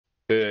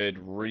Could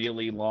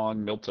really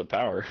long mil to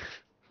power.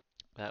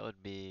 That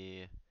would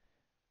be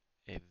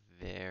a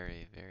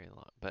very, very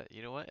long. But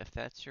you know what? If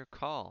that's your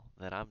call,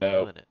 then I'm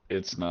No, doing it.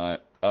 it's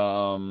not.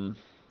 Pachinki.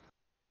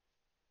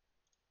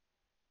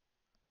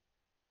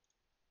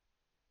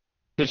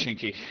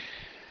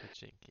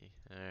 Pachinki.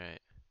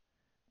 Alright.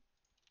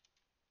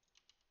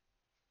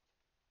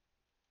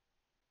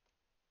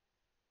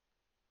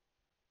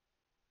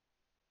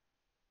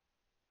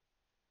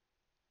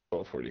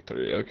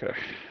 1243. Okay.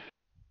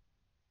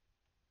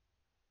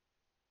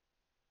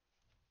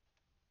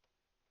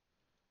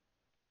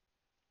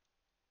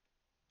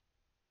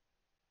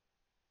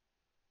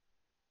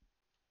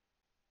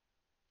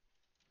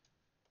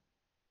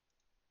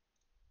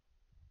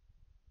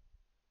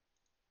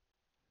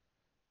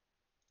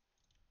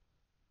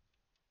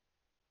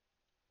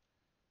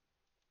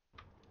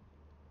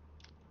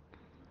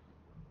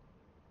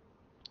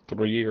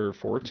 Three or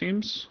four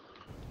teams.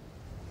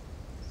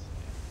 Let's see.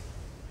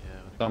 Yeah,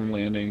 I would Some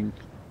agree. landing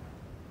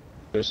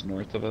just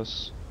north of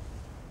us.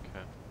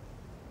 Okay.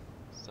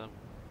 Some.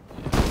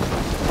 Yeah.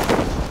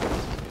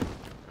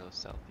 Or the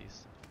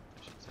southeast,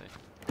 I should say.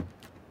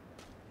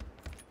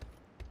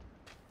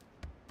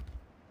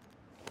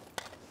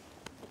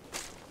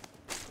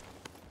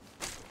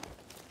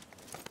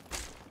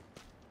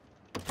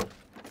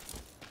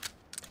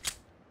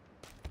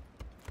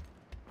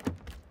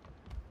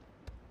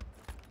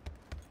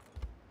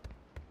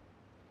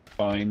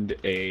 Find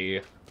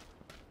a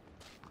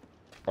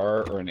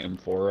R or an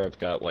M4. I've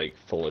got like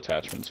full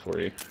attachments for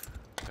you.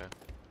 Okay.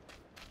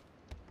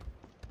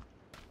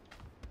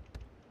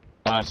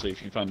 Honestly,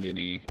 if you find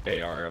any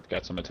AR, I've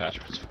got some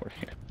attachments for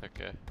you.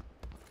 Okay.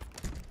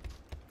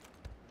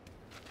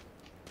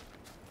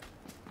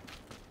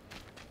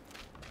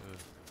 Ooh,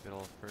 good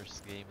old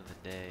first game of the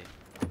day.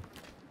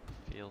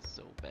 Feels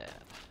so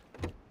bad.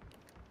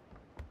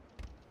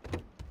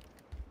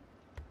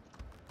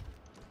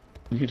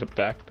 Need a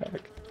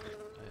backpack.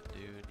 I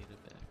do need a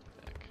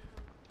backpack.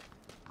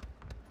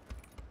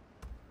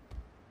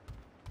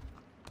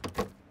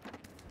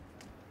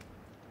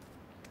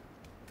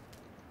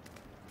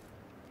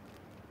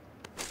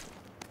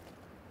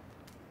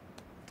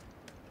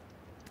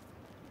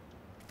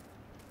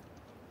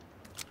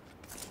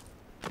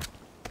 I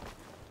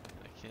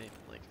can't even,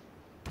 like,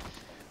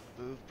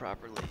 move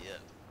properly yet.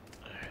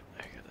 Alright,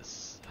 I got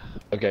this.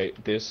 Okay,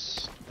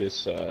 this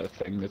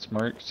thing that's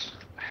marked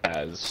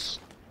has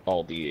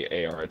all the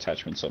AR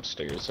attachments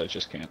upstairs. I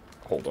just can't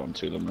hold on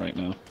to them right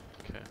now.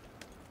 Okay.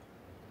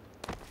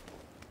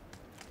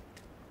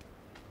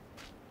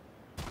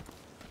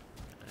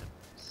 I'm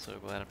so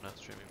glad I'm not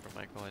streaming for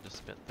Michael. I just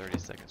spent 30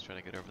 seconds trying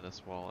to get over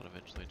this wall and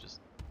eventually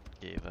just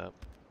gave up.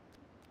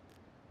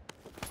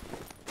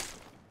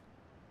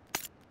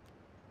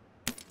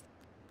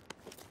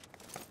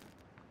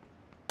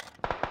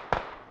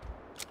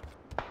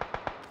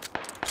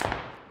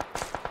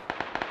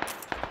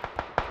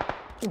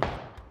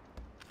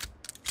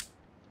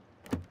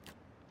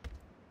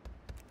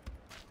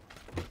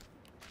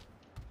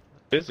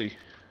 Busy.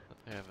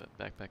 I have a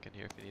backpack in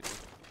here if you need one.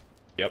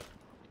 Yep.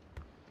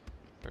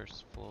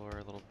 First floor,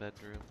 little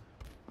bedroom.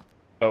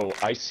 Oh,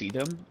 I see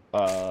them.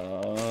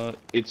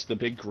 It's the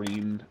big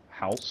green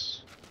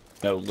house.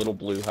 No, little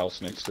blue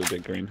house next to the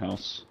big green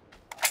house.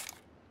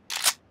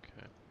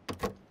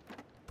 Okay.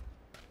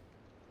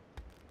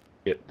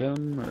 Get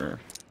them, or...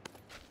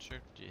 Sure.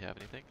 Do you have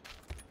anything?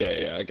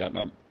 Yeah, I got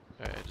them.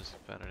 Alright, I just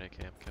found an AK.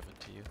 I'm coming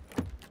to you.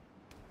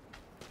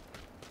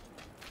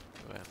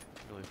 Oh, I'm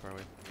really far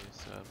away from you,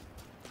 so I'm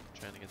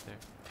trying to get there.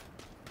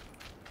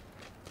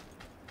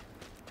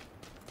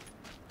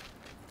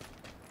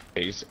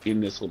 He's in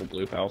this little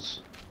blue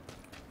house.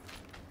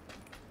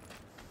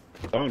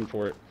 Going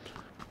for it.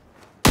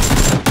 To the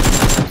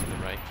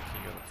right,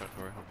 can you go to the front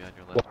door? He'll be on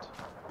your left.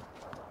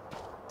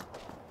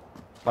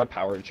 My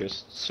power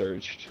just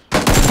surged.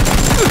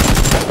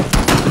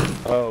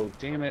 Oh,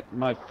 damn it.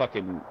 My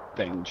fucking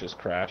thing just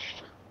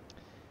crashed.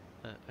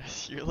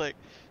 You're like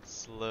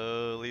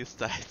slowly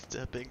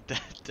sidestepping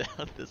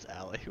down this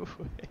alleyway.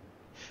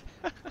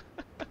 Oh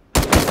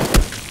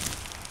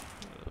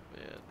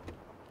man.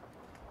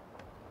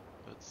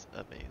 That's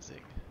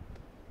amazing.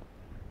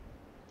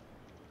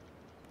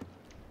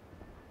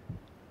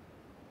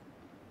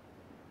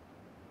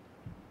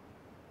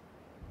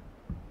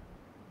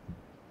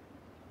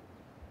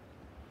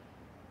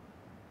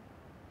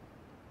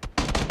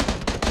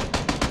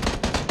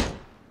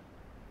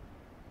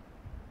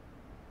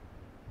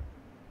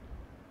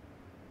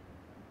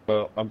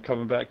 Well, I'm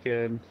coming back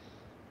in.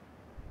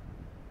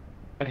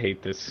 I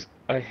hate this.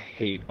 I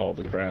hate all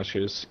the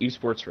crashes.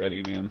 Esports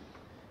ready, man.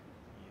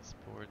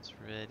 Esports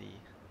ready.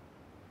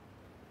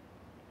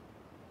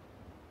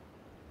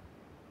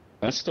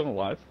 Am I still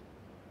alive?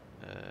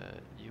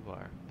 You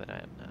are, but I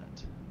am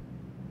not.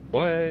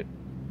 What?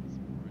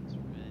 Esports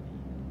ready.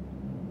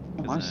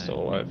 Am I 'Cause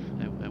still alive?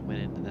 I went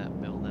into that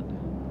building.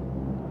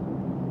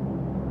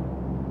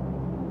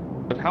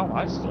 But how am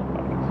I still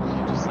alive?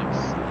 You just like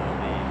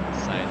slowly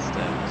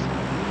sidestepped.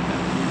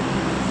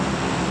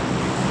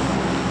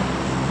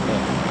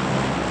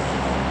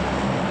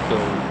 still.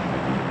 So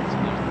there's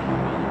the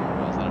building where it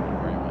was. I don't know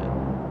where he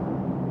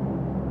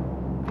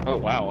went. Oh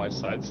wow, I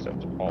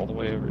sidestepped all the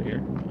way over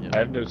here. Yep. I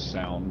have no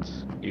sound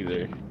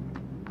either.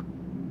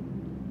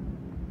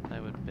 I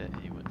would bet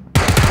he would.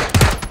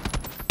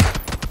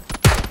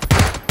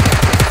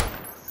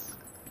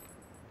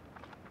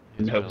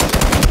 He's No.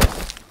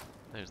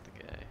 There's the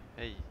guy.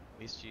 Hey, at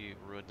least you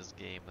ruined his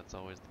game. That's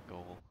always the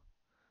goal.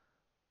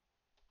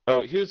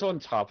 Oh, he was on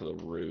top of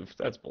the roof.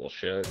 That's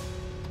bullshit.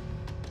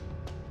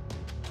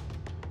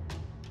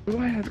 Why do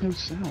I have no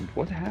sound?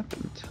 What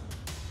happened?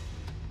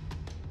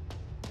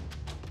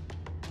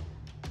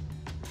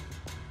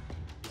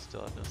 You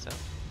still have no sound.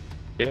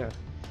 Yeah.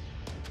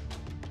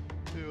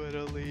 Do I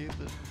don't leave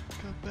and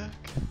come back?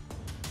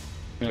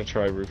 I'm gonna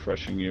try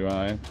refreshing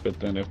UI, but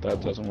then if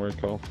that doesn't work,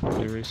 I'll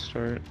probably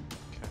restart.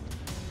 Okay.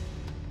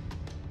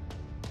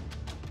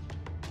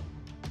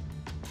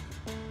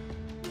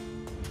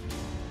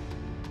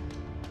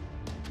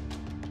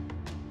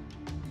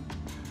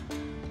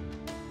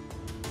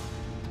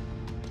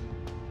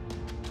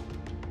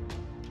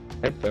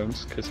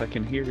 Headphones, because I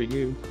can hear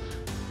you.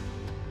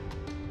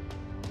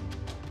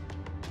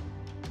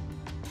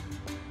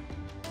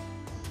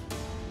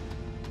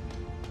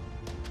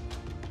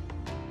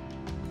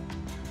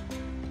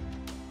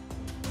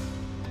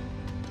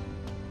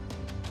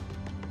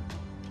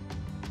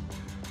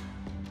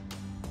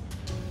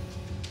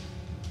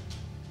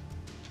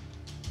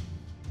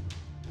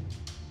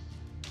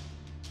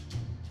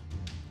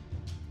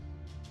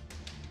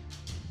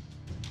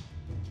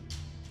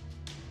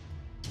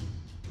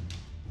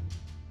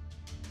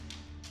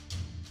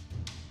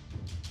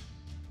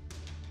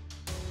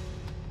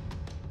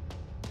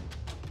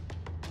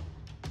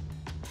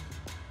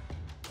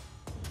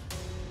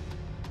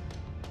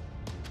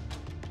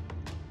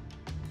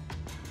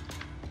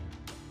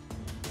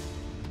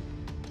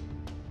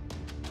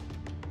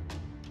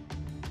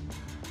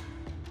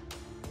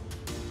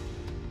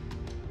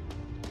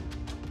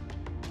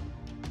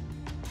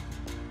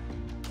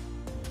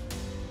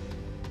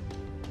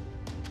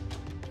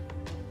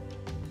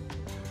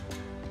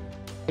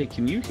 Hey,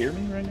 can you hear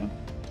me right now?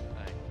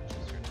 I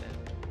just heard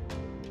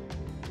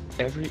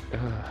that.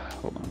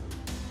 Hold on.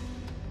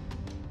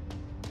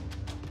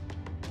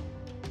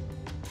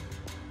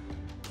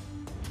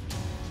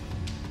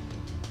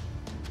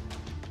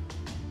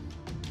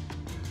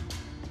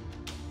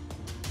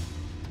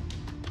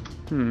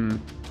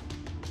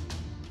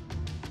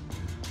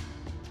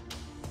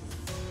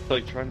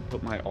 Like trying to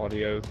put my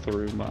audio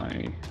through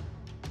my...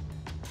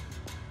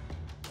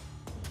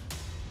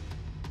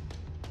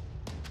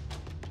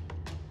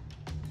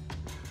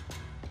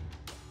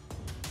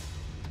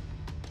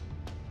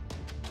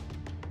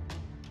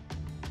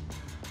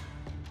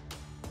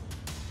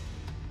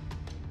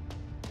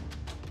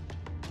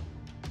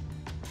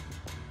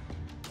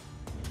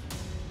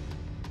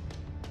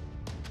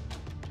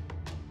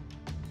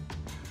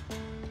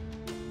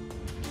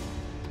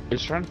 I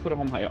was trying to put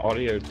all my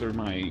audio through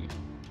my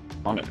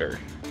monitor.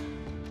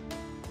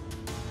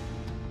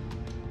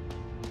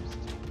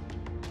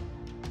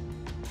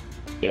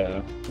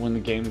 Yeah, when the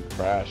game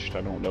crashed,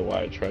 I don't know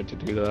why I tried to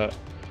do that.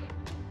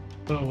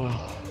 Oh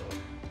well.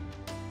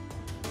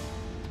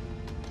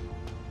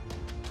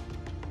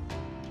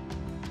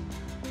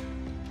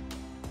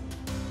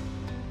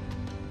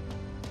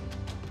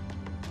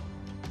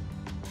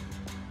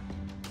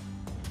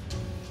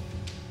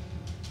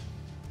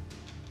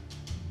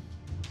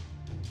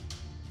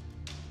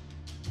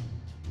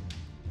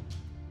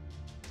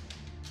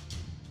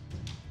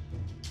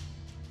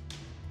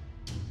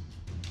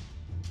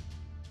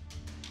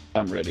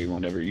 I'm ready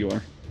whenever you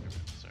are.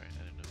 Sorry,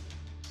 I didn't know if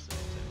you said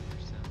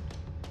that sound.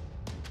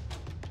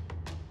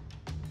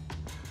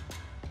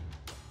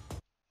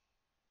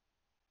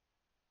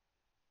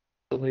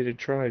 Isolated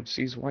tribe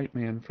sees white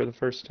man for the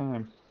first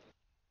time.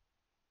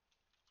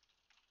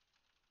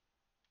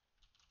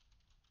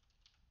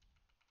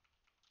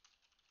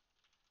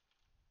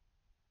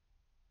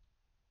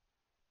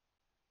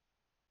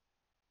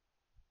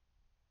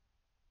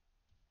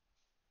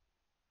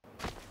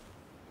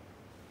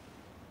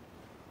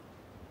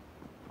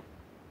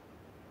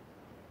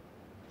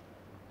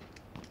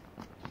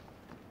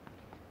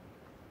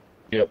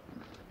 Yep.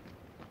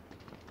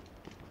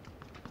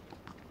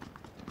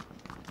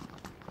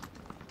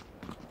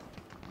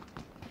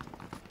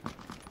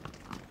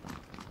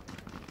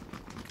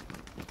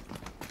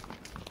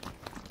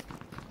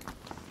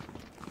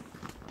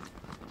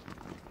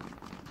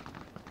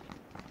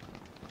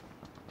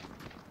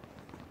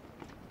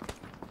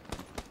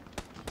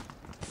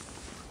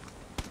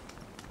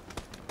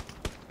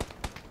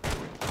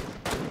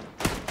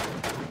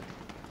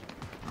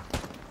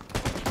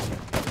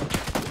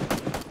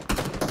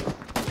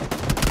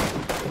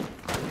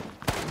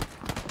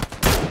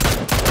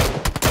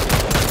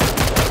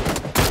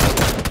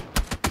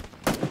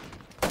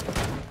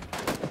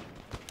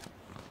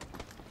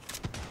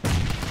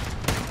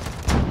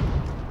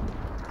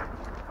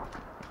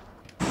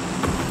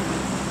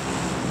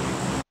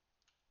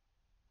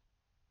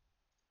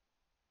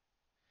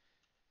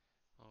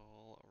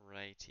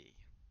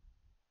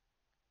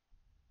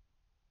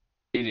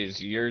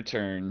 is your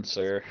turn,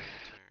 sir. Turn.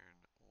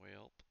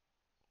 Well,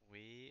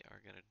 we are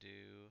gonna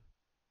do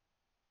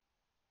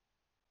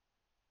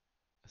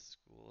a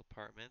school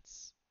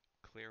apartments,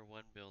 clear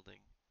one building,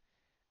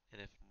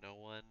 and if no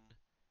one,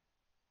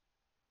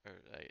 or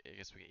I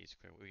guess we can each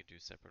clear. We can do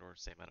separate or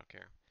same. I don't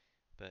care.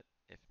 But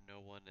if no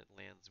one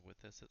lands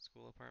with us at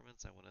school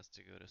apartments, I want us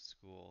to go to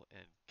school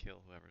and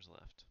kill whoever's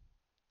left.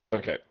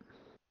 Okay.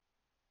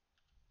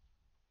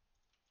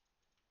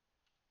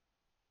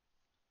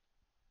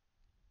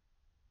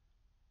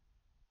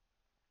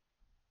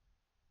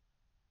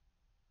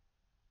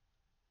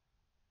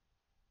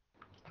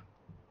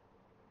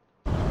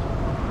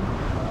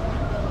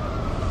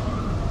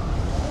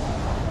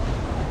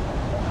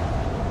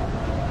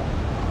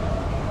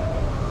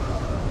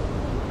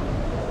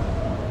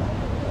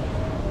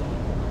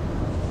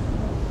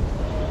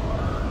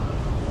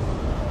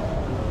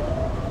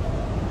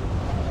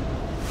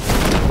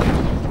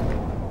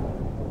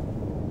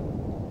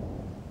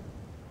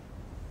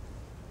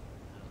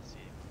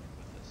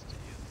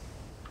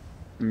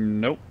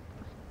 Nope.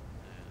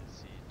 I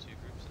see two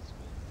groups at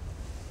school.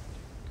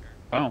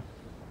 Oh.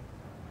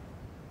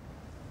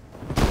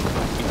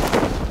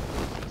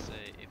 I would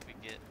say if we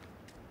get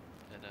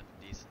enough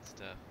decent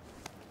stuff,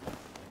 an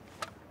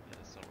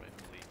assault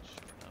rifle each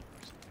or not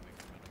or something, we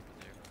can run over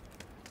there.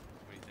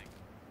 What do you think?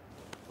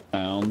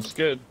 Sounds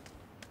good.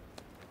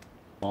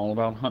 All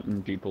about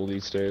hunting people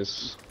these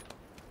days.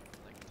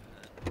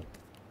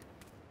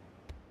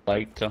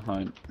 Like to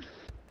hunt.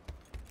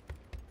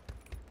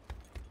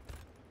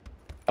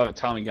 Oh, a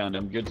Tommy gun.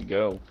 I'm good to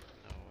go. No,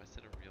 I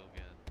said a real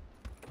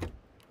gun.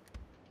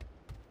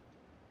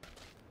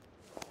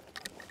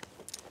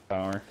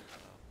 Power.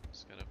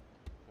 Just got a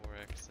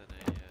 4X and a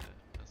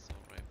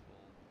assault rifle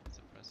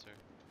suppressor.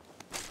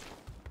 Now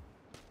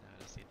I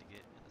just need to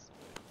get an assault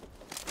rifle.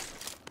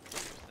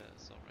 Here's that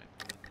assault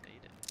rifle with an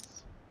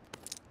 8X.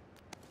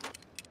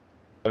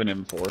 I have an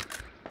M4.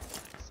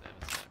 Nice, I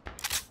have a sniper.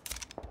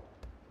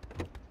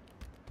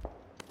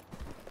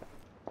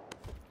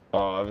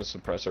 Oh, I have a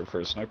suppressor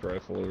for a sniper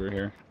rifle over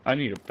here. I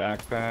need a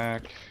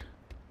backpack. If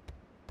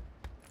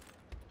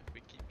we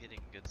keep getting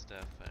good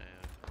stuff, I am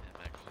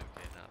actually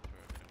okay not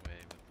throwing it away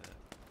with the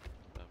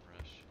bum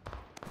rush.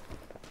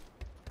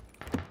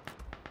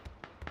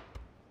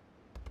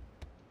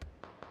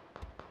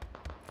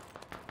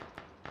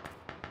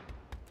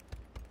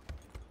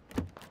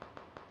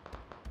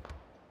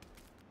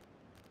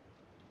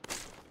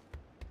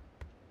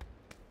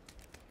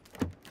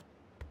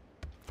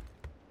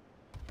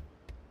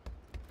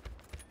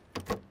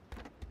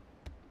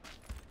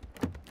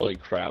 Holy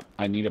crap,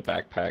 I need a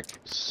backpack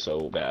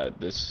so bad.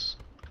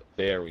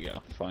 There we go,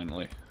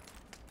 finally.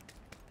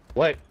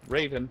 What?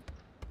 Raven?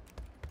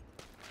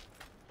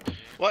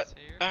 What?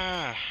 Here.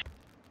 Ah.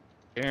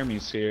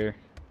 Jeremy's here.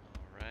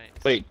 Alright,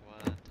 Wait,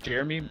 squad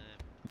Jeremy? time.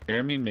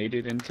 Jeremy made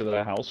it into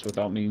the house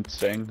without me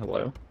saying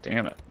hello?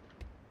 Damn it.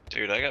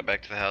 Dude, I got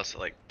back to the house at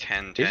like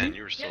 10:10. Did you?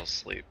 You were still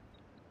asleep.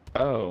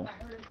 Oh.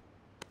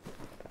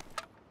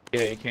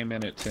 Yeah, he came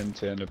in at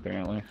 10:10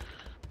 apparently.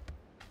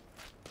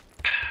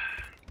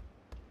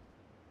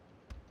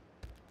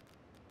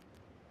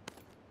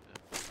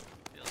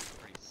 Feeling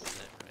pretty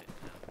set right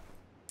now.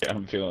 Yeah,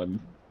 I'm feeling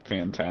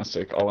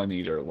fantastic. All I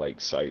need are, like,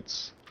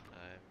 sights.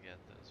 I've got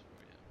those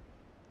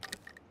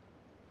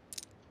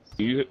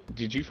for you.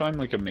 Did you find,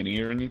 like, a mini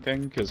or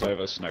anything? Because I have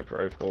a sniper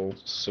rifle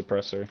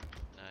suppressor.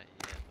 Not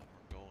yet,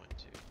 but we're going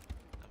to.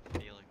 I'm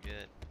feeling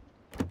good.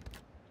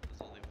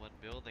 There's only one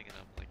building and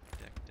I'm like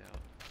decked out.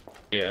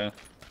 Yeah.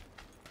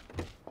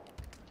 I'm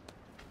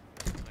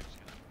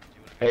actually gonna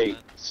do what I Hey,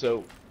 can.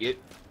 so it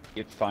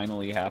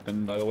finally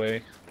happened, by the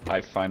way. I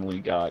finally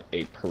got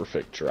a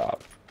perfect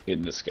drop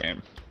in this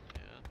game.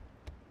 Yeah.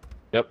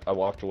 Yep, I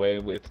walked away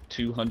with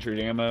 200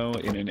 ammo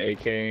in an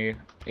AK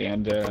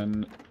and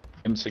an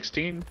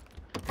M16.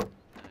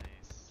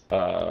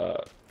 Nice.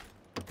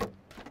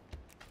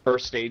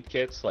 First aid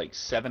kits, like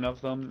 7 of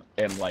them,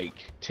 and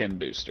like 10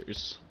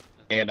 boosters.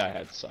 And I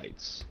had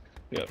sights.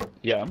 Yep.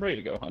 Yeah, I'm ready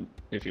to go hunt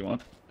if you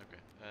want. Okay.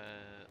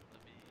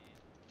 Let me.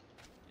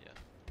 Yeah.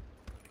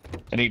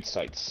 I need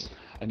sights.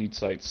 I need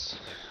sights.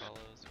 Like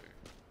follows or.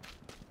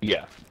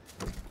 Yeah,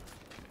 Okay.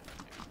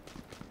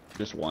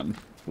 just one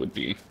would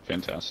be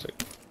fantastic.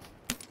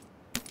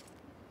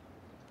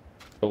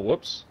 Oh,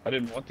 whoops. I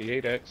didn't want the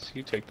 8X.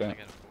 You take I that.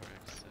 got a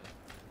 4X. So.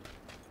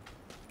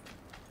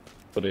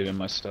 Put it in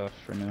my stuff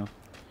for now.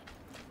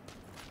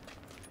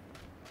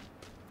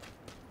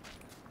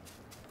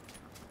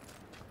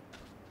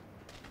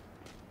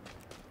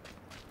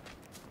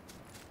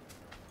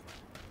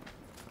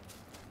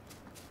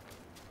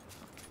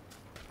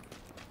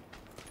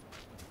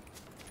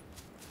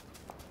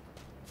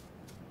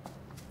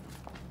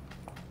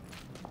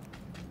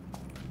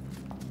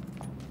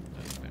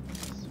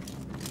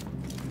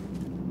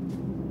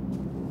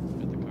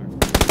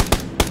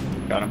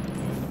 Got him.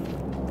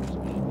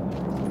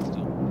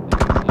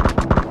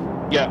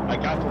 Yeah, I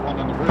got the one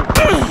on the roof.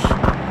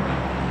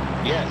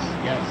 Yes,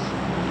 yes.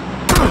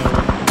 I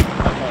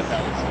thought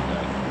that was the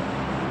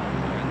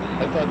guy.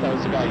 I thought that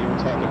was the guy you were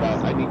talking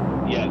about. I mean,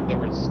 yeah, there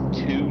was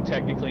two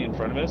technically in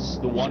front of us.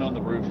 The one on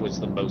the roof was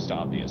the most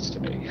obvious to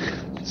me.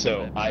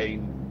 So I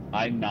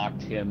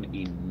knocked him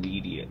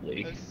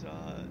immediately.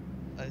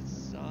 I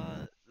saw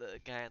the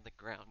guy on the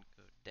ground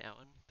go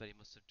down, but he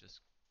must have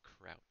just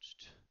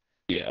crouched.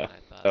 Yeah. And I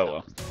thought Oh that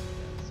well. was the guy.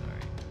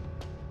 Sorry.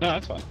 No,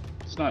 that's fine.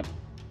 It's not.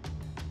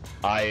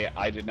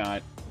 I did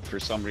not.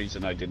 For some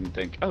reason, I didn't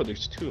think. Oh,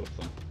 there's two of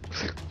them.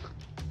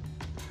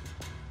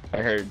 I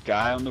heard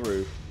guy on the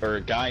roof, or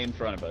a guy in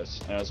front of us,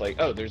 and I was like,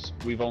 oh,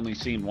 we've only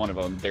seen one of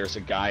them. There's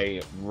a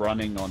guy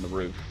running on the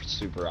roof,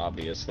 super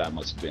obvious. That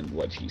must have been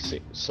what he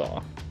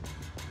saw.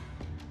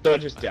 So I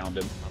just downed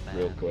him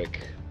real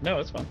quick.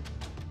 No, it's fine.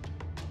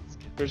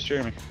 Where's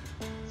Jeremy?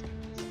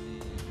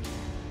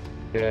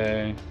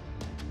 Okay.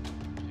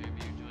 Jeremy,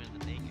 you're joining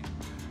the naked.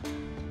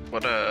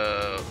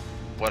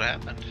 What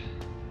happened?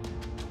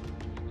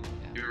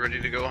 You were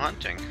ready to go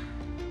hunting. Hunting,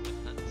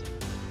 but,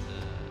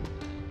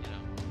 you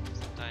know,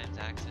 sometimes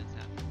accidents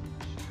happen.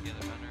 Shoot the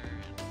other hunter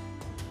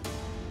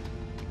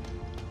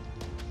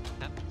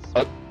and happens.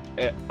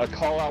 A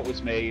call out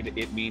was made.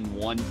 It meant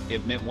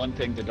one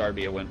thing to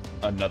Darby. It went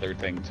another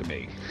thing to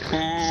me. So.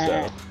 You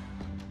gonna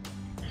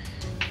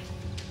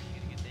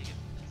get naked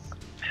from this?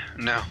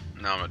 No,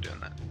 I'm not doing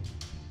that.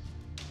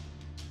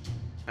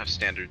 I have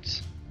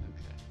standards.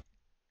 Okay.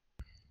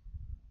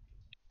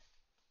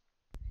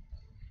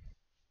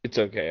 It's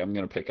okay. I'm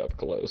gonna pick up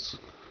clothes.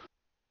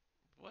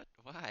 What?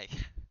 Why?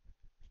 If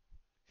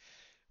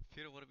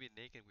you don't want to be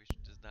naked, we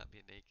should just not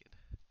be naked.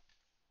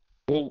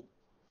 Well,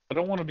 I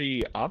don't want to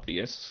be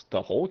obvious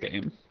the whole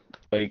game.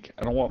 Like,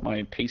 I don't want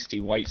my pasty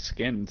white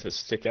skin to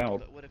stick out.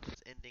 But what if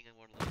it's ending in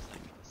one of those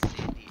like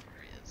sandy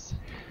areas?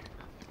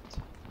 Perfect.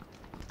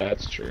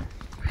 That's true.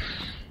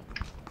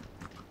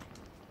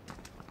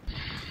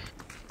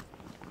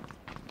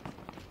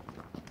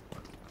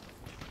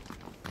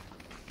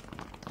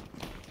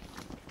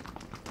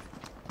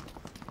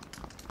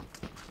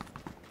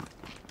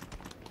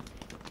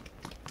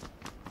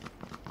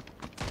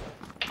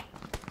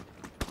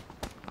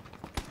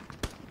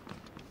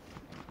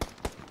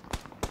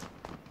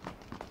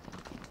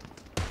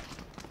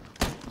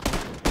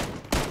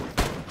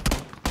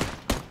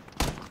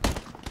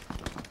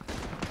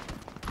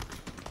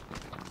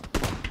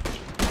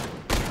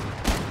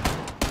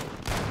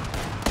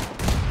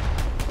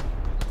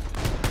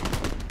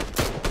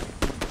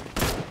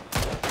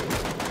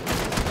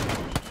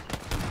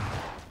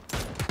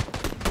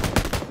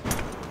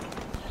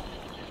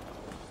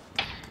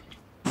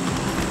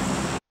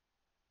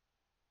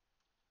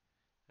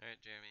 Alright,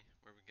 Jeremy,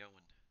 where we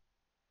going?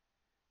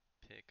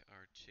 Pick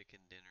our chicken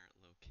dinner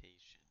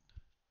location.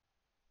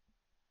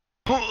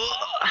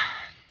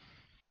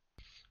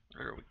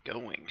 Where are we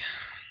going?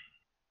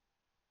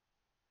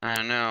 I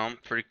don't know, I'm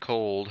pretty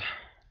cold.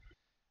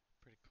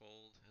 Pretty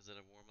cold. Is it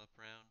a warm-up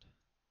round?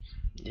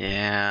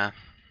 Yeah, Is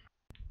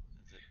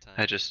it time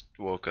I just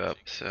for woke the up,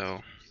 chicken so.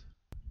 masters?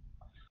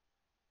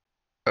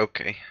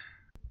 Okay.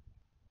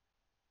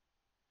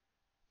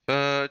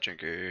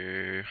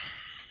 Drinker.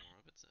 Warm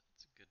up. It's a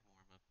good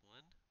warm-up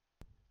one.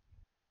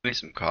 Need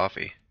some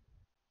coffee.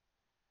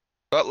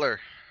 Butler.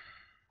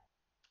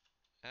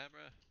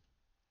 Abra.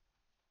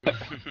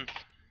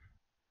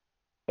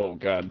 Oh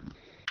God.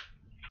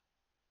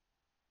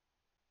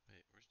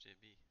 Wait, where's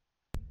JB?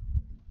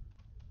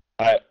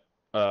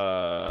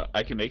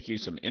 I can make you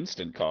some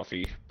instant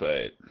coffee,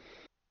 but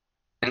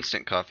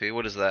Instant coffee,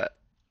 what is that?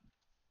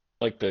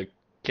 like the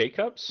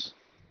K-cups?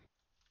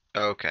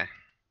 Oh, okay.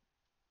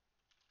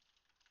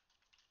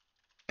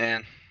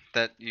 And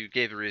that you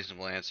gave a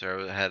reasonable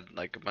answer. I had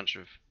like a bunch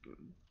of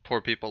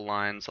poor people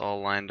lines all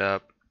lined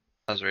up.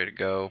 I was ready to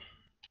go.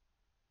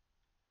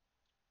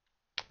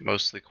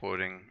 Mostly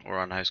quoting or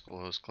on High School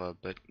Host Club,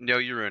 but no,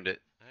 you ruined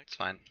it. It's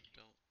fine.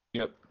 Don't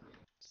Yep.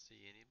 see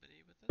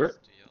anybody with Where us,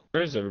 do y'all?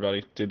 where is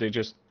everybody? Did they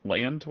just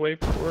land to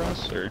wait for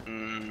us, or?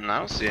 I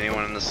don't see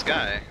anyone in the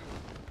sky.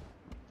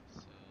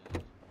 So,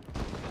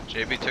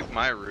 JB took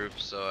my roof,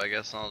 so I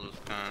guess I'll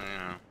just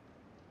kinda,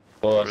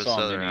 Well, I Or saw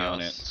a Southern mini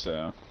on it, House.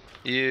 so.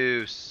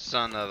 You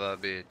son of a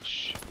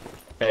bitch.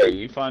 Hey,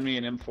 you find me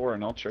an M4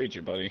 and I'll trade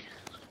you, buddy.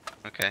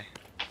 Okay. is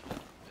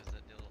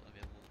that deal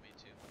available to me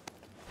too?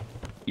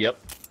 Yep.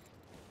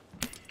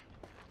 Excellent.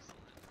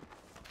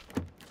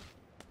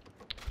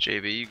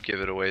 JB, you give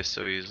it away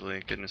so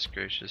easily. Goodness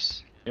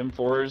gracious.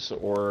 M4s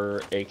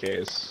or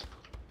AKs?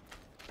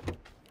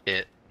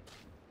 It.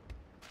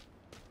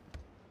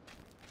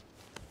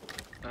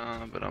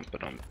 Ba-dum.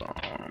 Playing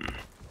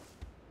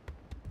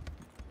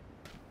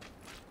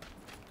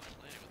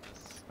with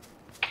this.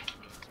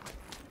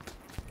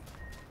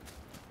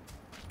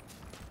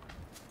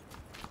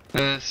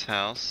 This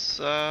house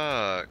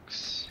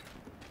sucks.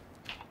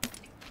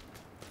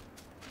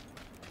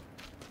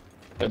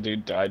 That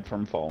dude died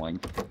from falling.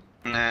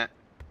 Nah.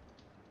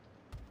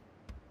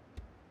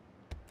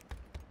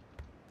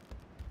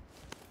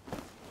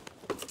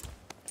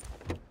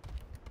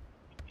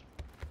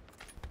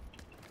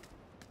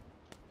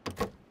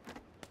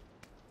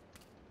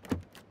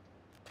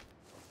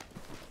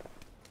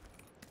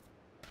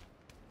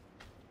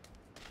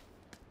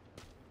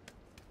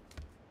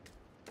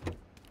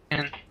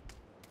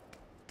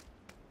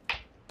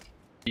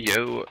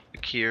 Yo,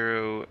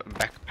 Kiro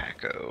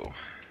Backpacko.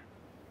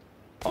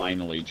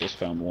 Finally, just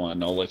found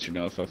one. I'll let you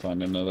know if I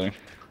find another.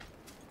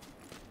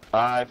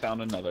 I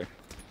found another.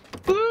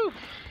 Woo!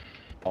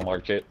 I'll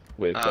mark it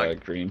with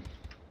green.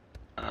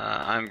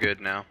 I'm good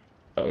now.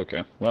 Oh,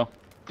 okay. Well,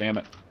 damn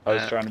it. I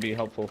was trying to be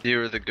helpful. You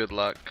were the good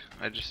luck.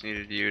 I just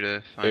needed you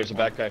to find There's a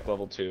one. backpack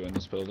level 2 in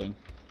this building.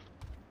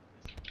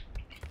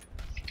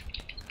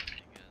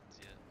 Guns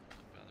yet. I'm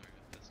bothering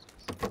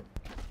with pistols.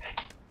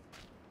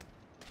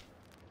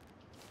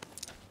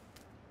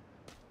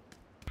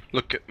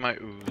 Look at my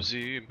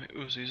Uzi. My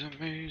Uzi's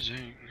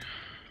amazing.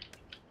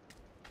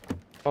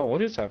 Oh,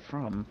 what is that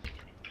from?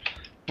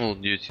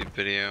 Old YouTube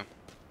video.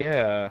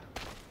 Yeah.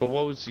 But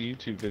what was the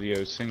YouTube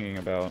video singing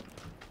about?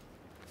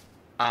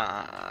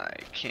 I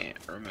can't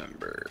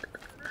remember.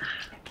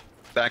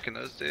 Back in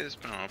those days,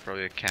 but I don't know,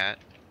 probably a cat.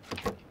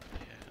 Yeah.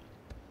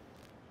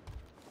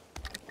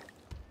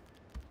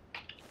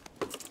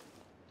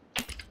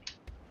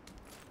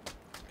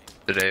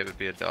 Today it would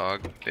be a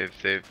dog. I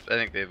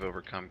think they've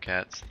overcome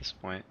cats at this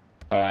point.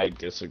 I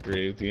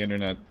disagree. The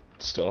internet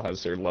still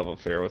has their love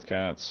affair with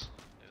cats.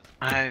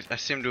 I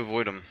seem to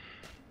avoid them.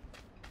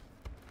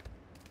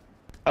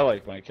 I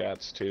like my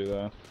cats too,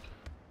 though.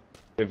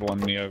 They've won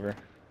me over.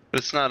 But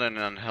it's not an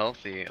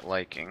unhealthy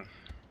liking.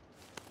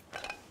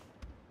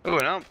 Oh,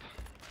 an ump.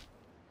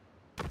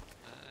 I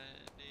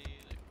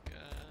need a gun.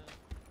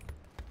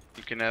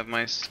 You can have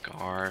my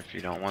scar if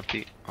you don't want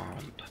the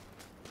ump.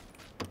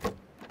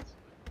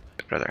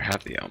 I'd rather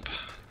have the ump.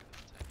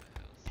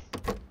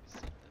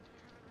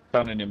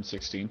 Found an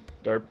M16,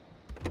 Darb.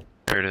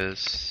 There it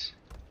is.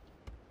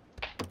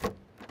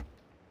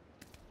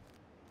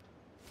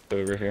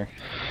 Over here.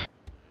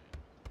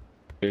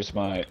 Here's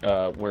my,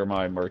 where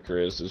my marker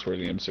is where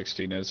the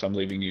M16 is. I'm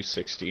leaving you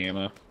 60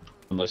 ammo.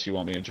 Unless you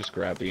want me to just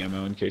grab the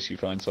ammo in case you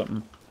find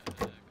something.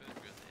 Go ahead and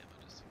grab the ammo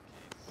just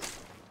in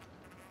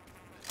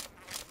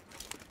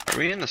case. Are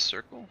we in the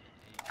circle?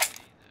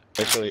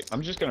 Actually,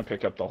 I'm just gonna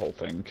pick up the whole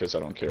thing because I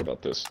don't care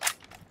about this.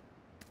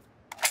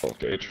 Full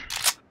gauge.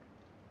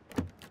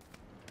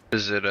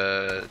 Is it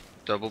a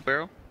double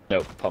barrel?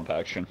 Nope, pump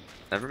action.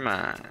 Never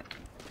mind.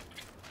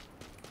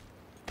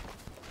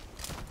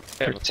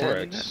 Yeah,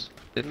 Pretend 4X.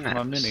 Didn't I'm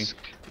on mini.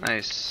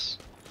 Nice.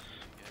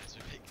 You guys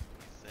are making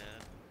me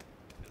sad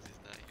because he's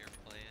not here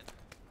playing.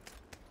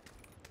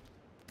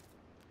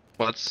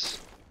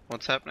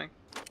 What's happening?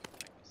 Michael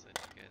said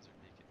you guys are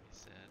making me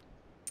sad.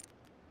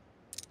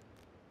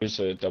 There's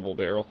a double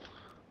barrel.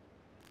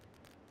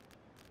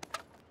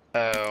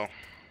 Oh,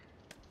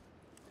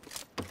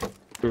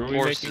 Who are we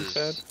making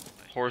sad? horses.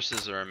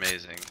 Horses are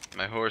amazing.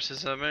 My horse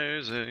is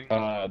amazing.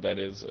 That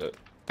is it.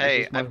 Hey,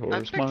 This is my I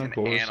horse, picked my an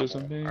horse is animal.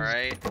 amazing. All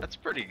right, that's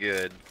pretty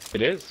good.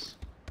 It is.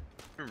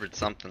 Remembered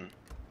something.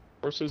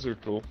 Horses are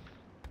cool.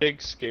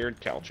 Big scared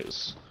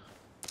couches.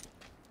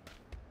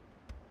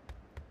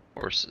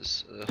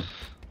 Horses. Ugh.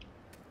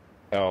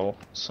 How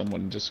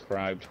someone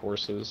described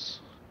horses.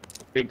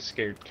 Big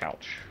scared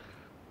couch.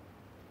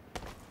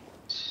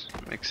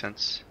 Makes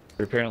sense.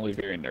 They're apparently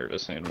very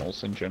nervous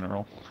animals in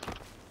general.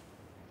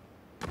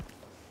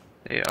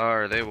 They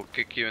are. They will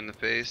kick you in the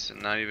face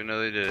and not even know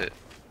they did it.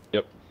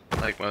 Yep.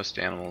 Like most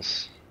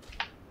animals.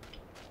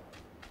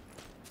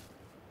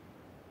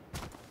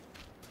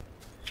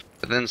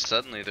 But then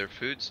suddenly their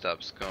food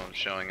stops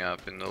showing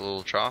up in the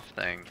little trough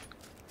thing.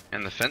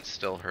 And the fence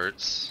still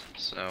hurts,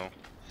 so...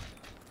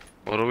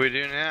 What do we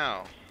do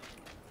now?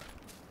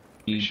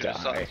 You Should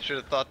die.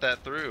 have thought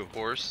that through,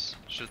 horse.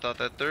 Should have thought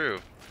that through.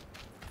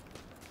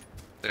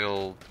 The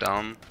old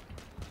dumb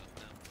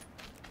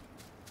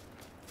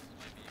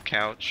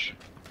couch.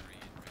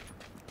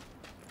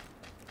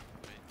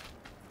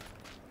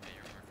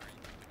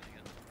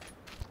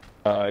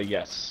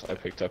 Yes, I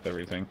picked up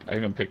everything. I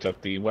even picked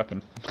up the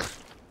weapon.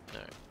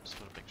 Alright, just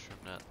want to make sure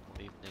I'm not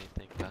leaving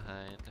anything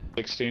behind.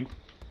 16.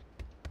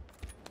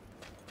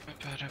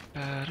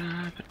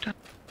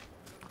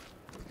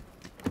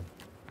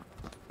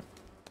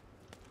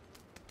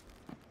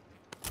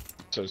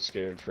 So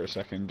scared for a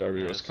second.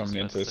 Darby I was was coming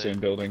just into about the to say. same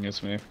building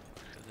as me. Did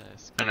I I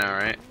skip know,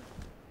 it? right?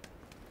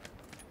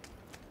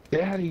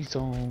 Daddy's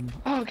home.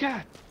 Oh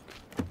god.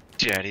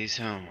 Daddy's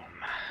home.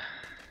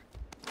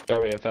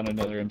 Darby, I found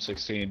another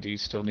M16. Do you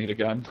still need a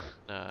gun?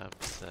 Nah, I'm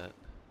set.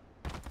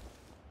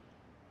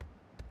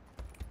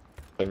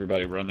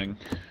 Everybody running.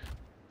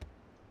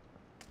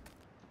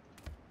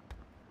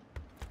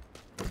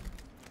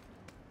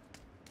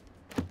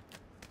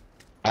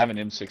 I have an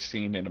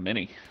M16 and a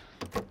mini.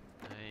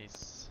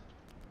 Nice.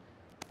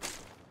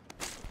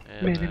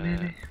 And,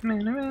 Mini.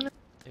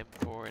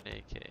 M4 and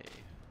AK.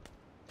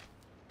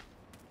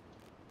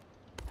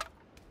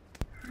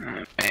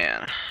 Oh,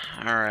 man.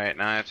 Alright,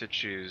 now I have to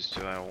choose.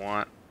 Do I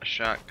want a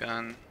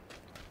shotgun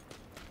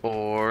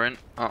or an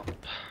ump?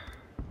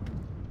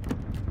 Does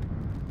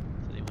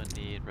anyone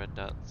need red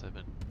dots? I've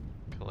been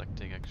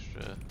collecting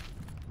extra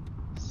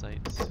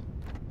sites.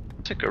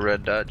 Take a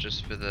red dot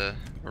just for the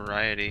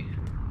variety.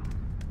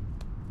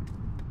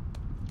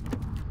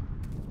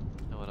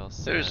 Know what else?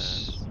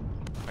 There's-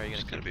 Are you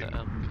there's gonna gonna keep be-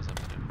 the because I'm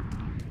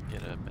gonna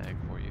get a mag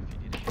for you if you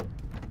need it.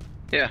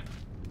 Yeah,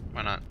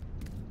 why not?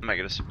 I might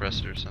get a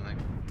suppressor or something.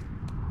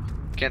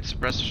 Can't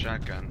suppress a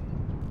shotgun.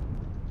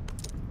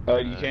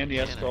 You can the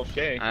you can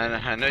S12K.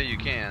 I know you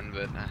can,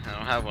 but I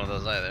don't have one of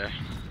those either.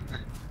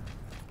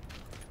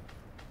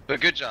 But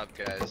good job,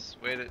 guys.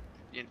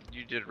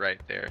 You did right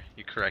there.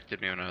 You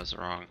corrected me when I was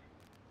wrong.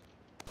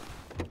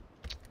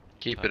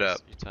 Keep it up.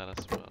 You taught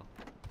us well.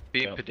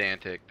 Be Yep.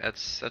 pedantic.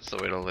 That's the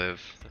way to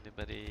live. Does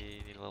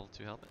anybody need a level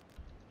 2 helmet?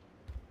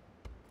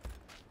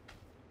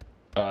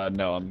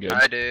 No, I'm good.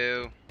 I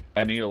do.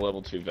 I need a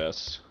level 2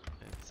 vest.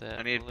 It's at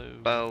I need blue.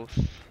 both.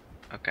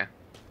 Okay. And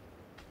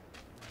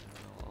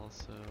I'll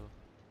also,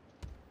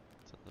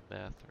 it's in the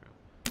bathroom.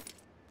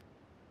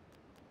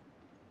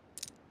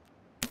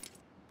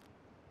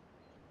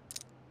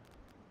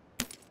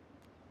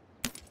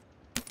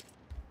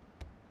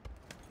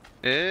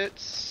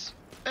 It's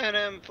an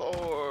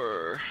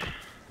M4.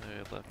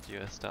 I left you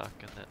a stock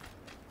in that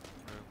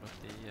room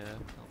with the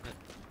helmet.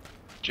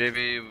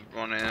 JB,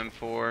 want an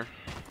M4?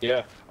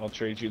 Yeah, I'll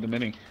trade you the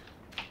mini.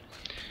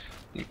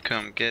 You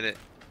come get it.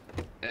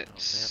 Oh man,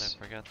 It's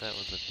I forgot that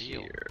was a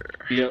deal. here.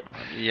 Yep.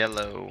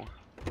 Yellow.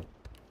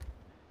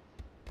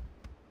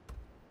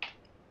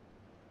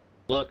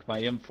 Look,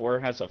 my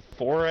M4 has a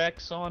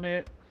 4X on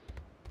it.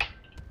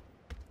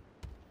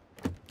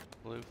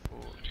 Blue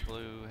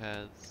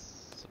has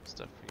some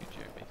stuff for you,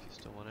 Jeremy, if you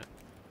still want it.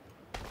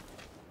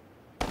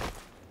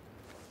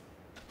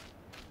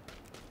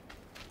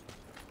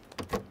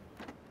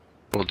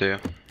 Will do.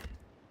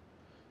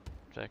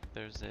 Jack,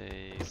 there's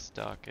a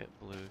stock at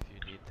blue if you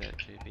need that,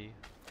 JB.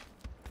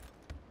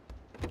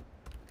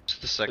 It's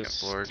the second The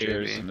floor,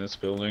 stairs in JB. this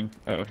building.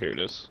 Oh, here it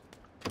is.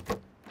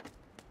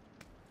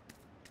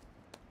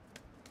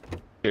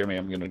 Jeremy,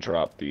 I'm gonna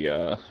drop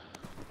the,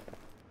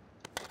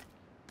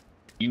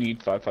 You need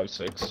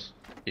 5.56.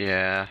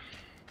 Yeah.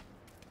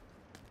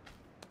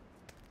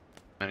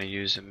 I'm gonna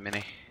use a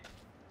mini.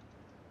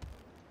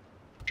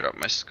 Drop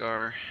my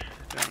scar.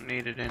 Don't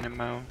need it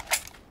anymore.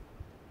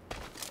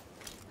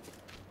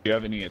 Do you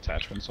have any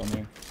attachments on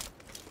there?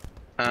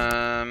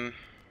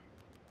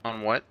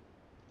 On what?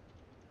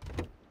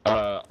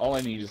 All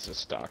I need is a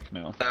stock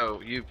now. Oh,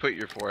 you put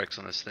your 4X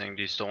on this thing.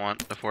 Do you still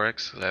want the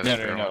 4X? 'Cause I have a No,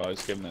 spare no, one. I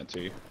was giving that to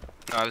you.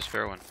 No, I have a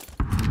spare one.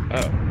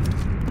 Oh.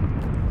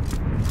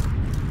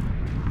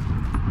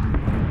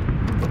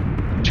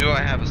 Do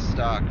I have a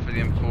stock for the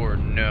M4?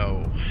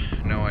 No.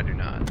 No, I do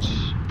not.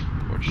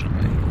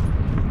 Fortunately.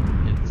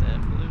 It's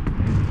at blue.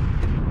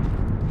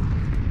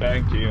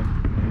 Thank you.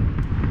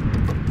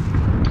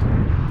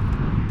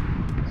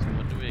 So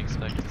when do we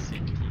expect to see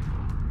Keith?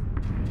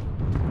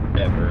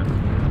 Ever. I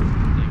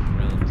think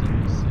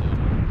relatively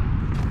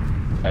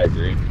soon. I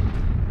agree.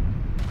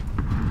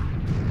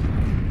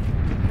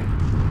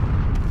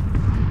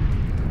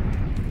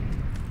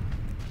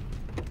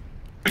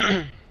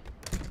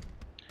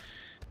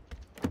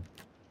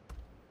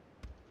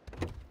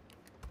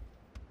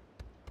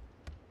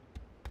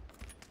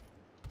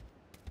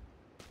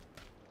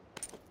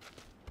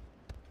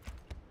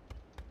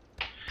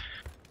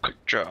 Quick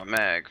draw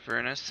mag for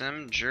an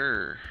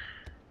SMG.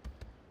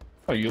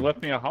 Oh, you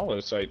left me a hollow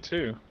sight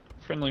too.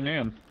 Friendly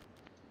man.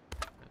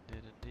 I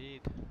did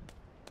indeed.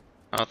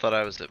 I thought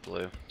I was at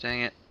blue.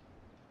 Dang it.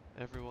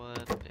 Everyone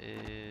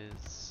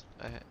is...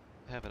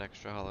 have an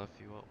extra hollow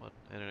if you want one,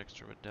 and an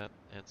extra redut,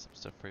 and some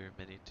stuff for your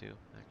mini too,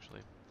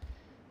 actually.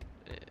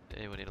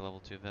 Anyone need a level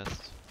 2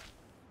 vest?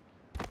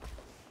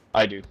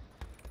 I do.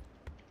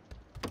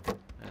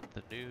 At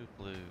the new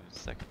blue,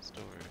 second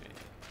story.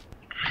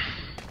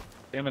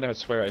 Damn it, I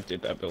swear I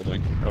did that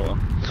building. Oh well.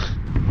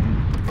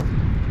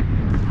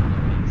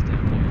 Things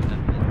down here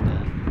have been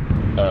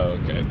done. Oh,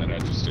 okay, then I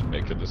just didn't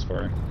make it this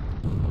far.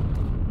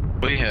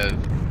 We have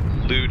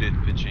looted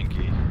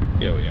Pachinki.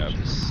 Yeah, we have.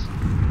 Just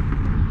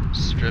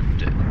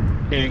stripped it.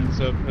 Kings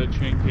of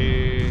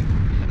Pachinki.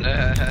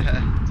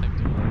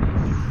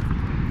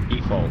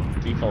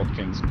 Default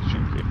Kings of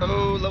Pachinki.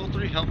 Oh, level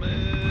 3 helmet.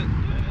 Yes.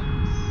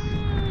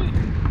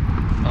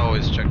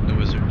 Always check the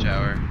wizard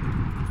tower.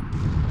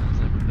 How's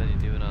everybody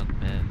doing on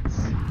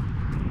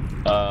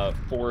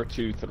meds? 4,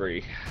 2,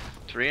 3.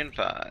 3 and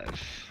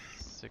 5.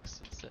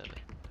 6 and 7.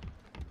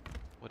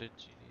 What did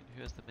you need?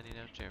 Who has the mini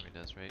now? Jeremy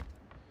does, right?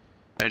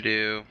 I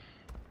do.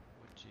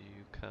 Would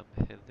you come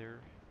hither?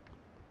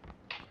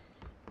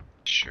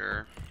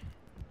 Sure.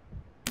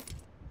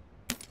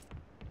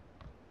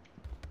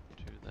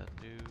 To the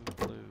new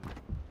blue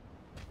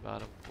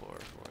bottom floor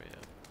for you.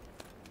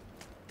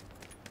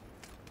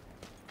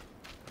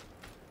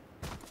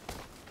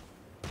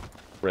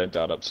 Red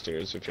dot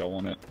upstairs if y'all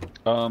want it.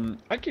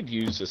 I could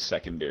use a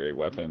secondary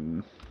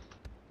weapon.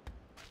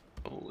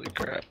 Holy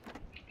crap.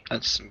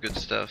 That's some good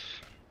stuff.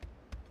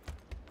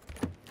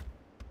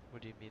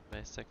 What do you mean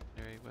by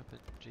secondary weapon,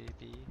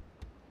 JB?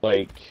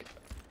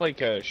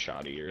 Like a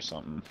shoddy or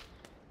something.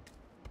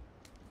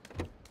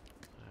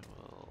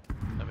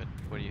 I mean,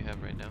 what do you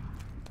have right now?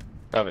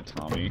 I have a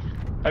Tommy.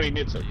 I mean,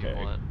 it's Do okay. you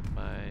want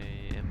my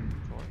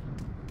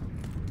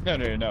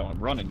M4? No, I'm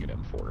running an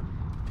M4. Do you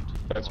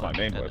That's my want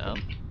main an weapon.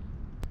 ump?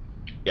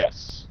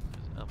 Yes.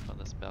 There's an ump on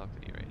this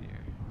balcony right here.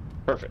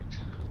 Perfect.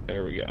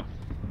 There we go.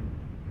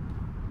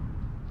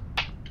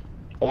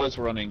 I was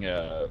running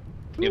a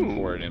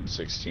M4 and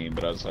M16,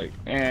 but I was like,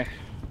 eh.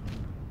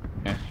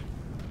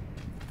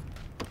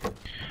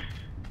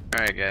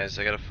 Alright guys,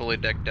 I got a fully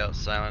decked out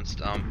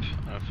silenced ump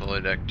and a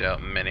fully decked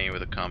out mini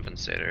with a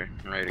compensator.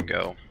 I'm ready to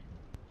go.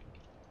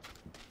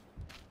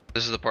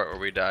 This is the part where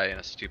we die in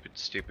a stupid,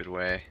 stupid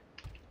way.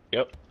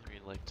 Yep.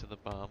 Green light to the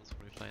bombs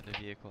when we find a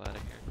vehicle out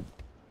of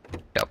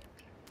here. Yep.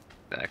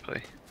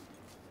 Exactly.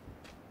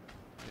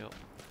 Yep.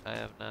 I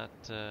have not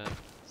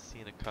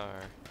seen a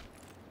car.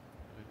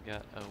 We've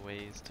got a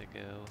ways to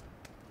go.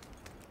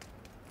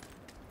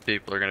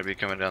 People are gonna be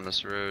coming down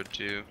this road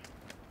too,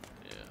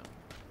 Yeah.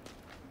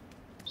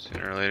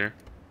 sooner or later.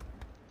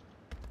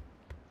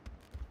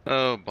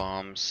 Oh,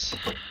 bombs.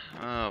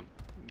 Oh,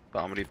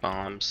 bombity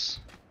bombs.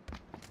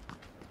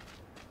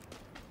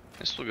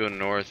 Guess we'll go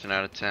north and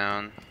out of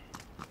town.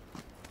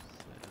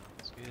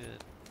 Sounds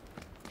good.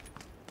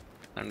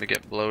 Time to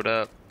get blowed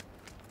up.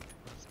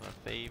 That's my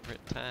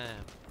favorite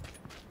time.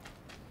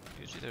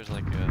 Usually there's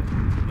like a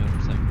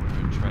motorcycle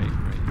or a trike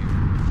right here.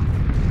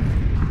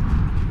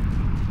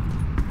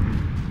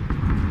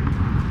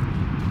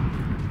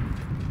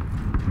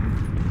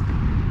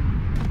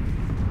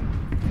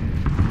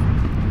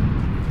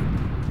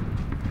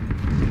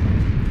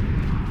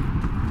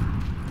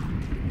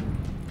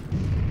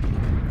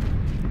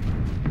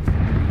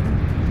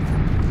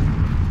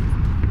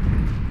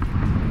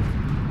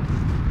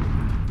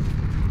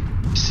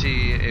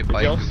 See a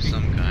bike y'all of see-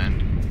 some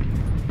kind.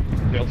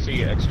 If y'all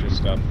see extra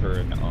stuff for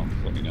an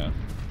let me know.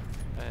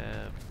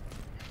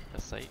 A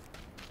site.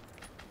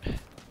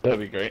 That'd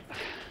be great.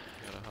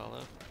 Got a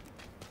hollow.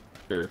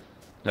 Sure.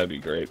 That'd be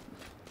great.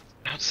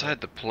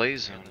 Outside the play In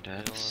zone, the middle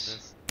of Dads.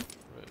 this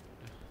road.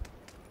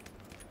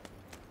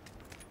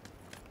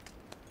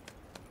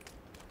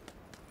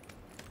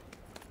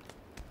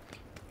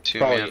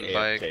 Two-man Probably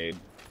bike. AFK'd.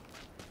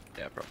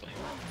 Yeah, probably.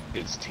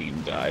 His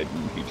team died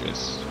and he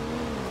just...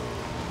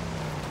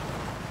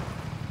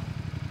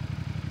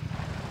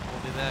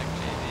 We'll be back,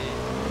 JB.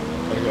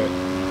 Okay.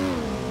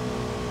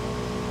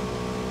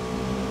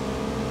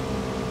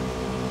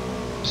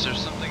 Is there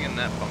something in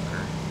that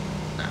bunker?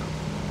 No.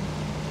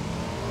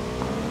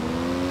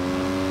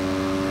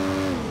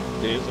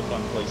 It is a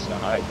fun place to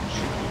hide and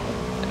shoot people.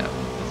 Yeah.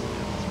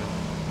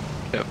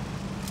 Yep.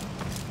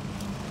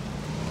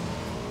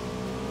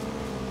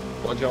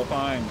 What'd y'all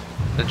find?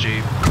 The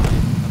Jeep.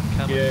 I'm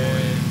coming Yay. for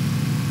you.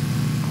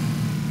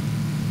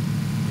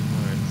 People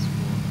are at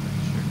school, I'm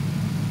pretty sure.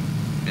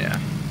 Yeah.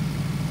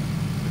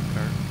 Quick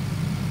cart.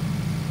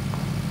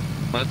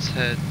 Let's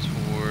head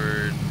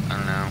toward, I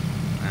don't know,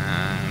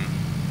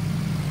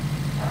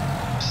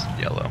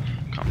 yellow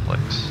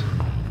complex.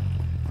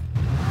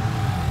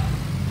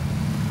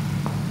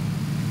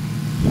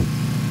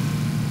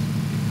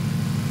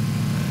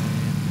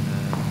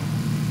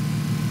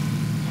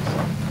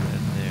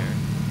 Red there.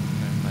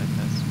 Try and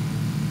bypass school.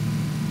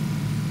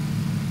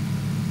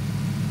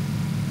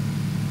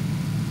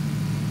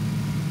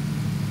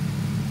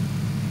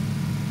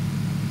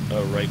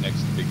 Oh, right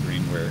next to the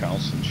green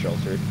warehouse and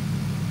shelter.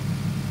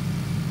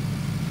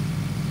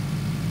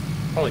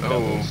 Probably that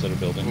little set of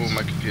buildings. Ooh,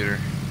 my computer.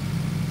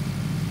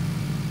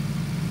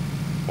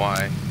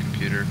 Why?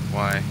 Computer,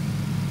 why?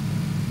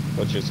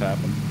 What just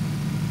happened?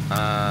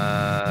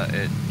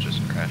 It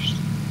just crashed.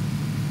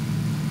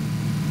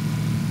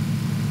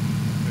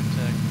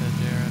 Protect the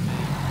Darby.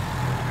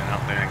 Went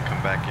out there and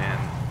come back in.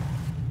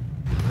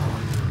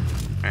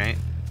 Right?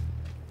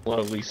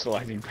 Slowly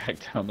sliding back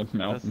down the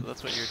mountain.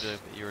 That's what you're doing,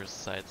 but you were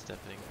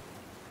sidestepping.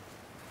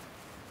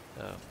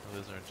 Oh, we're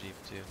losing our Jeep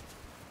too.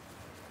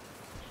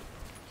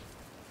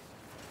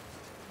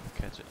 We'll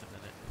catch it in a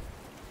minute.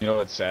 You know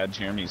what's sad?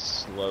 Jeremy's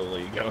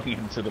slowly going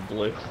into the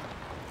blue.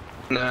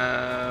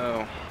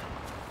 No.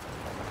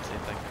 Let's see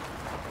if I can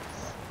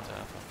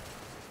stop him.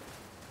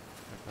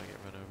 If I get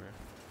run over.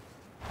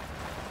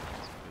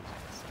 Just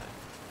cruising the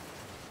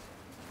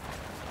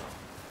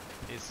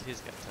side. He's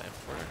got time.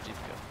 Where'd our Jeep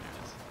go? There it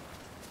is.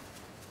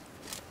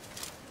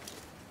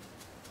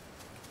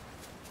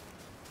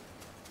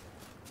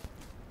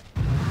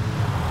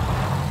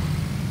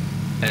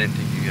 I didn't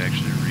think you could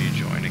actually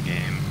rejoin a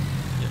game.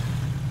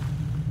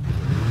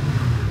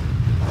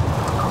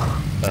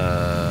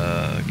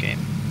 Game.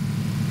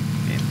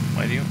 Game.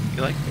 Why do you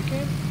like the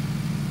game?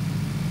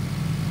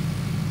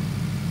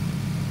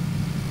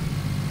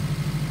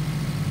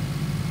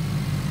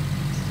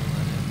 Still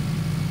not in.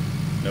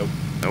 Nope.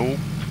 Nope.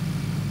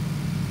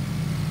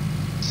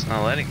 It's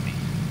not letting me.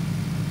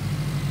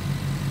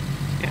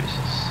 Yeah, it's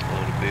just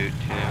slow to boot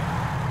too.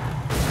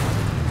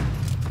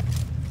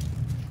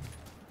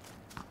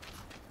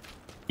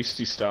 Used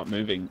to stop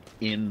moving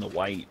in the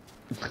white.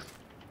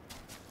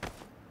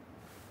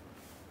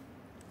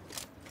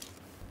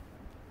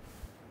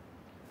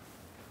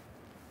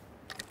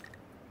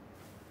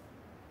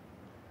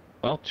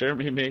 Well,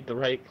 Jeremy made the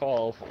right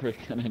call. We're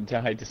gonna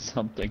die to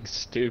something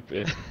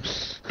stupid.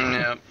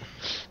 Yep.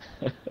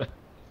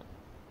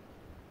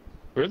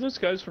 Where are those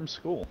guys from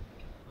school?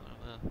 I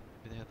don't know.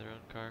 Maybe they have their own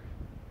car.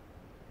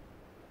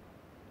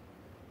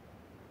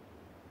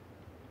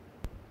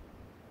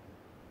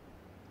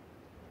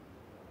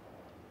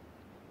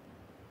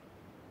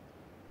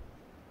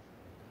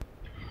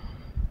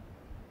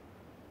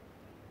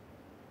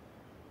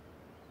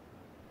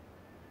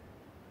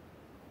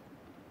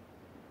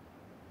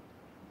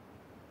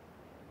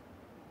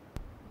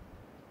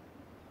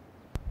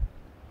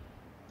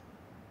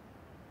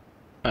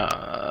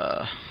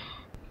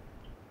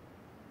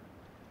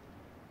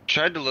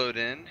 Tried to load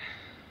in.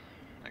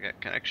 I got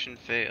connection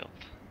failed.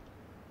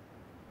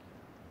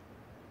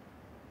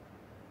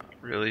 Not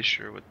really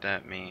sure what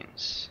that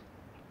means.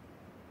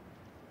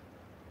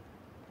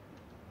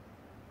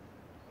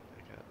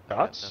 I got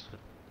Shots? nothing.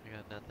 I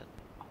got nothing.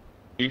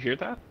 You hear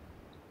that?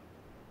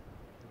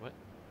 What?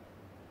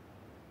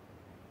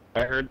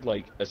 I heard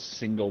like a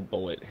single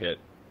bullet hit.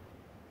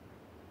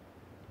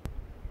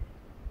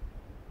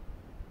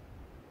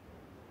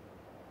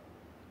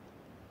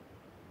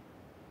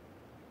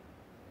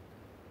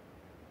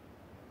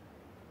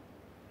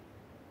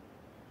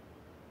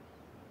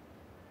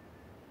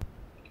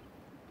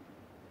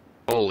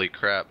 Holy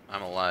crap,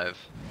 I'm alive.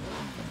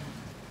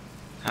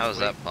 How is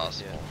that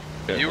possible?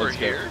 Yeah, You were let's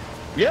go. here?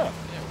 Yeah. Yeah,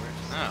 we're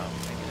just Oh.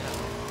 hanging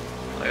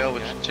out. Like, I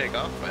would take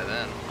off by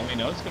then. I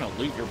mean, I was gonna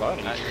loot your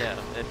body. Yeah,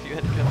 if you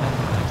had come back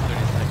in the next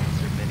 30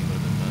 seconds, your mini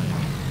would have been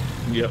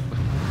fine. Yep.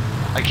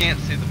 I can't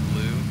see the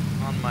blue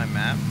on my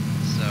map,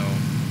 so...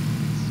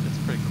 It's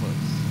pretty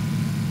close.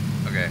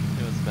 Okay.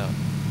 It was about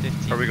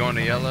 15. Are we going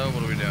to behind. yellow?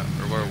 What are we doing?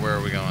 Or where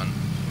are we going?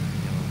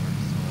 Sure, yellow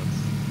works, so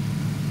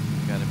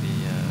it's gotta be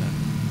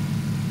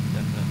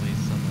definitely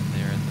someone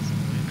there at this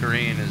point.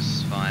 Green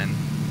is fine.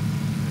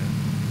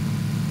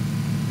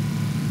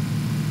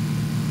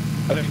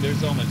 I think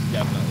there's almost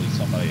definitely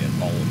somebody in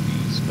all of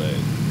these, but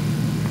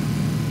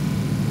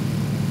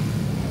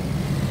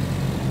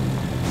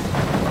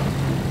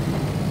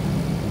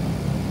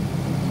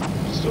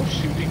still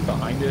shooting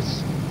behind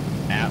us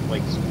at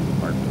like school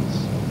apartments.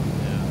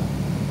 Yeah.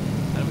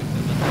 How do we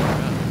feel about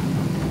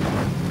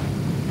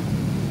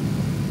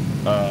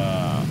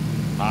that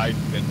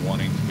I've been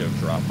wanting to go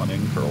drop hunting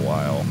for a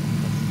while.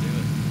 Let's do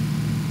it.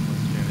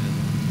 Once Jeremy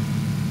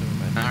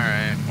doesn't.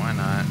 Alright, why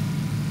not?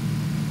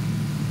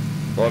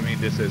 Well, I mean,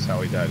 this is how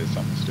he died, is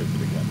something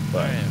stupid again,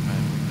 but Alright,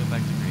 fine. We can go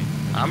back to green.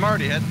 I'm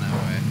already heading that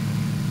way.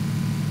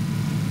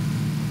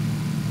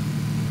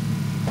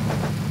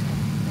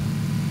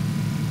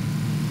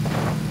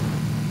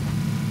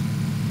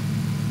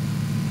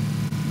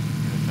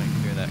 You're gonna try and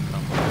clear that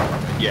complex,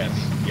 right?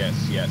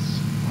 yes, yes.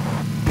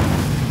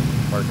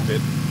 Marked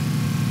it.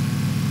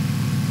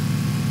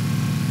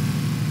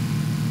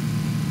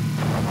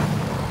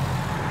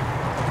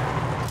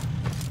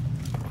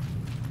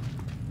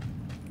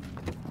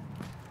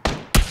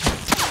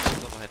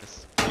 Someone behind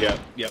us.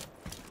 Yep.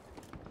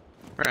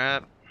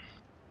 Crap.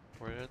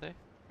 Where are they?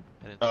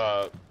 I didn't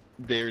see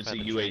There's a By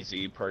the tree.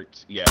 UAZ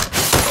parked, yeah.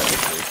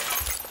 Probably.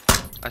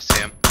 I see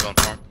him. Going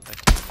for him. I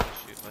can't really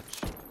shoot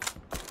much.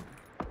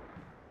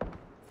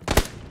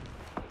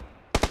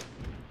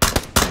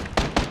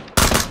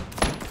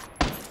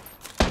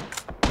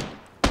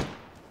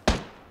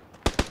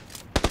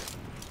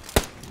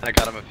 I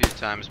got him a few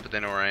times, but they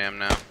know where I am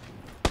now.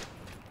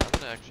 I'm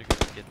gonna actually go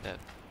get that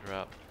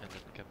drop and then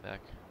come back.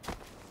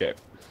 Okay.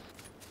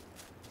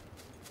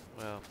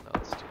 Well, no,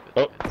 that's stupid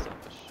Oh. and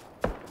selfish.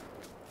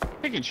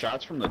 Taking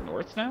shots from the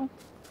north now?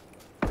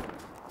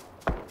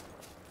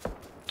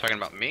 Talking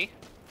about me?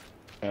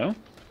 Oh?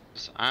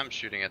 'Cause I'm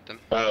shooting at them.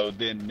 Oh,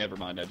 then never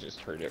mind, I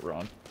just heard it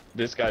wrong.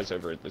 This guy's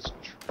over at this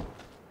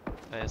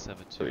I just have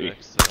a Three.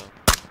 2x, so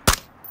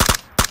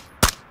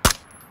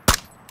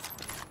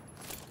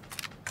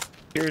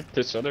here,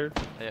 this other.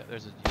 yeah,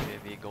 there's a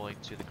UAV going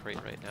to the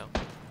crate right now.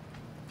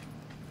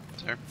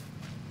 Sir?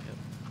 Yep.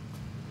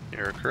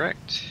 You're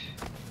correct.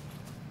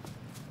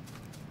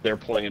 They're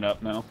playing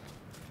up now.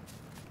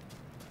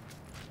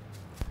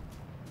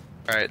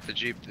 Alright, the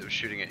Jeep that was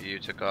shooting at you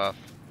took off.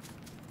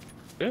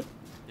 Yep.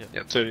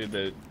 Yep. So did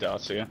the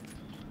Dacia.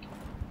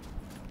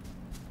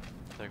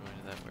 They're going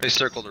to that They warehouse.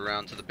 circled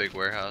around to the big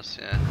warehouse,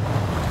 yeah. I'm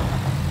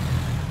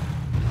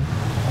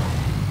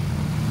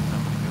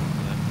gonna go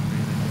for that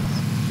crate, I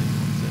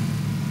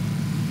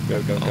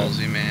guess. Go, go, go.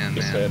 Ballsy man,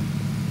 Just man. head.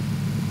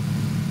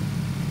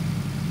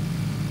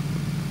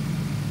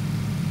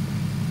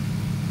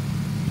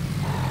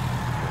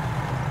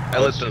 I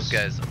lit Let's those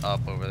just- guys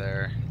up over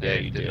there. Yeah,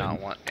 They you did did. not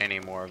want any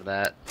more of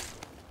that.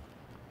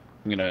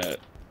 I'm gonna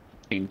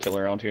team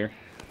killer out here.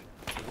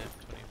 M24.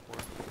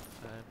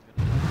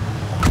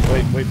 I'm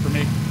gonna... Wait for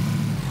me.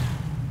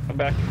 Come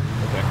back.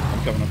 Okay,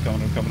 I'm coming.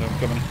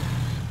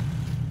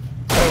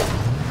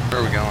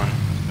 Where are we going?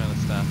 I'm trying to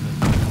stop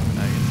it.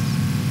 I guess.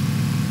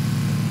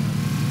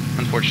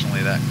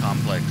 Unfortunately, that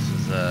complex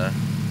is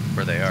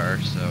where they are,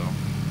 so...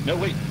 No,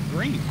 wait,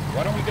 green.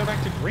 Why don't we go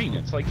back to green?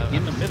 It's like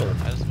in the middle.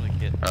 I just want to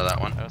get. Oh, that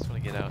one? I just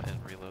want to get out and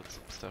reload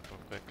some stuff real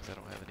quick because I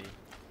don't have any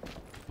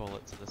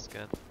bullets in this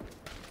gun.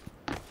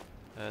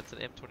 It's an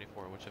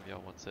M24. Which of y'all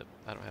wants it?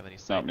 I don't have any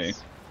sights. Not me.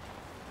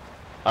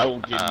 I will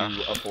give you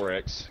a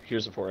 4x.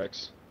 Here's a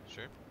 4x.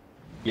 Sure.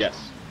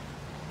 Yes.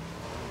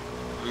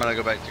 I'm gonna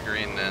go back to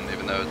green then,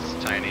 even though it's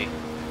tiny.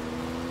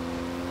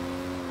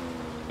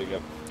 There you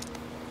go.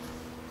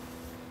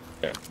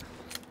 Okay.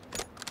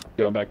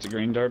 Going back to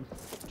green, Darb.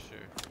 Sure.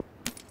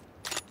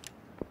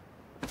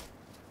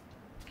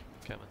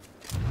 Coming.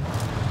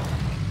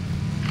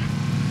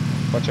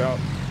 Watch out.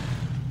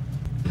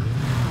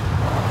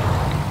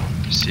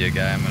 If you see a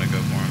guy, I'm gonna go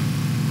for him.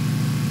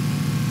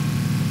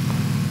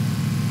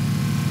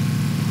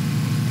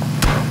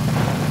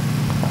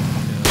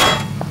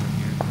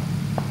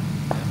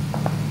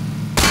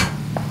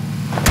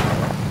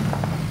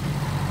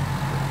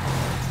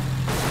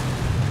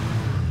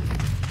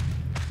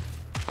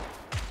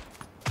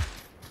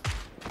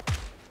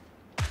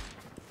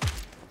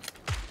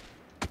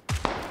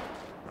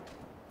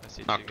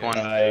 see Knocked two guys.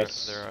 one.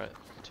 Nice. They're at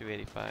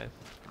 285. You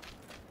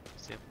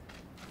see 'em?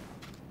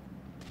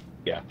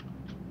 Yeah.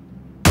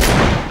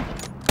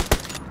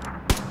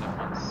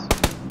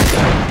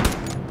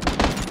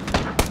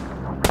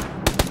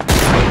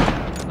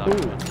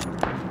 Knocked Ooh.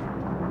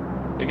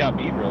 one. They got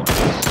me real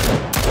nice.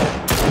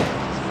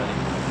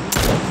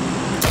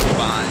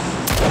 Fine.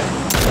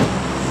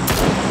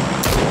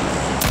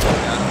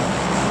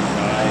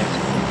 Nice.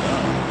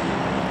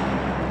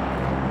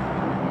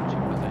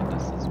 Watching behind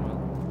us as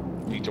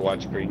well. Need to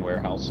watch Green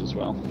Warehouse as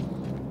well.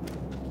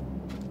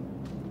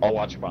 I'll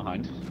watch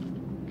behind.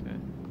 Okay.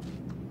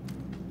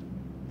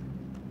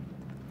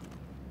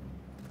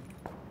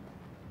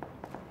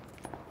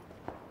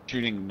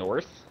 Shooting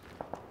north.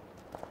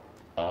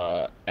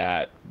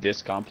 At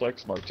this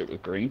complex, marked it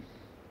with green.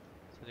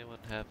 Does anyone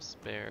have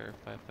spare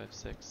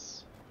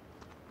 5.56?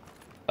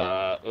 Ugh.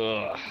 Not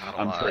a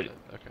I'm lot. pretty.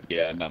 Okay.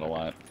 Yeah, not a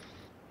lot.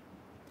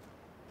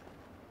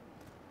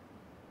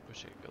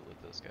 Wish I could go loot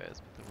those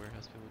guys, but the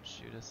warehouse people would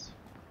shoot us.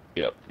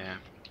 Yep. Yeah.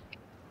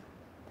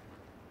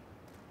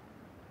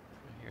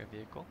 I hear a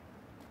vehicle.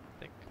 I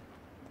think.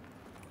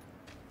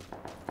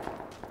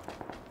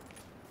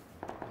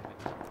 Maybe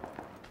not.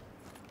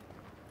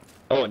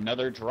 Oh,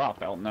 another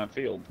drop out in that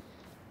field.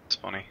 It's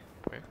funny.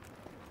 Where?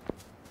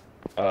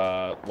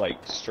 Like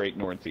straight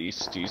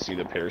northeast. Do you see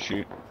the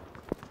parachute?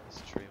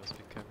 This tree must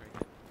be covering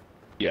it.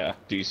 Yeah.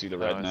 Do you see the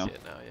red I now? see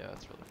it now. Yeah,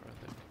 it's really far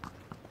there.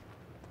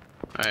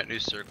 Alright, new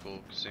circle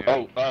soon.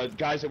 Oh,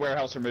 guys at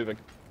warehouse are moving.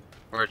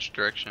 Which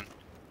direction?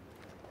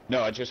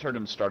 No, I just heard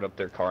them start up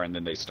their car and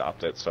then they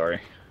stopped it. Sorry.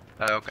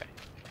 Oh, okay.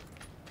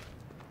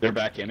 They're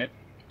back in it.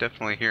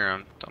 Definitely hear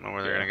them. Don't know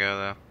where they're Yeah.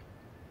 gonna go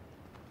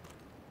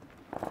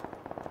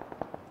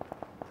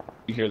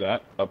You hear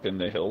that? Up in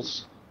the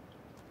hills.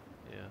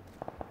 Yeah.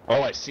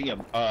 Oh, I see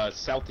them.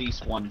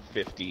 Southeast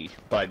 150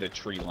 by the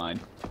tree line.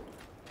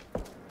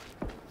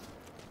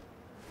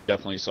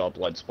 Definitely saw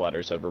blood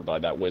splatters over by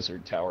that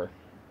wizard tower.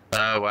 though.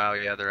 Oh wow,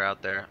 yeah, they're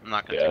out there. I'm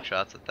not gonna Yeah. take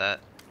shots at that.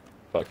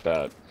 Fuck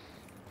that.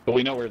 But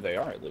we know where they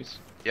are at least.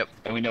 Yep.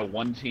 And we know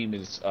one team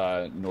is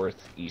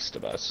northeast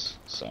of us.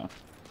 So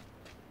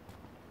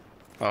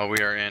Well, we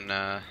are in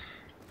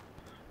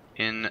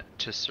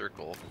to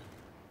circle.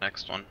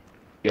 Next one.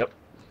 yep.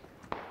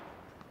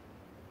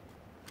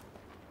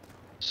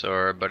 So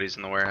our buddies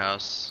in the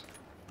warehouse.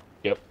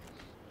 Yep.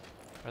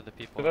 Are the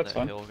people So on that's that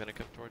fine. hill gonna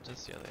come towards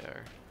us? Yeah, they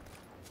are.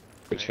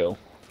 Which Right. hill?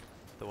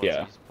 The ones Yeah.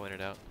 you just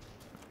pointed out.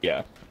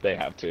 Yeah, they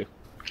have to.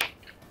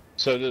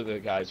 So do the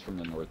guys from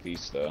the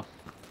northeast, though.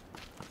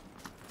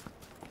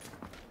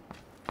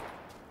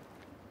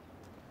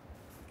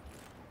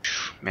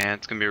 Man,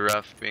 it's gonna be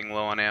rough being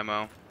low on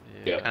ammo.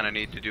 Yeah. Kind of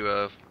need to do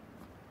a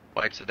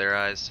whites of their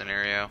eyes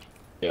scenario.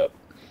 Yep.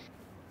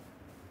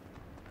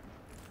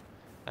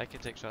 I can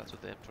take shots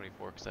with the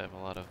M24 because I have a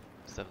lot of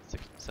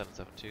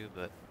 7.62,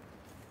 but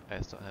I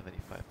just don't have any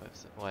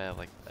 5.56. Well, I have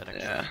like an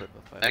extra Yeah. clip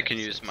of 5.56.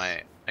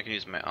 I can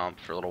use my ump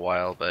for a little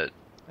while, but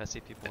I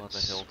see people on the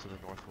It's- hill to the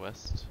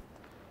northwest.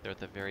 They're at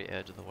the very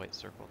edge of the white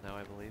circle now,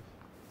 I believe.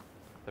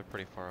 They're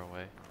pretty far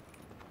away.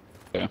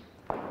 Yeah.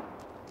 I'm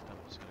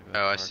just gonna go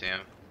oh, I mark- see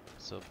him.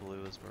 So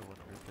blue is where one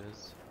group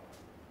is.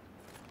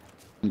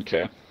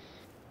 Okay.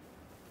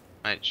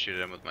 Might shoot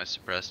him with my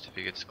suppressed if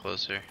he gets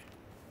closer.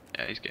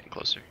 Yeah, he's getting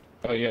closer.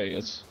 Oh yeah, he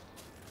is.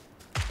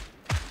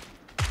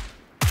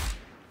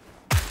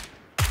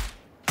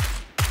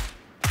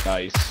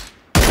 Nice.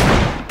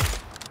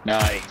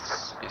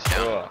 Nice. He's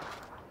down.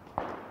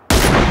 Ugh.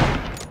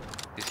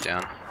 He's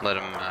down. Let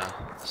him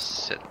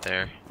sit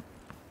there.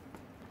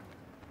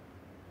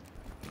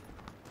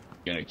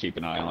 Gonna keep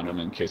an eye on him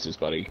in case his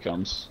buddy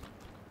comes.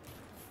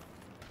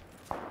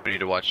 We need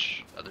to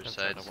watch other I'm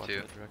trying to sides watch too.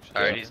 that direction.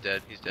 Alright, Yeah. he's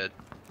dead. He's dead.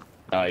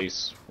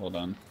 Nice. Well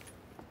done.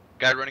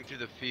 Guy running through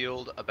the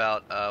field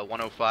about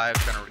 105,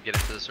 trying to get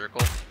into the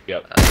circle.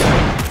 Yep. These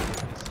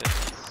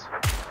hits.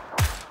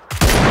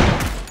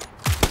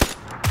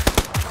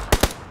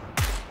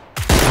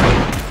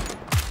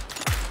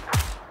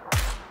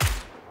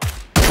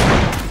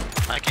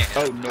 I can't hit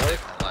Oh, him. north.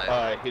 Save my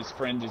life. His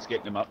friend is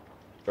getting him up.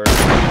 Or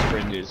his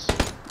friend is.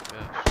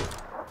 Gosh.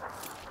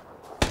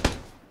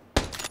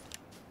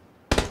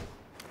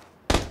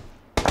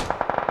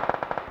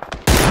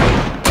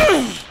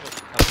 Oh,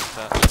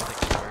 I think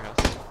the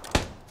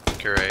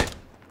warehouse. You're right.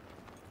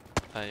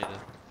 I need to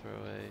throw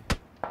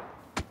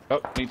a.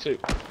 Oh, me too.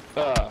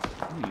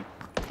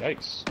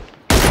 Yikes.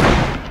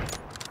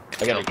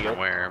 I gotta Don't know heal.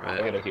 where, I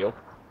but gotta heal.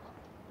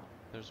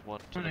 There's one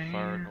to the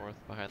far north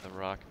behind the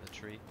rock and the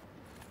tree,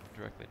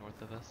 directly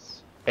north of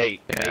us. Hey,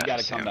 Yeah, they I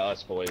gotta see come him. to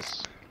us,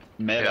 boys.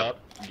 Med Yep.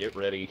 up, get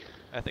ready.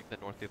 I think the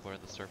north people are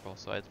in the circle,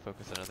 so I'd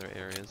focus on other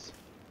areas.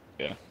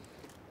 Yeah.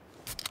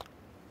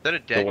 is that a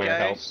dead guy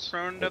warehouse.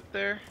 thrown up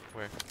there?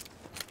 Where?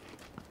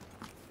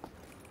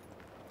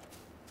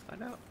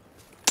 Find out.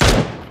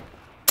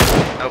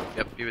 Oh,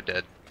 yep, he was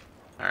dead.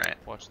 Alright.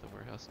 Watch the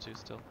warehouse too.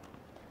 Still.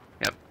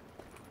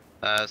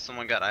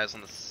 Someone got eyes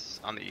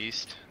on the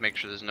east. Make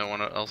sure there's no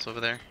one else over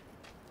there.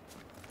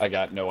 I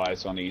got no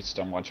eyes on east.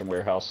 I'm watching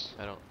warehouse.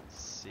 I don't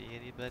see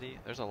anybody.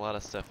 There's a lot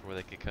of stuff where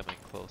they could come in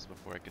close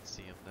before I could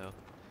see them, though.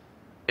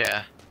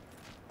 Yeah.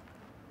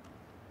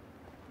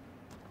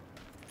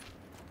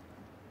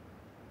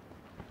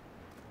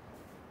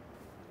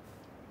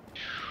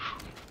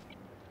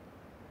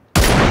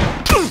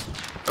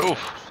 Oof.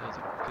 That was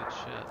a good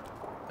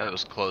shot. That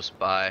was close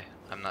by.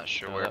 I'm not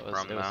sure No, where that was,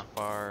 from it though. was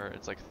far.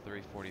 It's like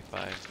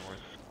 345 north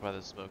where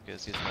the smoke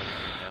is. He's running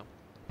right now.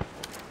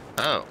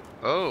 Oh.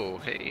 Oh,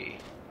 hey.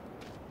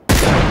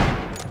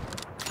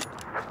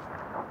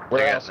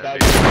 Warehouse Yeah,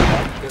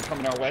 guys, they're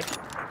coming our way.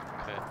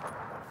 Okay.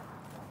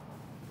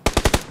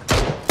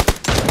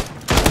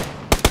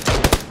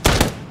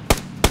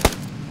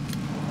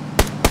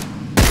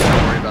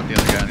 Don't worry about the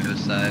other guy on the other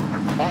side.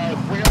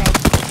 Warehouse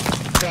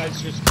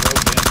guys just drove in.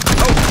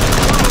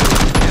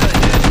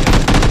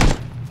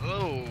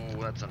 Oh,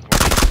 that's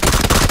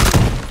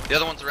unfortunate. The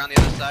other one's around the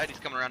other side. He's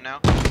coming around now.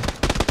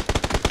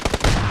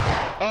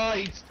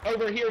 He's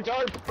over here,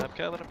 Darb. I'm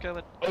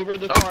coming. Over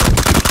the Oh. car.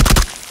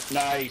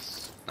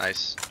 Nice.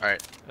 Nice.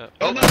 Alright. Oh,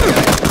 Oh, And there's a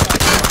then-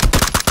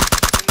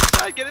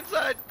 guy. Get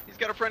inside! He's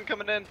got a friend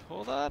coming in.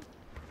 hold on.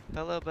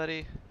 Hello,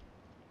 buddy.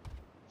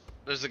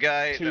 There's a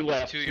guy Two that was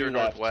left, to two your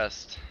left.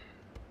 northwest.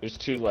 There's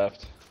 2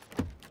 left.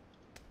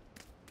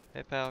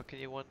 Hey, pal, can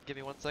you give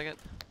me 1 second?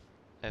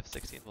 I have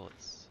 16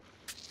 bullets.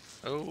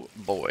 Oh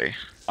boy.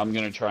 I'm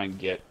gonna try and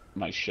get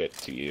my shit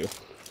to you.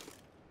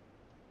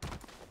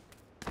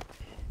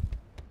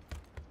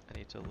 I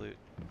need to loot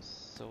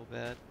so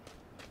bad.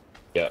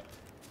 Yep.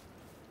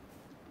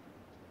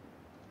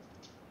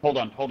 Hold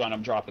on,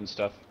 I'm dropping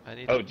stuff. I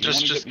need Oh, to, do you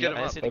Just want to get me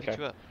him I up. just need to get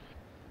Okay. you up.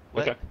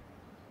 What? Okay.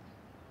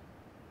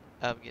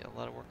 I'm getting a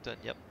lot of work done.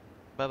 Yep.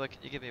 Bubba, can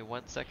you give me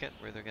 1 second?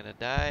 We're either gonna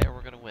die or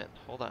we're gonna win.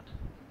 Hold on.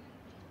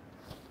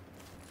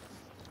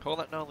 Hold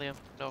on, no, Liam.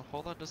 No,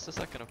 hold on just a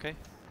second, okay?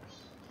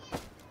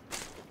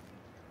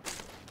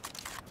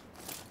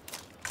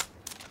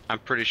 I'm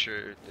pretty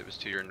sure it was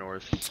to your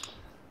north.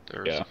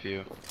 There was Yeah. a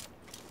few.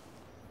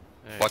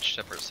 Alright, Watch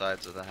separate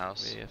sides of the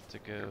house. we have to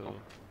go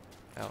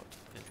out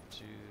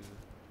into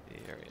the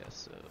area,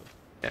 so...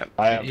 Yeah.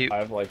 I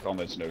have like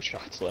almost no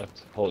shots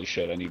left. Holy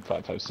shit, I need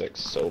 5.56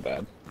 so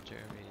bad.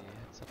 Jeremy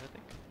had some, I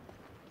think.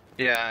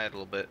 Yeah, I had a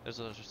little bit. There's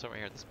somewhere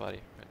here in this body.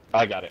 Right.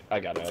 I got it.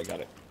 Alright,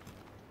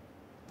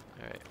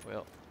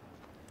 well,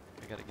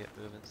 we gotta get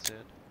moving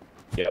soon.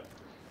 Yep.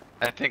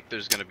 I think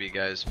there's gonna be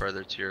guys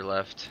further to your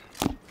left.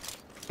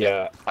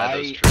 Yeah, By I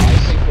those think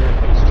trees. they're in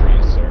those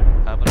trees, sir.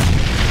 I'm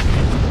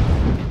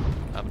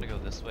gonna go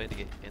this way to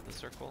get in the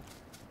circle.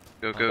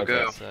 Go, go, Okay.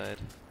 go. That side.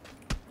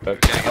 Okay.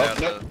 get Oh, out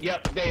of nope. the-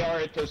 Yep, they are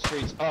at those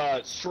trees.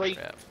 Straight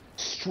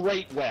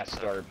west,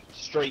 Darb.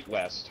 Straight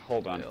west.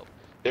 Hold on. Well,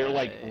 They're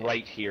like I-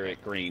 right here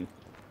at green.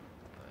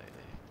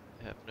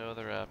 I have no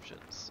other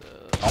options, so...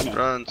 I know.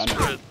 Run, I know.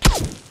 spread.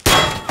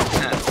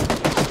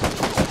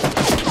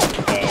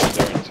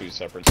 They're in 2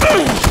 separate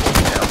spots.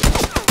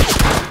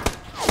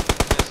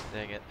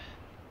 Dang it.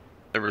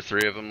 There were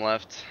 3 of them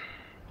left.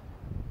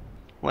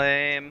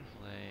 Lame.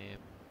 Lame.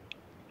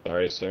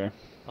 Sorry, sir.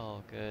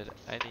 All good.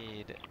 I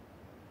need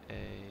a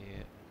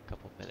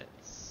couple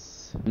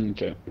minutes.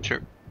 Okay.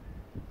 Sure.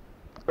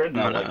 Spread I'm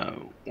that way. gonna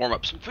warm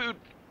up some food.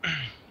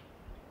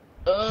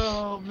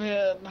 Oh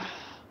man,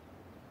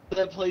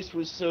 that place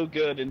was so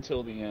good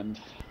until the end.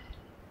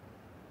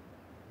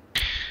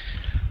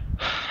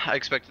 I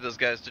expected those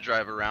guys to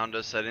drive around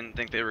us. I didn't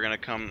think they were gonna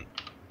come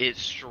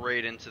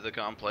straight into the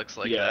complex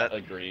like yeah, that.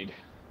 agreed.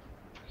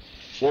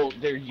 Well,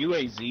 their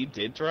UAZ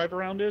did drive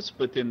around us,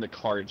 but then the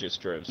car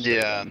just drove straight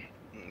Yeah, in.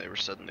 they were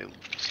suddenly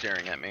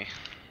staring at me.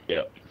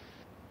 Yep.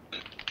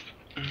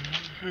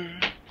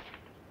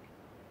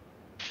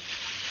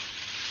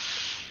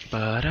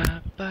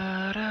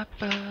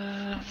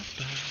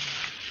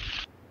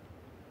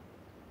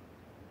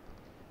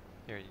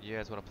 Here, you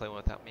guys want to play one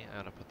without me? I'm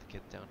gonna put the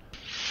kids down.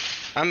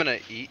 I'm gonna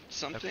eat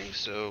something,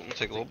 so we'll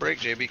take a little break.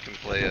 JB can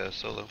play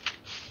solo.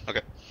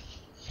 Okay.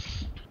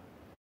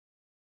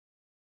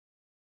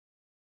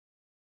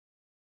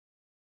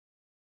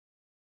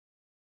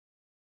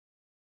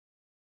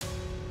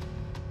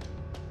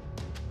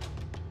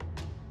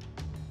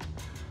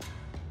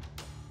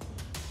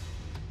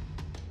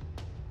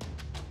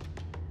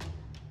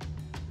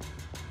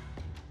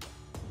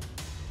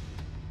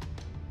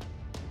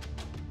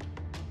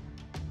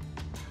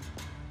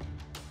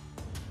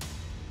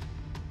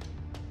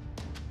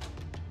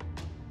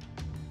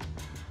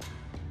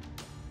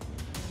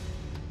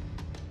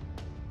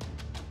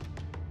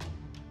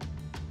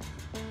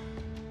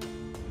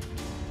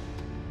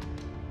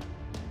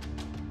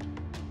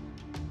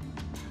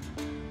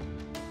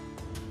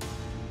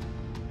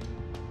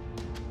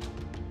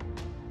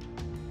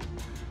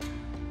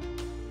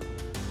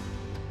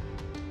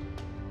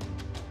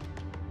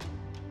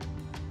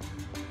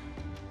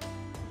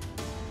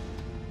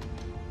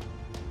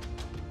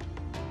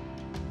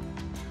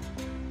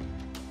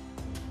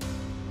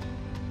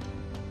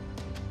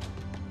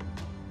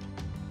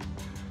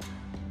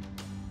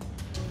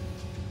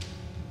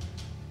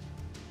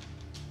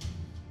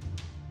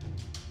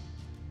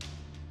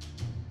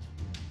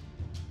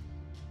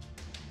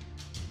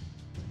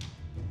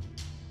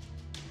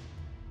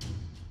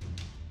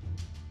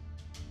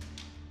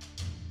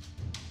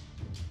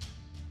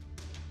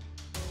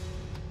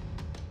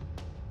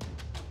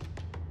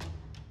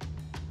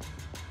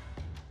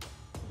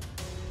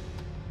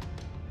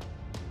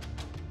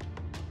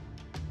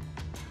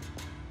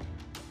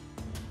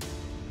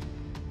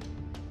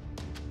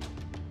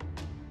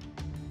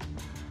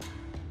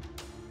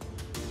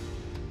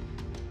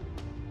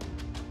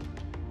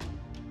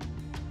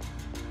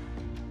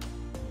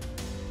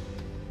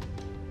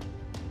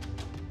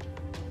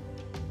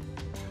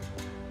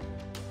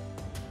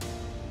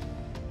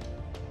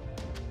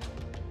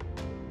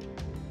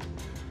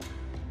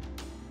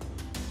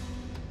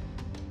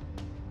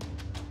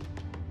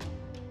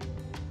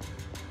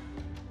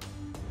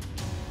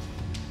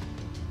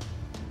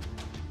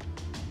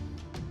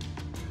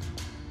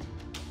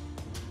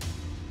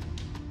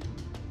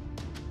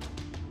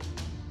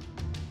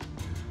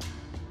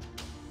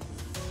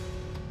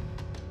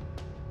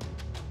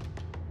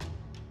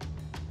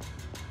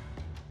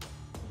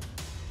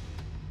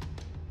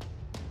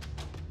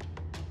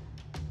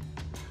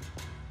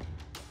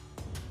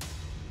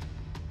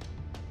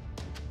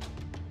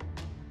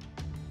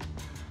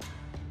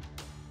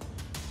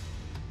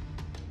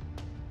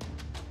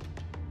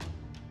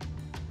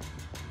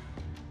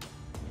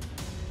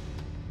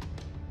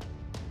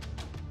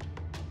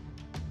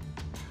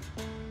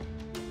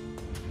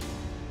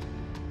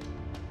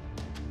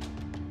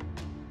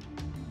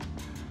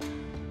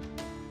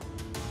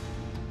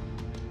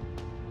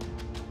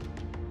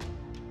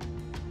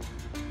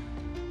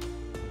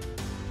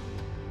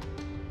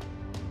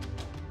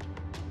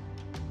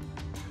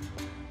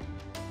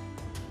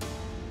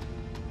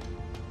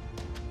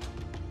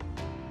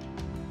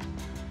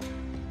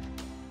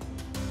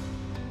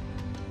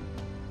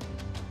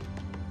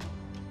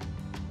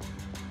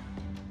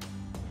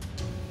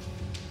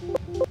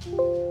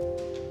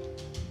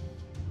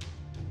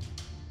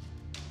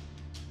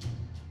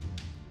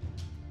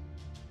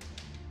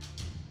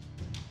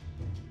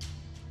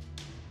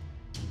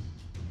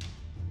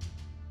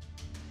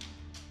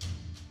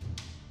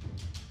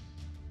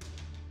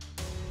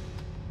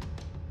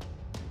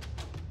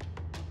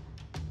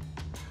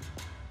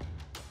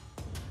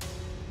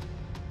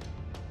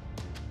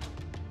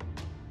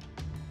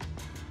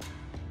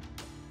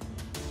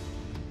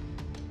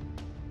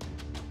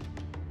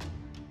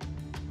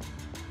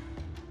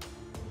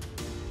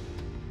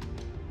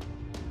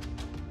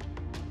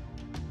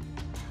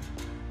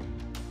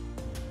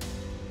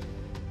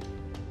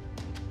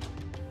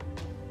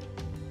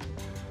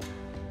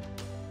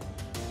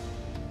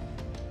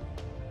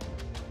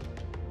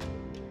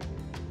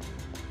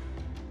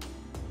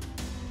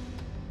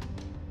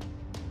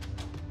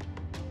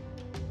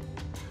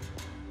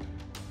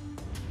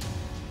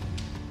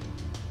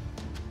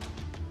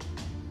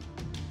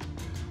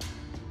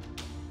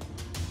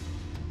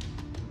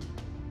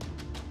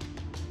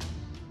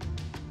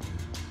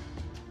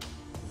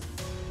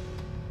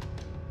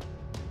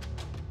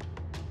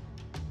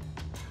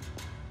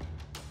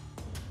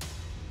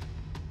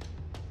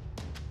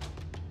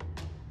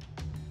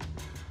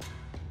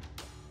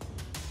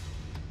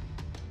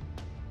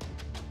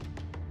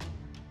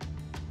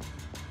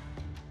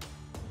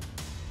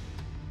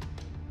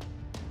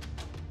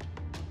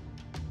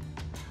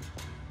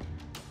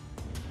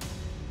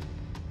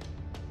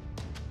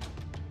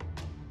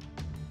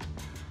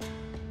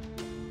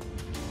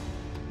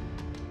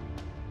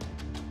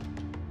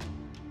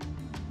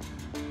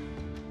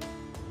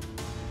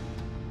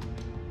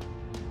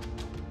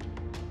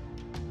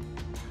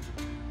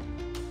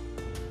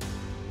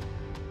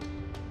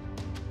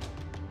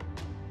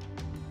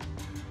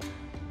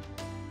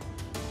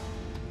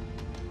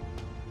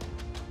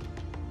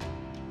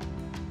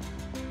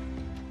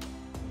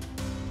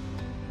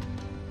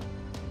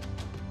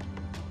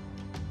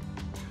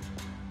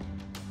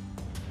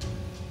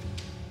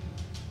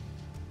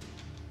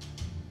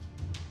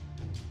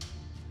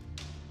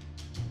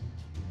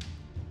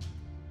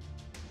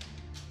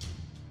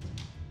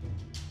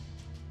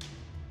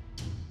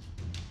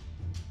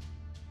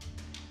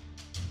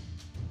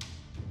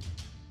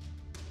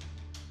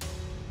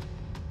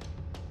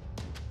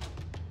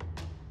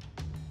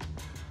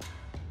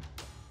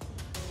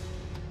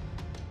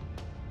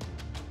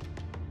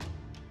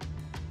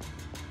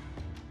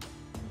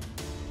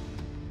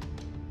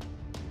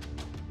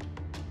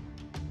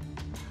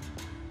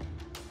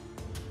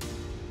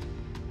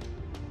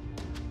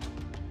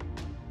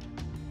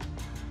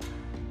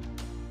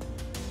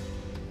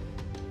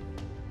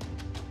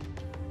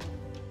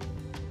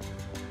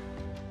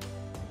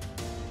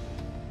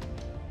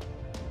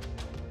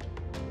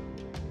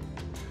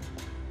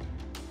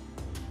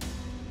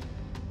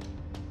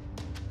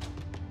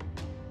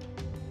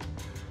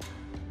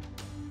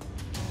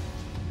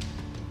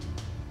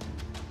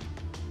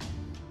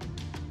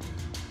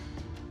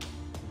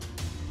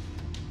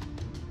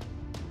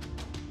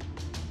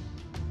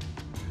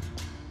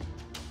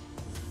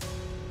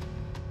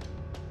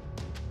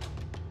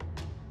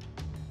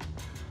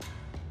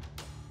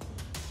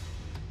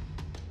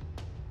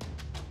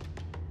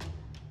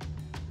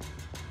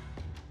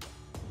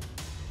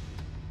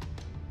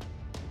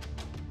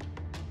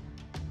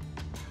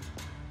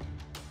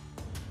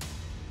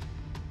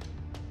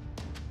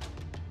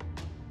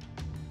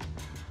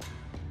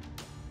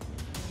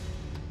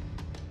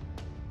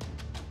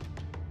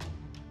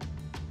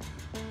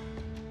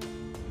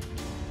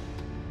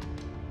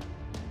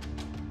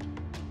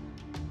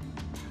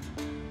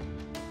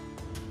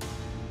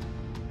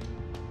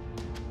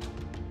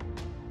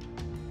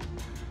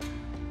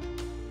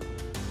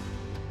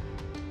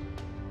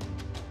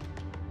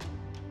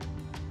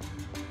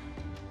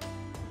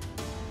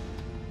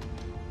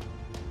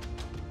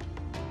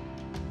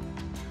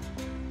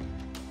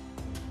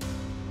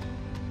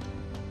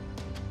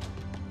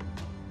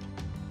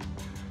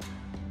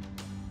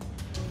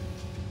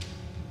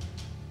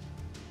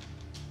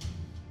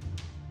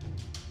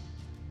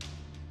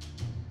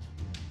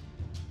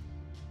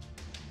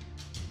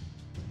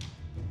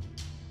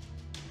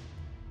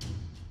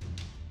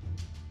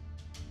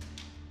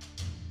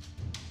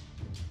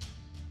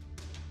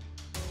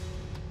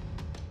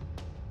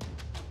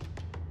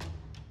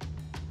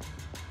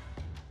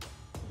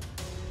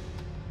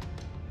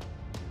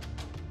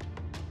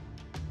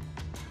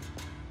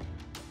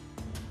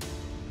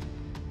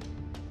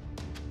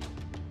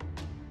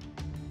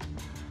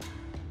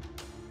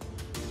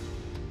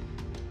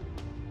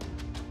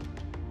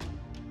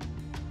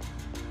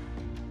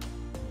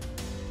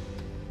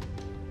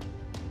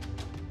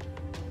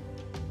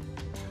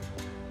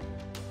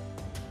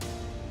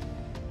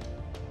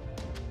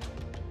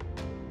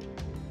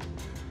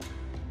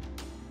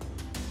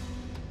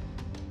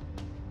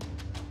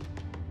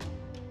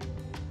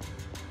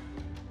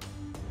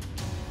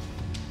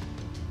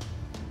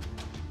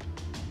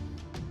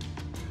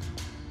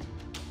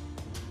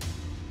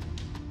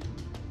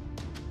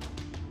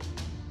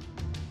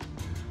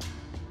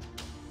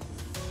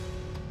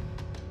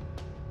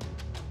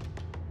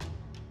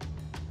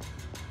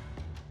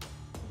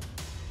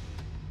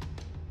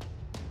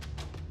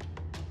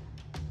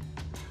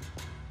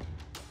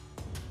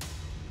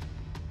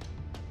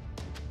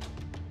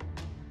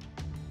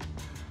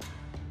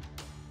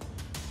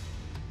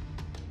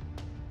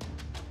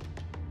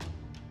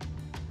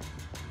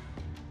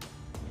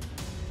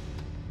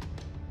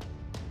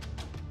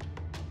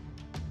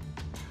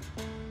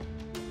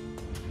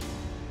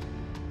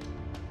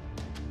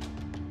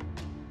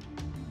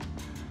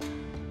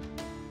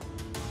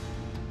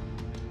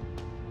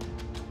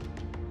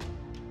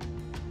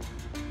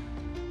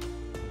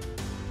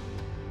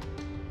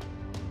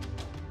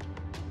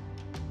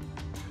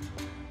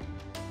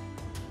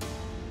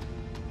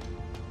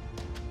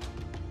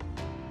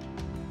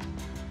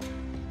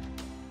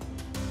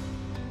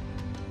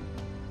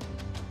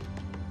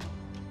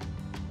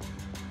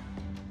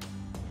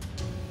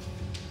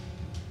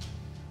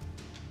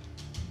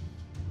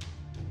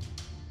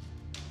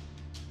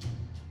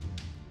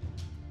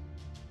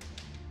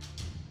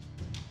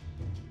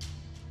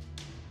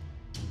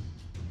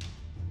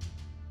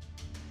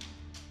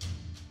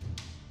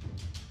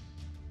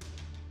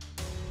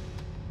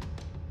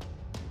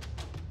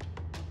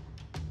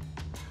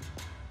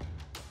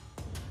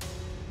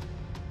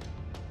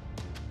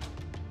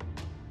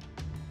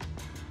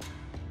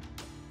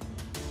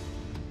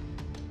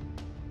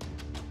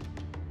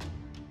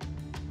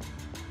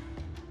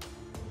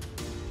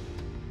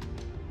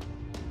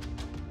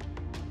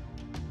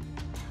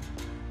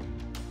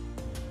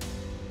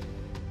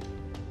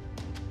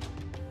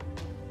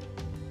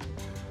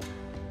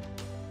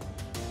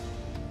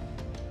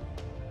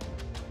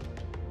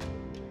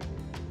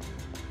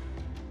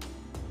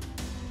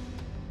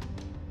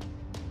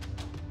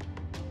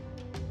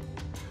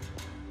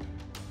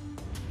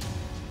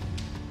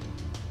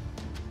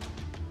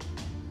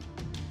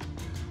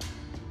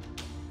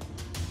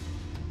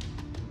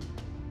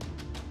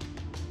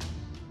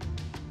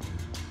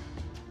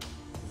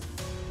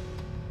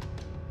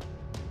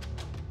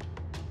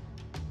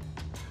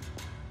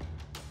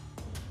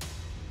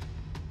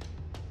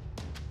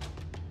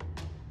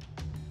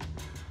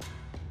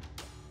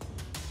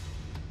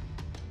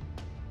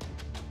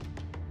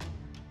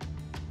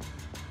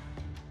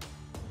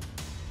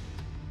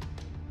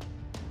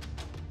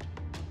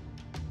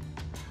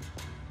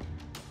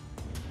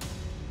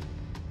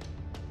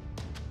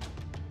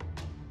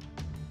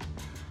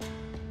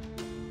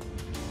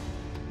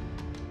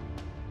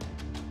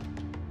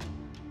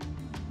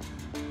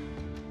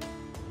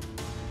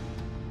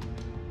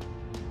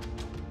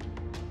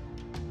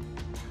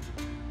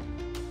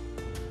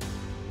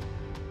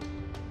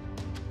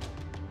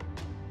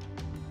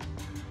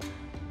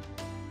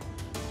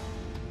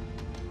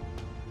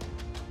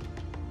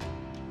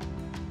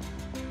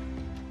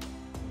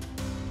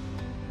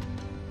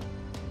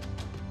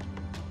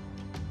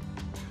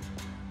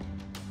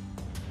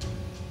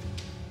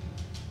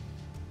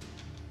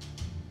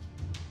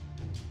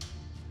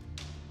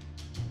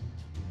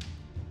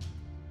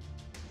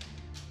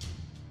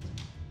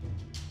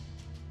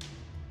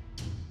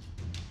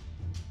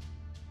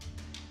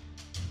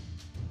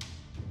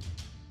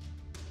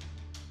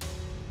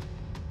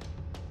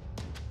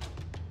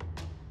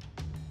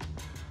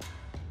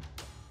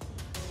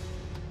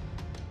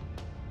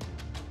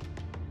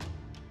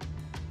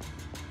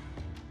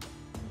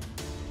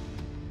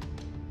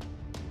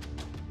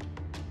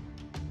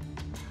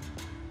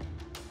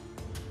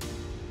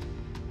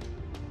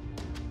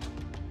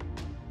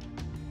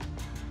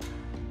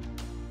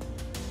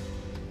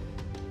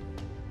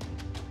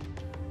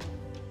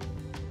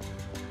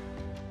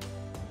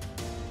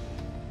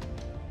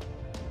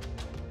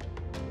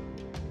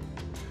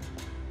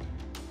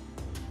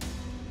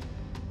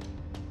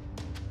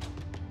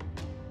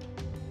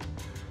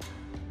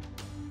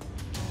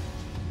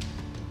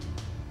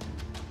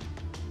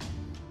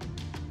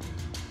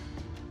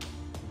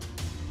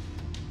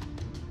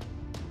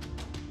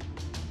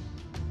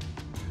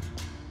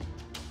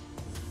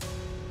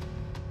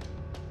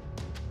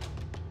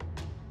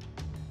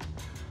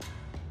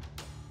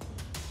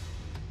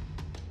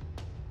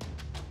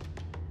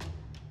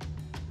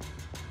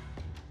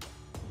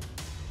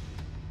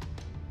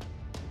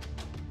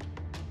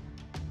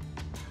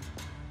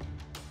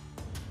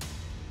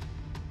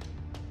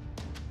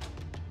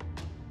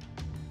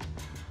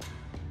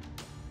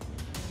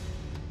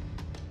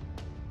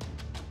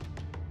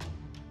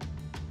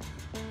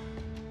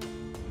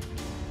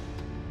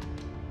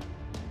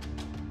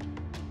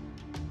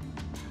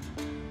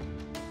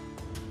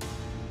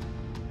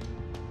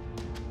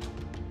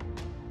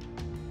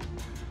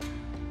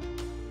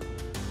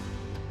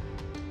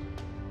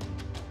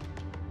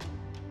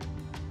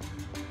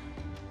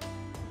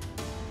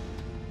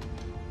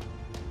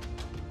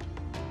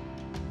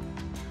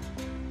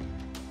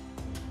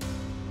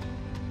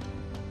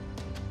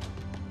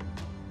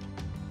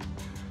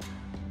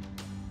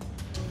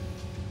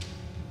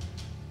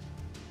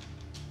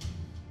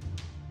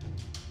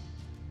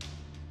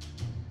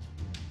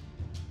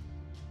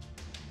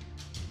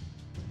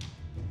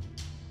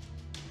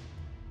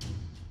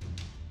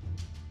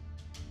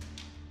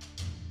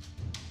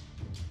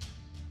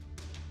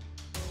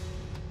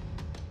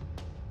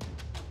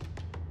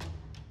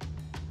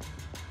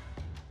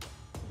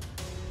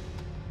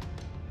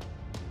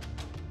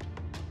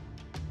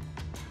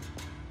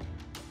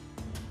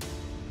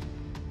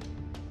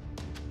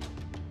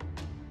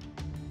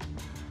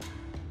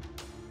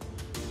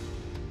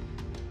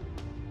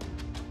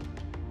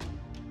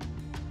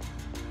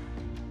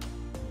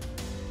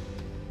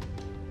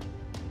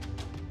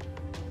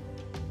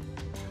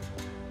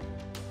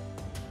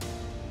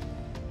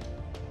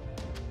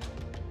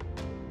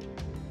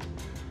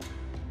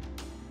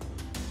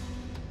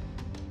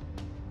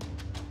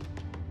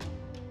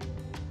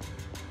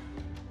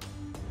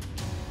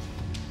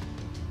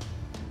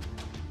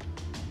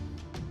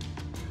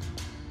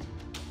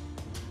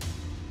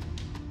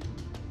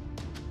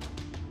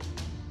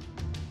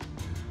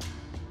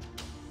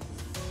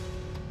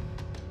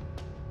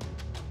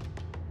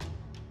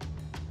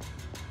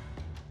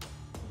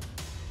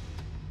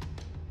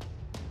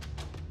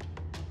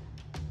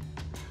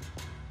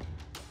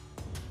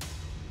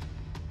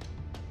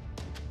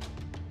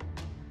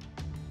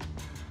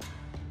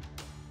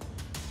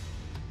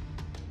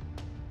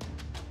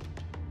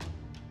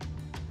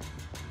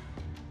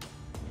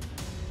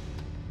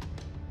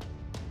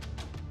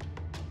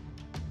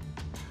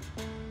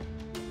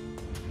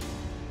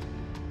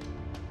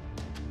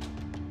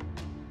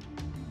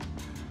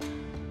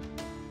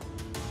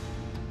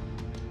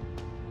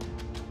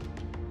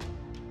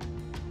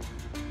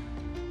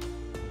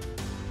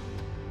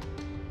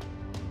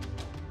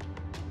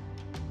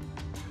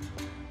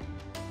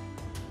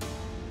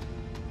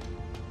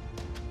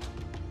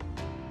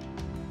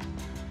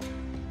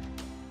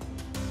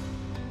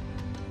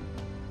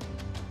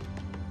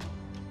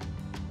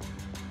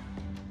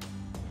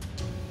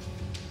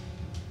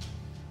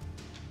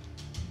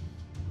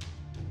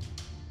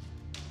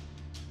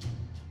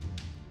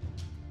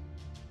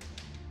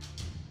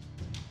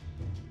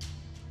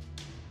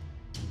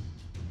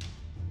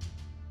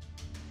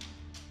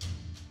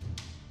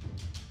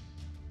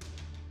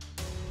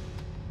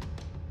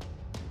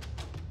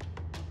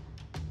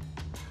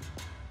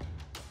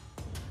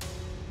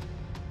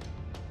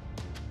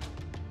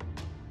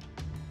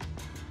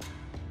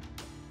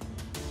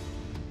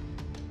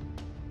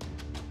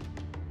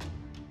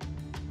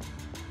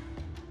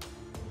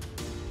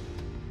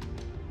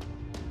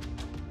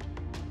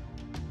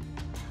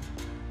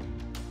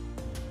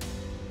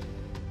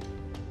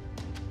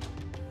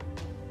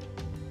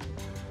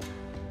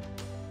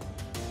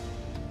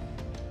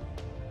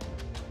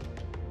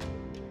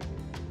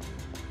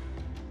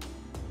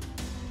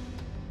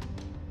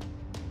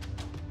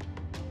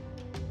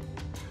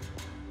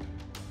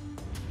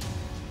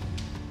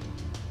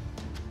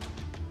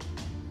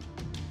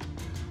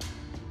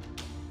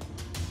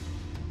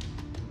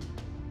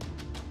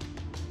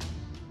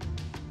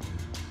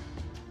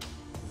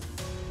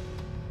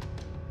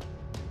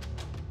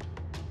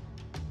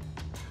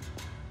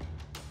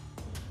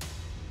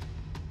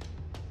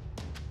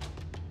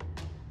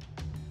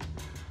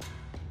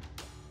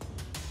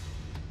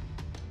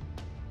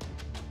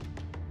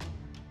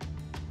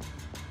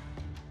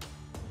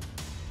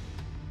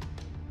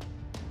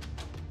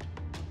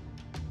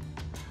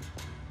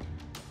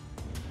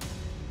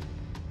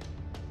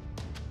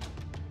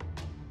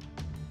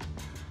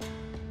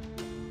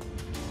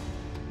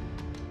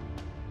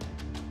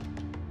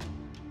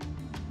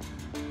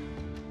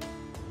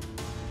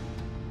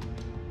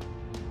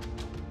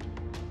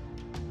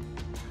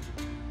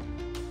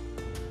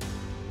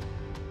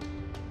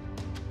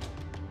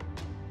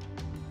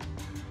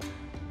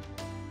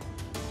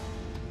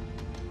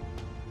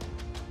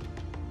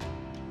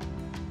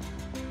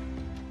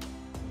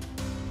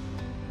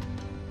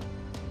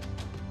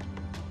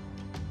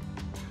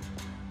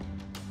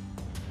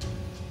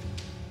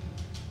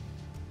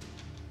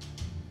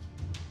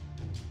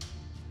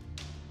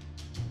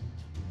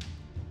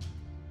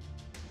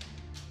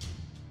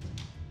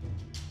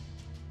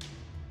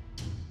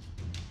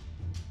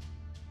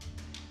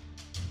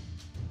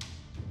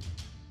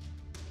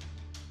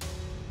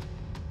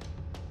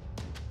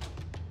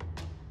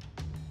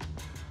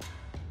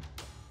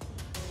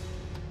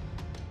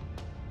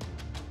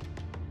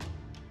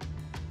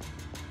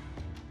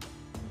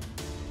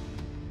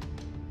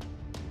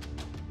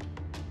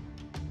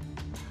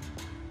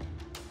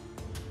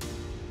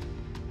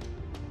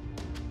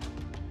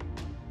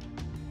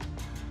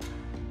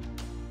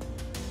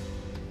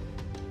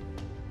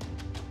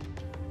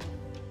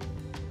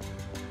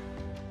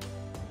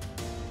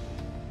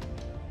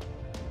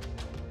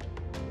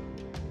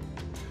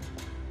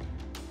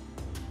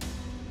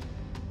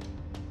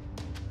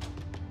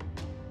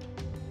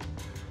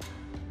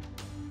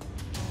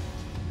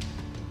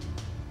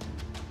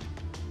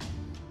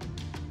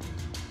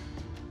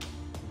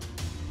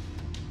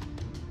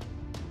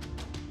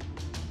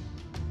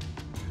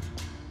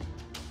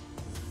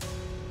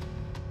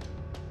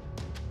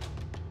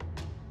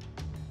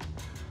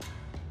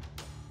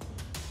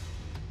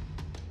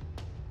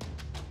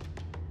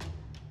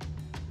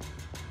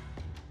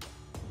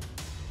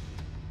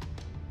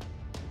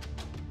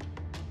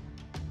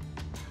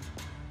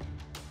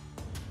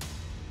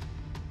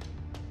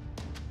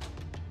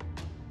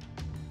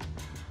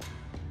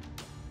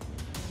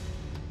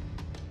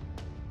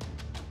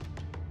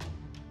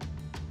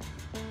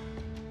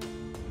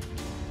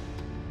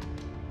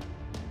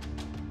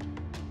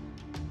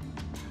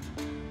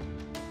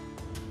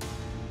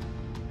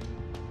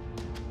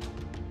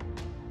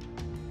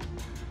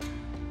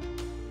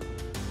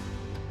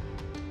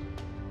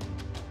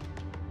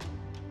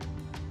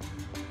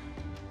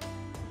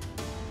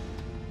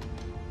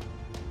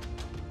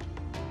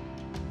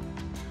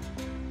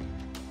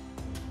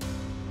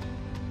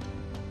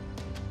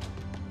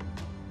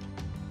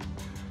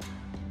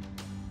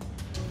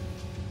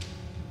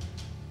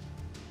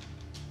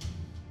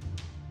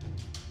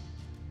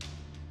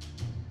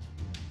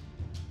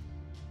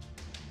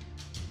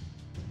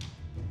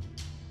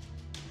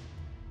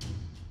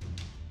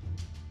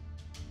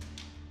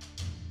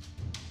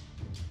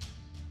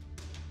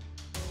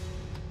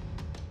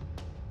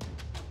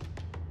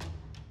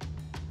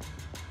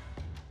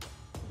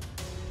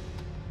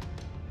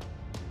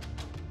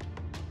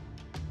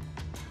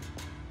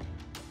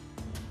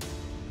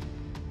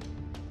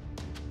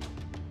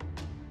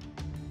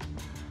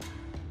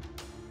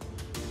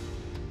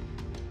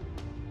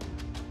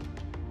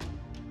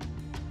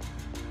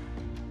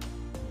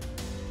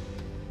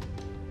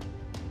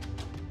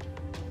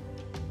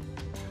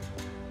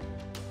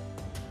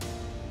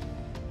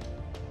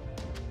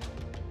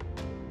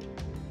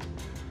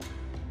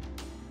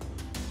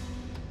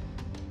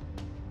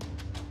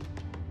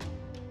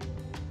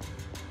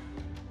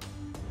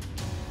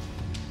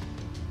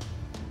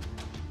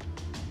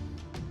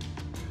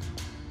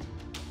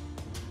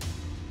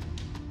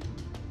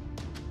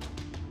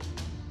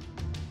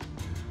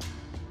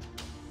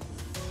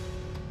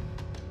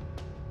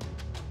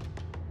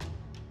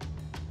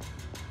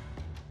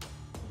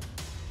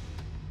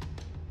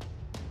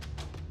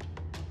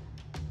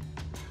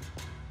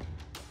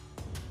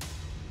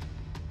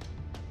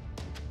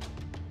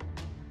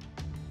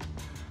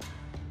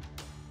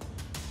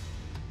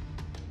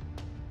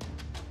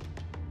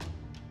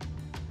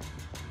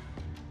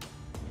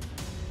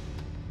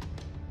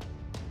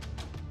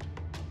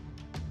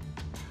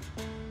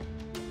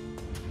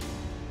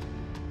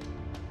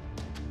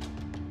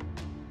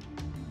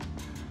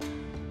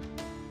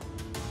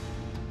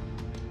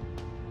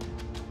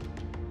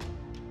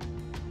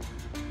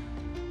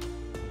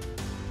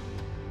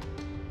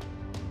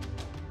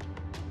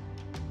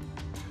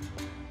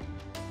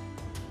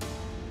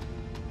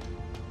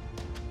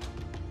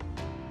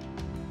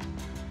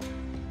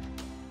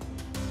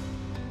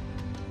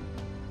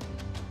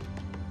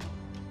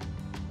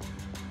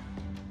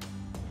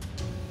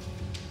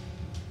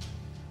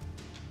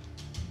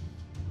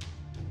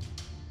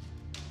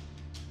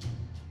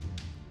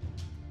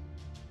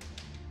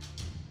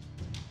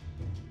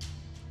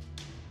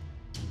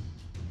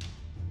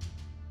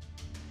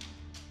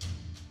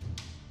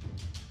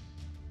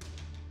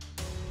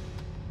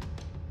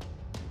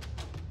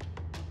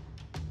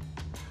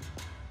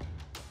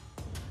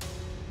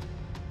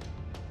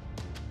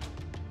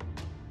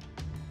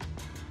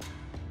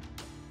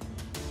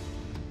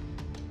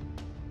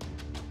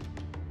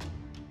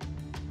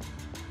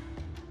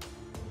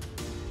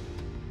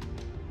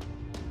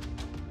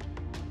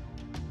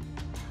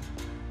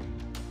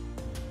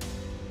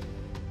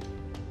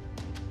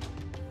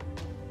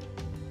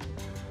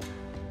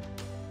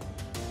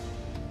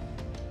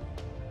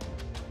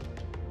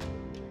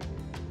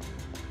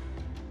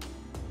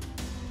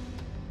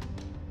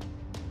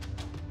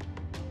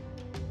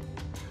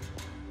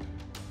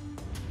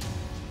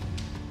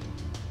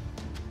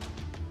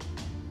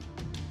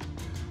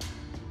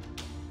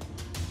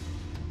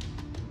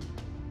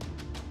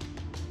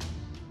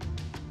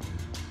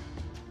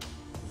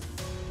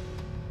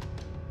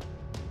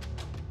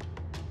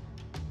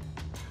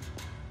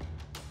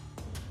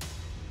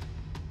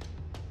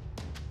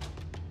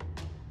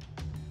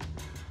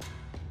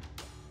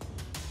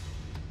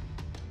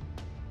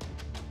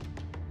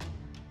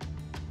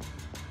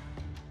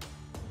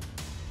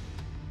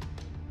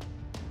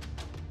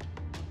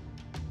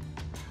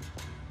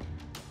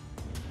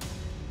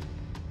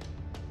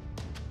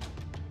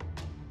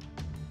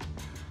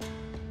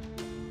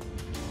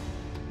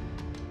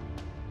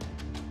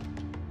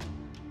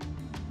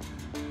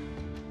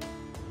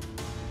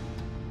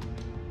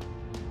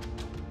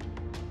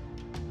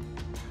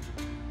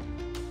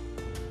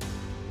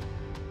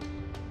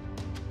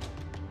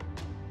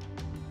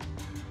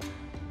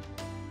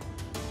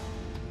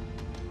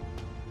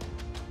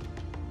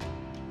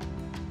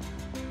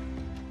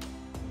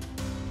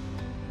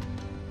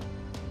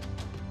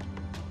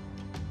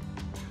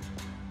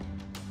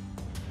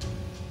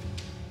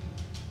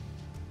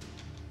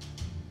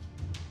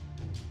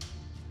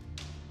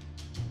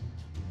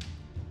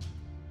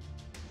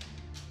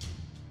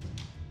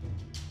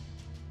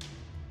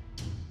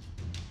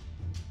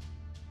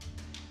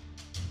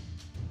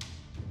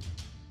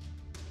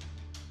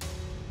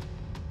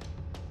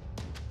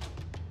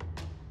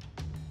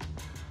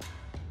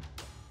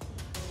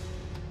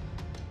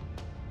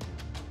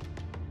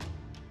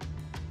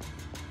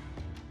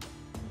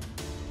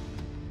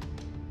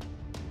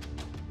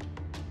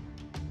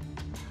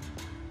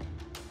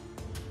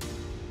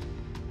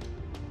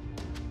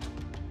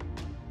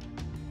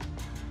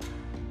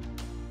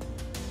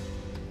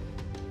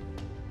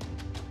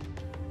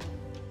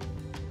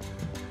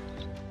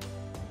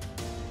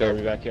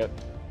 Darby back yet?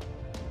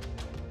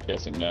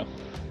 Guessing no.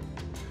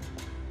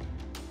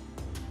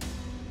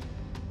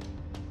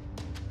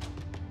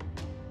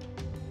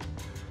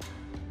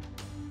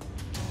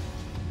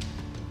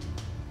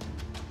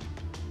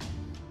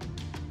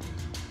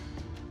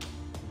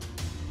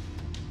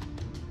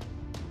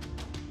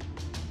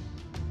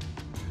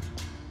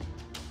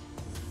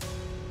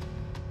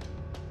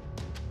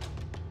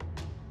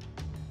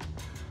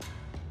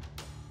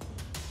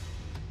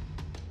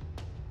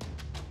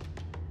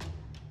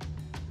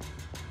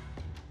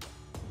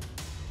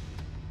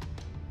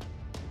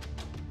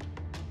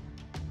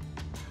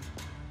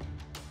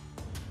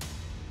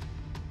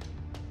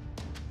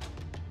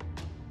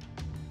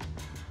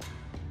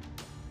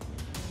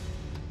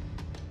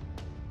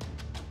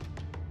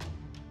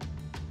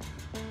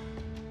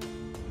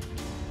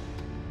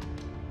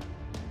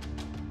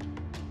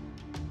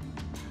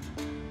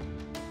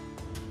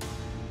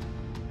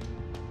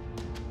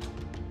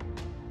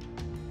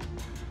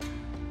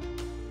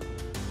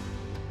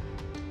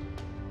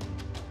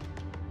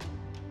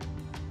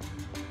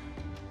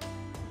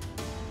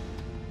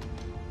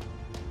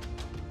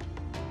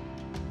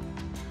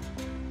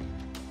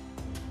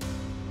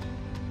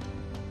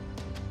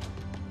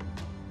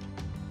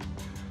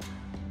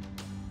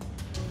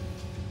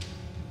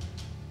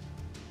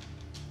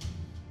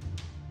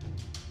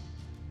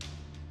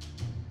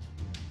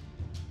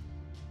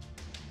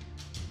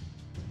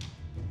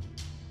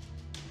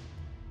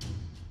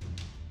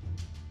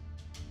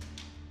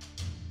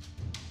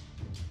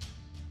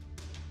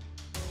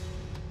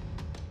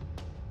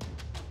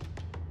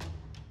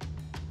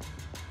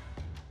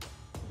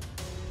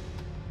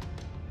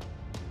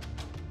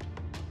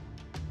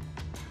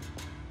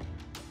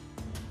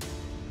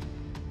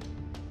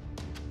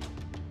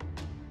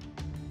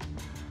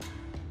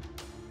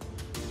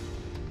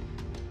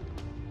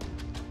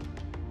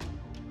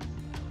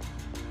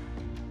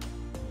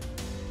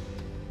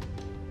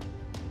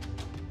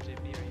 JP,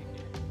 are you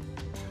here?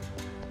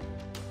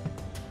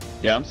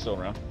 Yeah, I'm still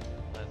around.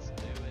 Let's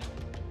do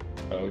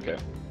it. Oh, okay. If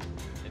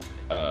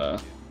you Uh,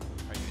 want to.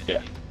 Are you in yeah.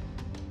 the game?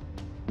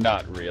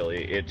 Not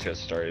really. It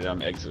just started.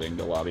 I'm exiting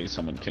the lobby.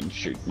 Someone can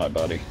shoot my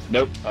buddy.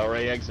 Nope.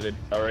 Already exited.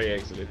 Already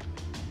exited.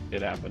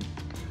 It happened.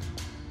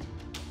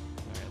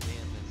 Alright,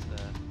 Liam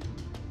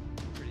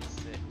is pretty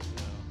sick,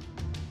 so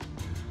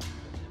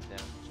putting him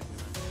down, checking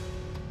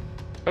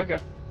on him. Okay.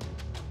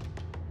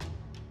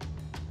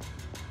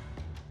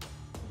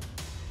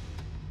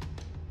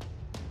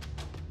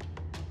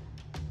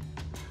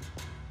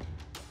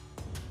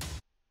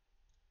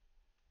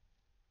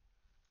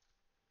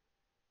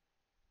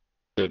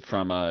 Is it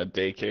from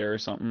daycare or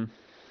something?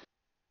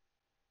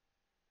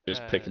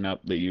 Just picking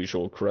up the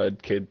usual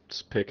crud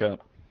kids pick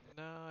up.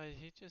 No,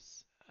 he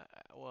just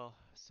well,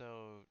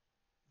 so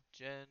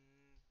Jen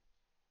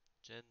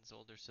Jen's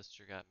older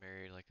sister got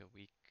married like a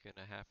week and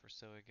a half or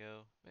so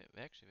ago.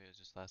 Actually, maybe it was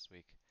just last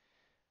week.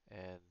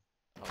 And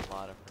a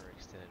lot of her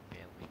extended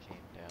family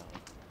came down,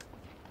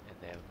 and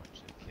they have a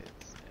bunch of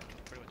kids,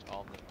 and pretty much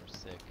all of them were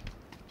sick,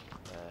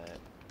 but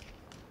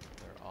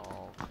they're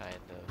all kind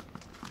of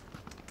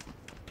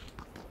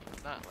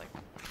not like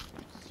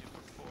super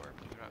poor,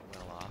 but they're not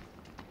well off.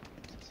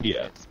 So since they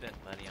Yeah. had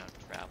spent money on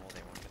travel,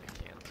 they weren't going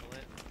to cancel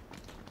it.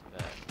 But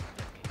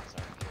that means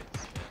our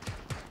kids spent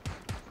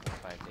 4 or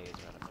 5 days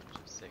around a bunch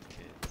of sick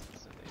kids,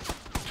 so they.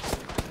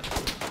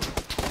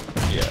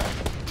 Yeah.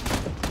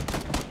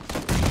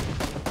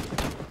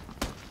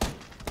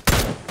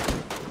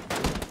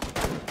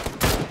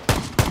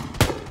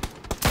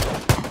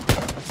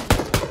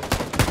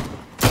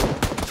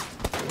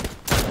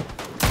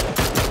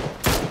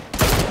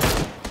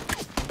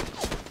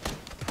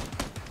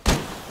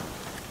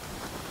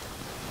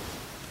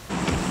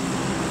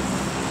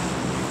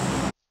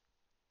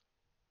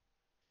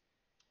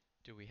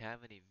 Do we have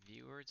any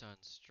viewers on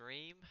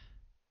stream?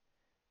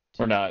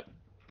 We're not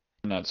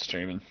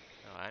streaming.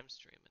 No, I'm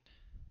streaming.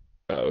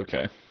 Oh,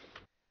 okay.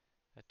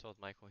 I told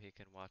Michael he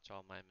can watch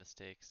all my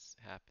mistakes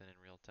happen in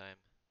real time.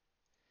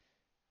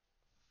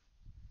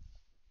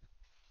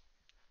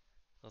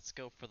 Let's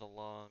go for the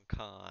long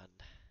con.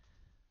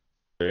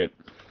 Great.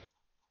 I'm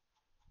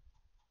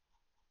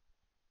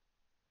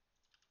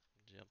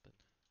jumping.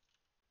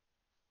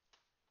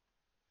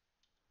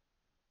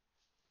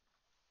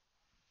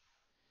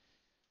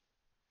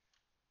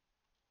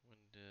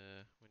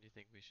 When do you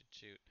think we should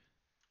shoot?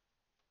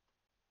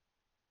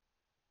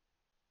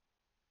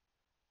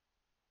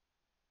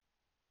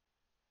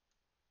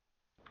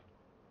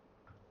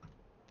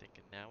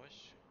 Thinking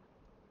nowish?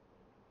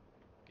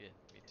 Good,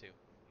 me too.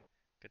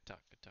 Good talk,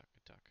 good talk,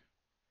 good talk.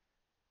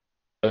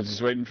 I was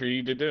just waiting for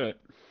you to do it.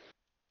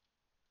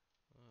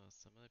 Oh,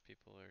 some other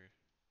people are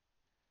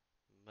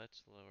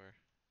much lower.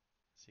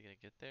 Is he gonna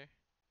get there?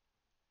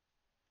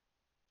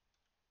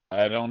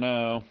 I don't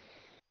know.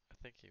 I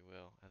think he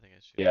will. I think I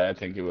shoot Yeah, him I too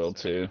think at you the will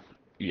start. too.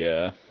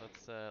 Yeah.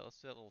 Let's do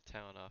that little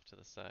town off to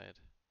the side.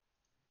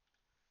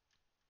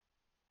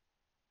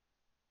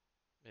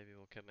 Maybe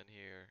we'll come in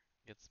here,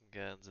 get some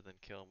guns, and then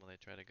kill them when they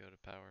try to go to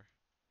power.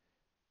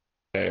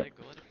 Are Okay.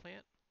 they going to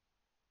plant?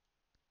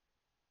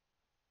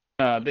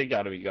 They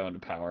gotta be going to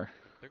power.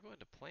 They're going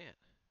to plant.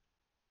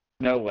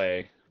 No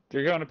way.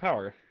 They're going to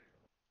power.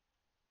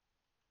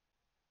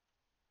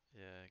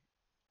 Yeah,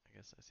 I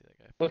guess I see that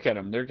guy. Look at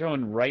them. They're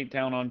going right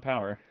down on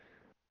power.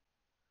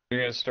 They're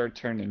gonna start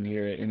turning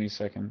here at any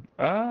second.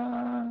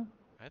 You're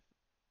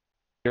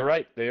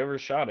right. They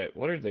overshot it.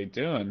 What are they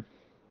doing?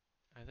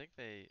 I think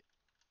they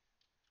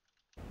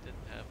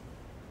didn't have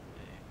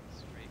a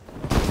straight.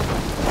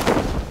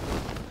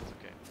 That's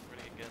okay. We're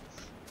gonna get guns.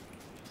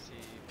 Did you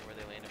see where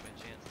they landed by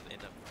chance? Did they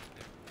end up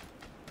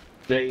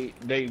there?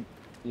 They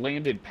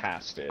landed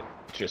past it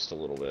just a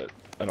little bit.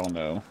 I don't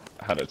know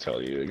how to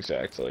tell you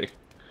exactly.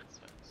 That's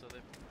fine. So they.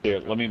 Here,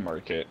 let me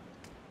mark it.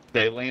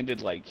 They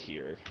landed like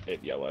here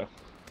at yellow. Okay.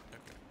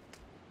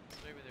 So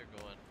maybe they're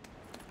going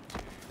to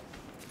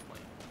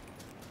plant.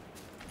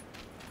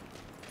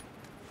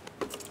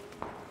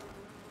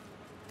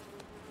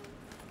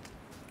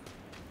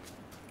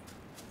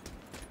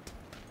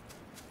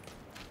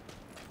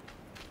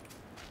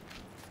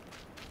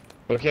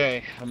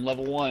 Okay, I'm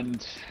level 1,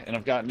 and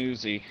I've got an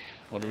Uzi.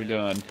 What are we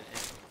doing? An M4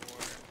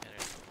 and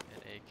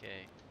an AK.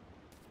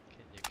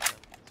 Can you come?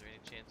 Is there any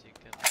chance you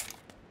can come with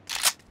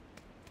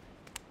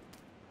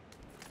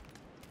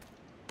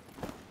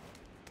me?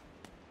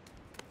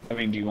 I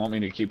mean, do you want me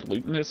to keep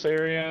looting this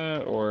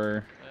area,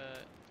 or... Yeah,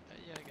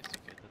 I guess you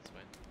could. That's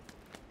fine.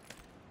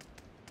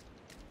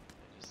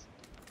 I just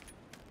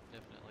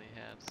definitely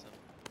have some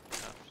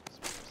options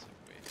for us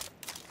if we.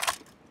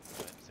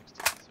 Oh, I'm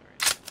 16, sorry.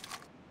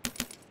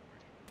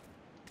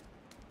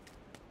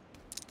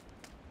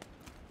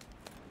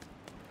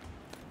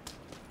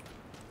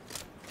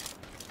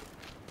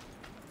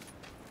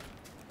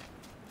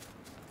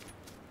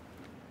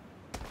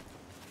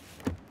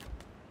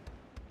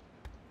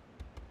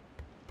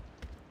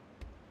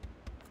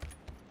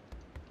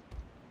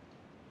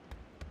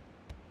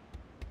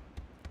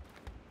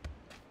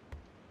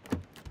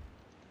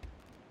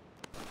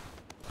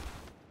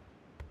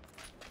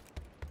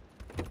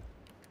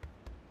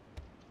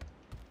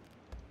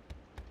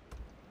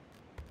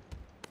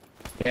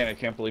 Man, I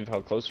can't believe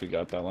how close we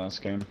got that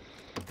last game.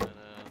 I know,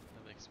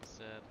 that makes me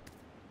sad.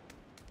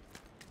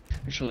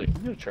 Actually, I'm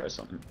gonna try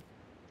something.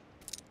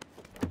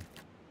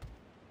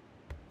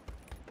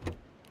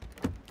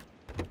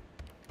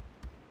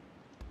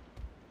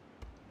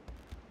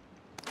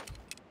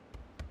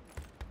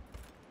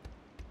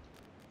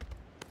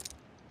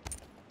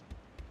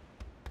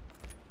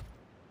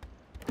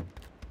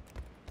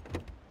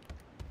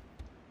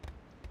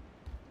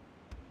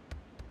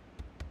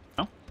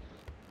 Oh?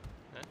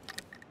 Huh?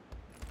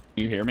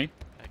 Can you hear me?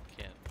 I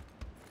can.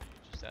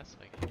 You just asked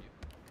if I can hear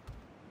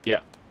you. Yeah.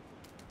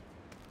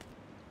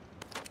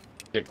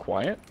 Get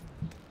quiet?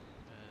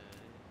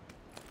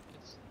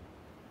 It's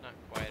not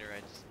quieter,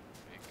 I just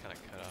kind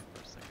of cut off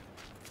for a second.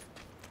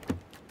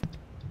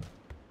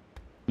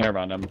 Never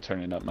mind, I'm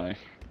turning up my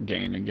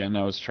gain again.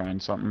 I was trying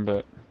something,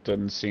 but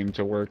didn't seem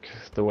to work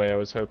the way I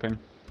was hoping.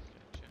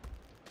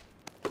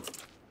 Gotcha. I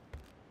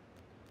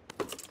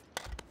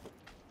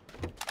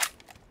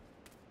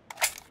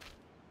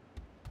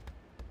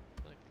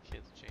feel like the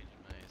kids changed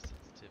my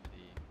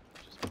sensitivity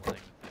just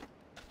playing with it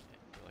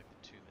for like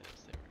the 2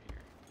 minutes they were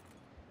here.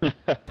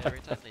 Every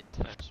time they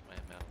touch my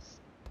mouse,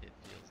 it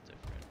feels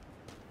different.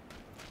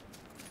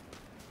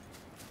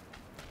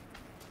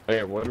 Oh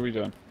yeah, what are we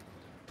doing?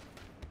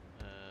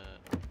 I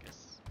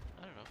guess,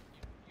 I don't know,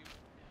 you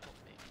help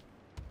me.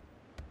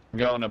 I'm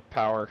going to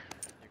power.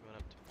 You're going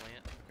up to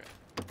plant? Okay.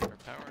 Or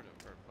power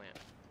or plant?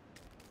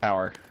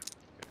 Power.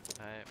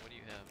 Okay. What do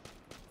you have?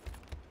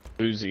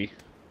 Uzi. Why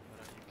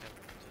don't you come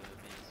to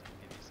me so I'll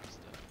give you some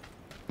stuff?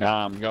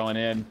 Nah, I'm going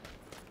in.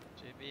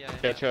 JB, I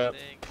Catch have up.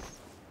 things.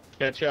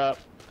 Catch up.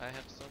 I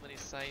have so many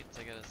sights.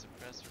 I got a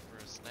suppressor for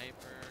a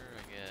sniper.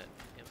 I got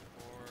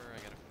M4. I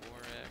got a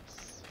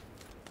 4X.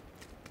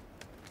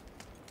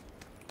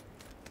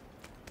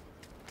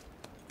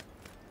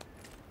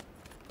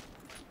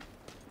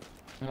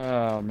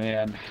 Oh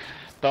man.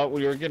 Thought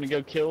we were gonna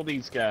go kill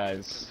these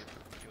guys.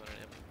 You want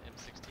an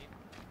M16?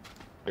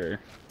 Sure.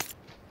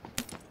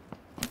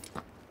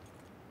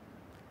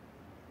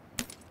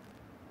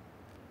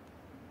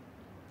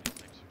 These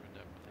things should run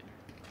down for later.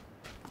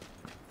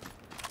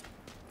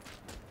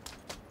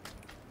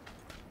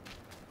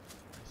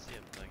 I see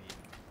a buggy.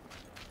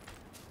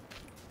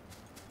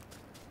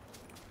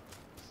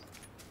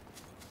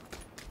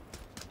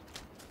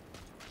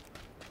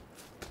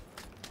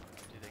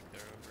 Do you think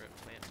they're over at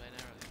plant by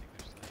now, or do you think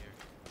they're still here?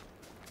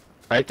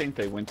 I think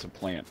they went to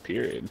plant,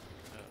 period. Oh.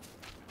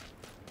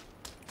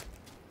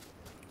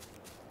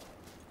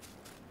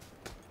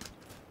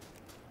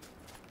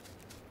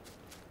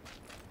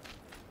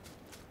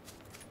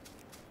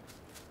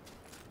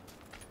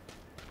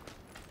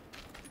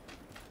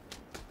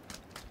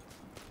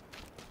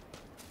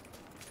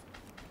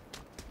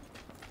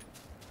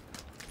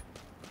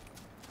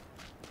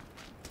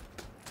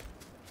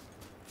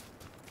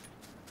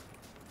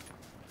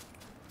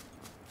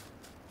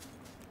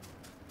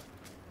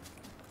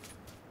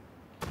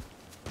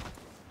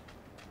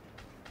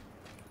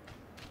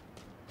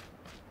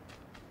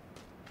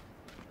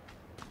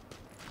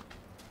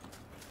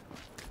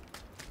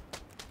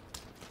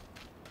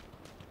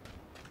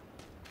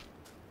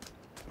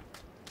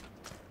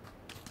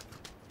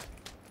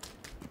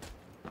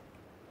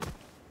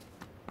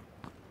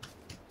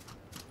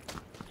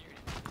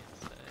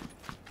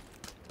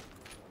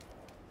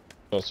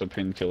 Also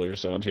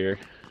painkillers out here.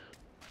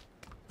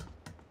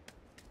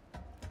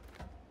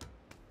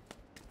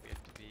 We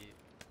have to be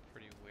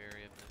pretty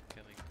wary of them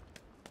coming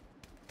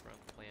from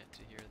plant to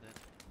here then.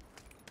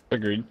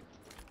 Agreed.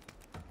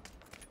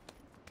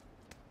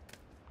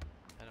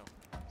 I don't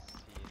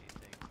see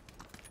anything.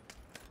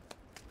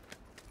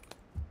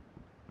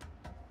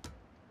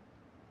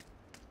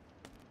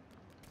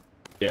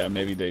 Yeah,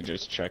 maybe they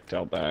just checked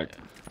out back.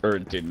 Yeah. Or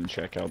didn't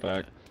check out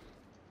back.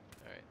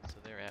 Alright, so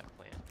they're at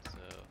plant, so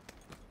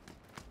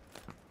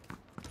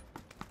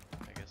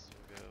I guess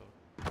we'll go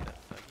with that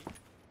buggy.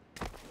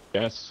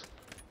 Yes.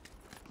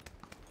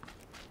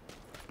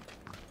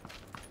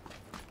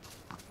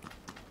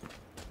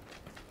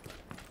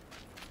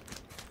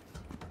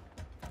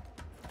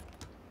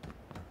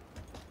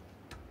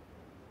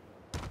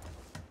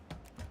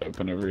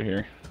 Open over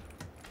here.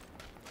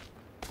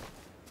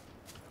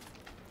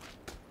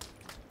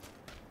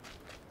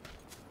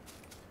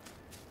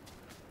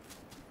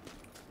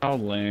 How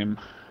lame.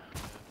 I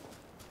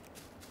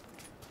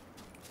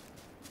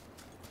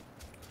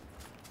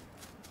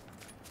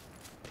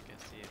think I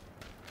see it.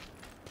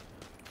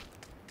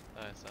 Oh,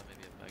 I saw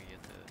maybe a buggy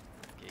at the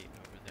gate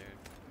over there.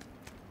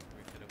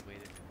 We could have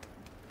waited.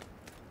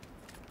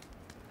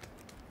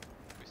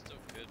 We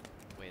still could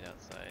wait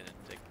outside and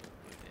take the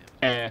blue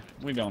damage.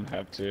 We don't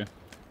have to.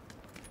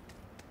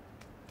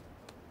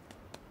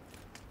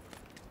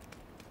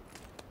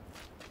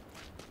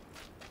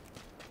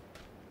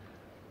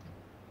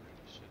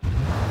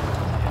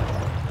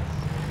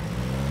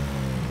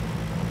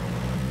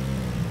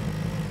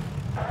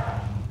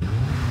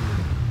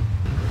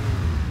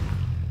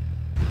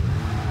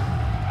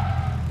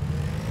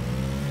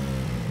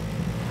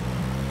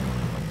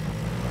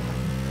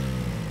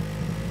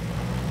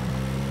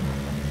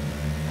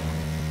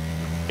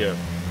 Yeah.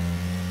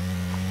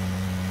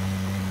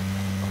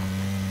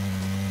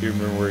 Do you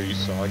remember where you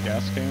saw a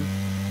gas can?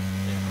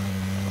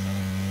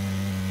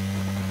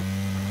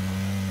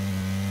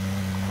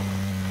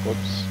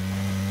 Whoops.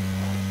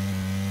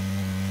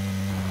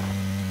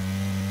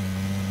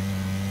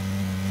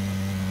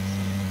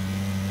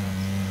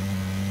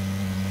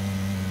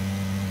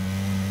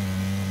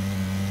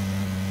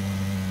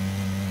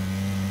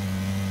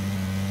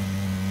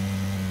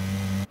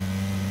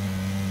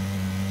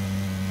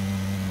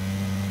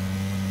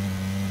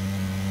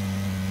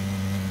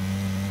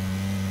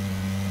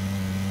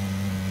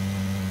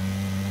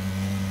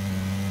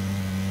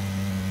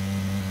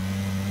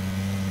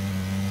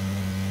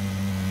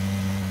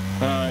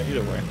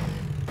 Either way.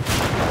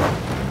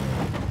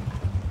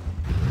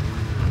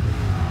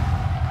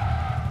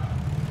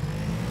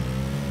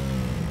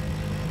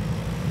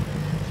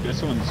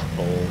 This one's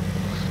full.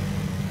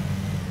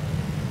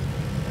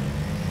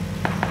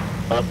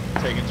 Up,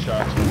 taking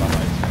shots from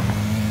behind.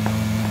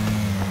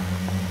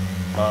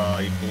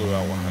 He blew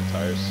out one of my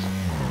tires.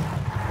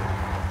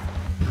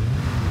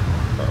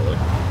 Probably.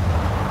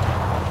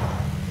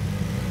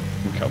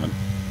 I'm coming.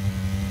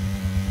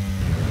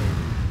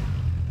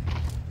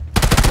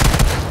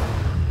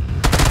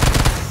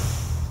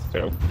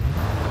 Go.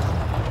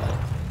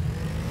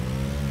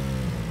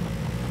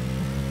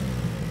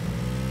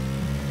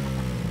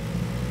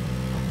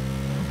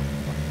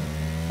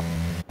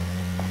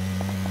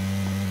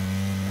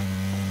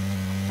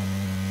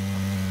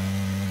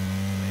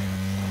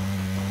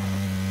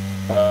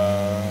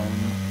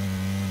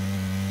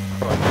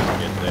 Probably just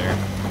get there.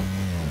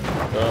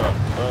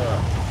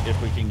 If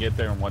we can get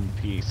there in one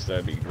piece,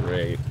 that'd be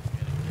great.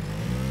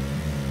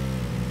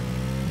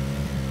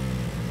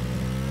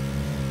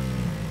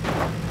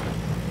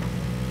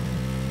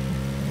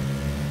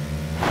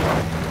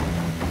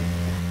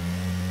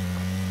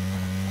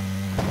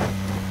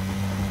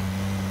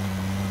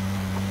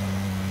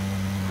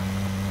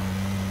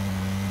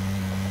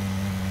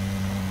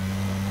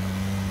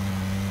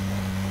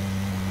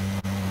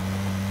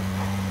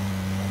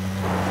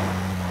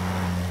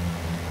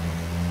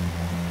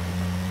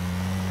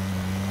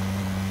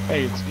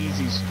 Hey, it's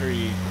easy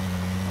street.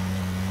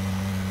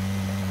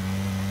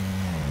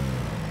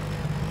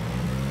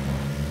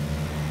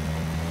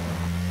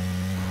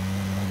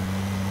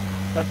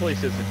 That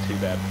place isn't too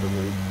bad for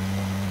loot.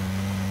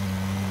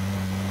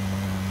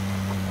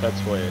 That's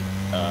what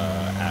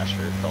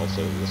Asher calls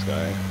it, this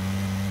guy.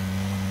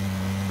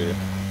 Yeah.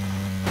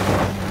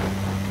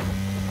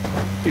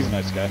 He's a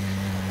nice guy.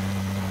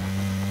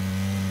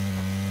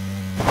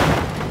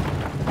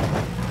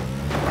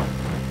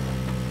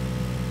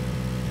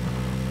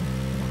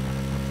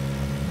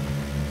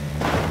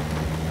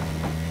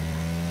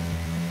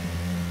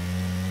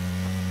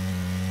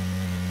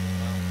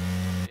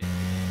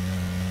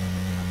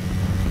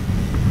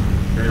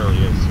 Really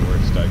is the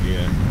worst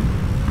idea.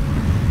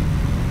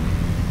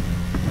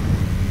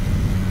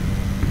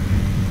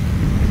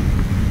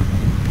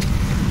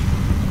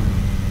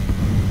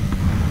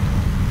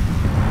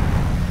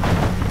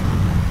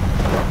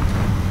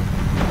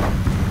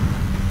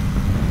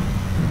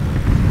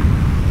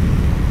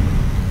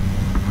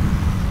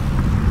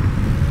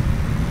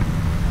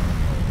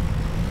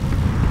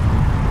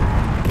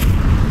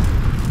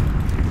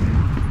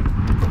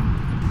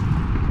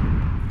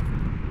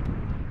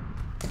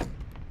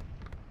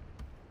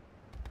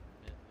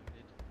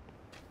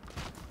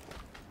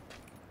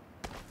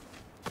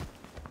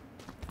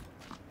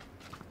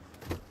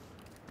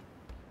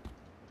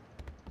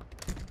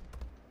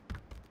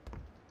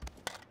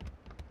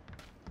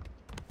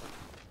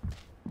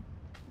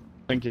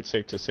 think it's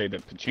safe to say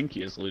that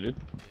Pachinki is looted.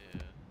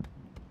 Yeah.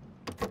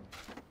 Where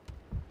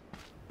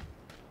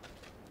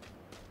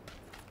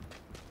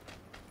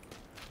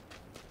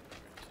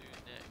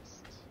to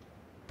next?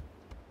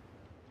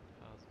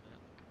 Pause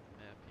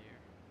map here.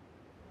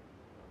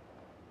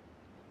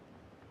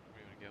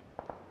 Where do you wanna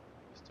go?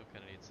 Still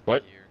kinda need some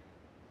What? gear.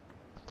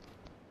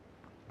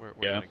 Where do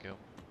you Yeah. wanna go?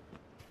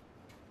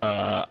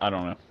 I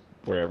don't know.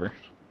 Wherever.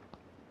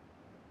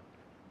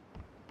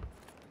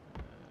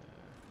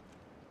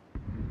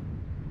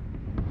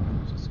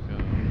 Just go, I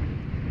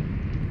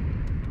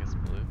guess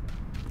blue.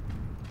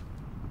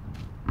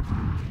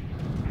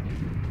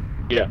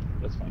 Yeah,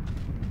 that's fine.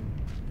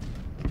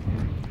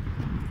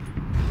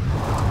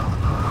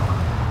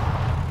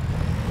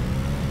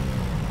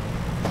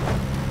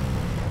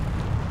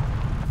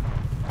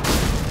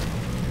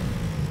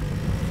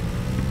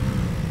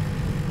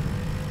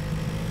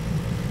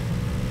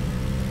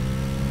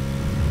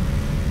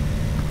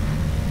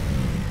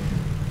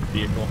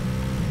 Vehicle.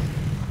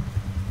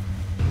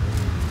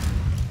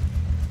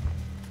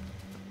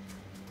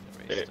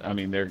 I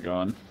mean, they're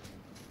gone.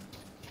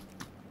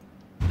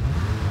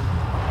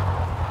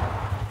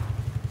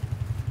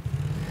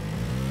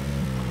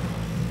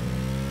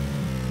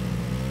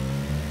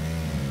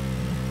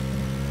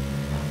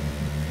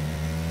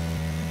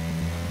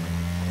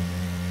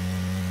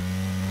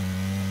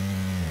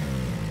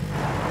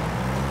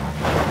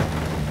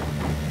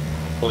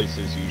 Place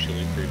is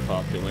usually pretty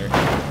popular.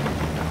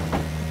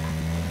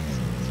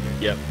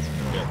 Yep.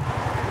 Yep.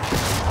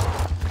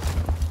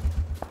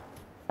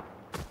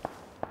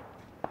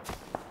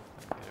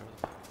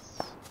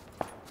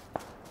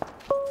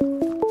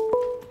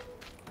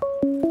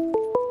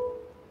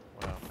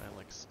 Wow, I'm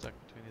like stuck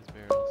between these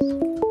barrels.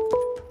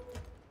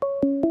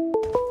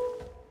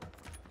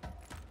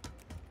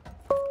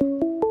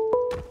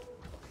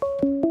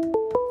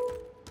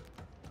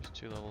 There's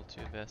 2 level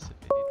 2 vests if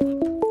you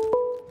need one.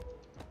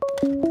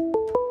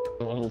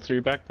 A level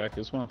 3 backpack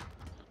as well.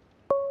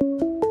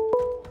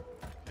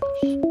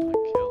 Gosh, I'm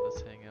gonna kill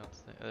this hangout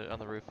thing. On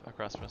the roof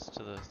across from us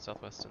to the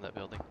southwest in that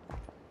building.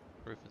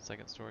 Roof and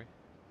 2nd story.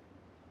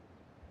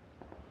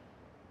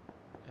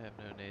 I have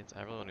no nades.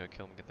 I really want to go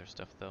kill them and get their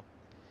stuff though.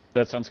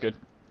 That sounds good.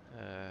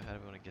 How do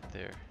we want to get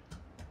there?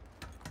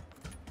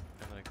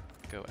 I'm gonna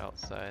go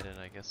outside and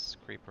I guess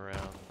creep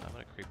around. I'm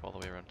gonna creep all the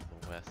way around to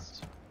the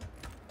west.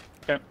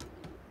 Okay.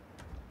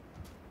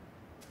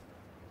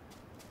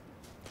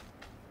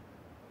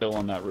 Still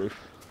on that roof.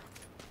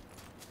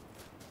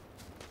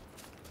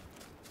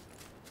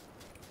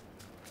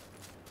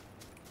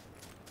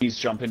 He's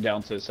jumping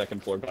down to the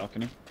 2nd floor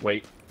balcony.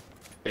 Wait.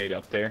 Stayed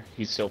up there.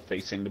 He's still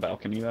facing the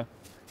balcony though.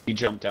 He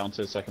jumped down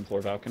to the 2nd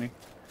floor balcony.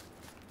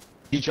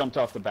 He jumped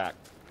off the back.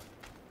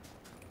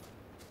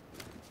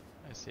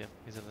 I see him.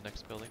 He's in the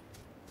next building.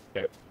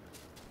 Okay.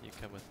 You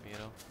come with me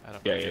at all? I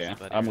don't Yeah, know if yeah, he's yeah. a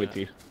buddy I'm or with not.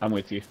 you. I'm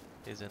with you.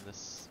 He's in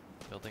this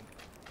building.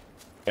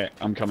 Okay,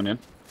 I'm coming in.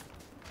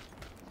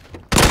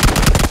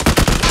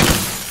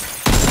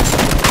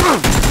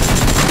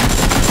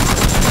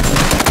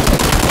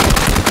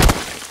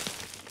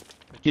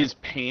 His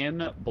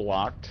pan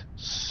blocked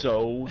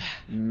so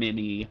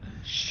many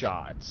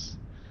shots.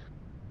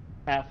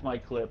 Half my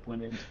clip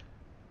went in.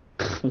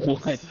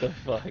 What the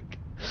fuck?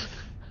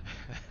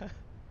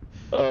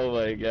 Oh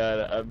my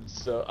god,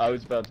 I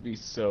was about to be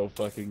so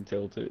fucking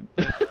tilted.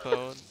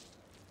 My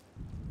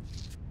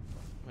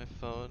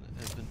phone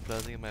has been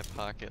buzzing in my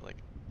pocket like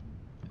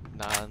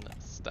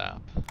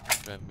non-stop.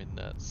 It's driving me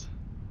nuts.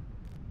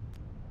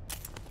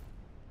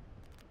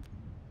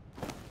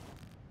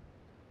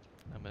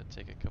 I'm gonna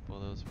take a couple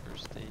of those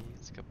first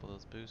aids, a couple of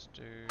those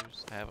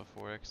boosters. I have a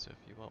 4X, so if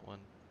you want one,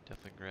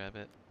 definitely grab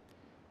it.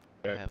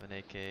 Okay. I have an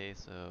AK,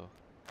 so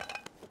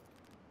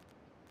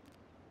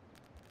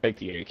Take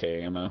the AK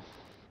ammo.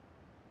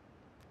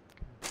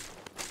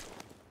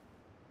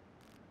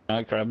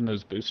 Not grabbing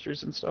those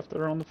boosters and stuff that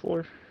are on the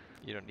floor.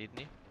 you don't need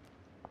any?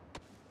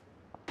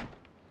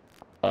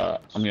 I'm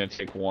gonna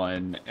take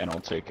one, and I'll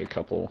take a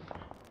couple.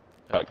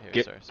 Oh, here,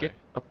 Get sorry.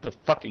 up the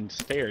fucking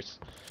stairs.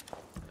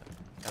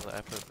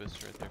 I put a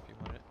booster right there if you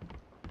want it.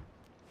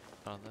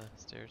 On the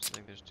stairs, I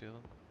think there's 2 of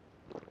them.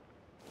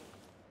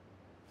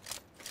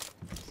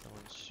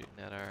 Someone's shooting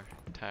at our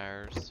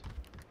tires.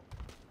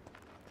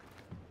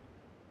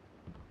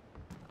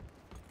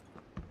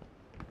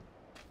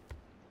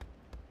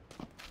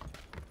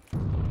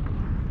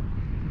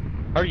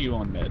 How are you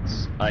on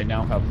meds? I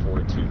now have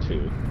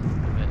 422.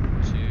 I'm at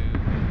 2,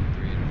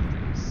 3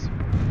 and 3s.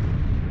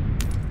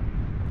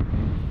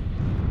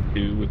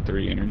 2 with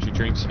 3 energy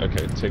drinks.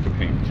 Okay, take a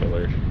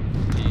painkiller. Do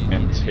you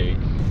And need take.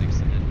 any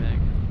extended mag?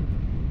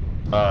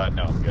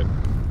 No, I'm good.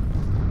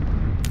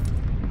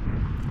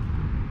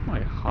 My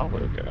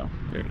hollow go.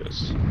 There it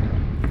is.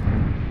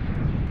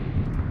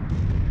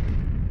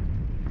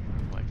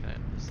 Why can't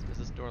I? Is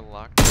this door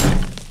locked? I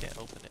can't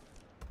open it.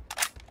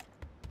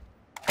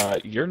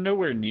 You're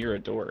nowhere near a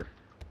door.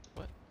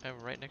 What? I'm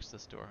right next to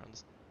this door.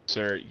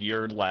 Sir,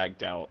 you're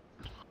lagged out.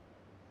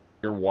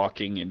 You're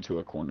walking into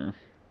a corner.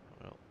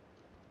 'Well,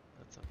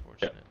 that's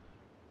unfortunate.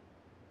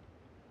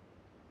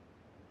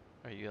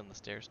 Are Are you on the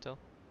stairs still?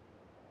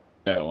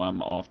 No,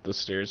 I'm off the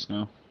stairs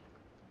now.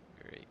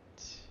 Great.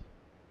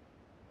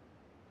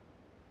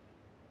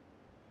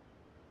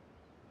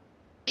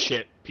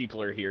 Shit,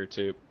 people are here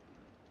too.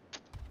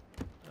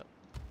 Oh,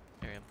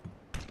 there I am.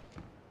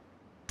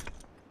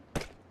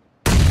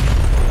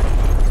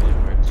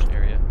 Which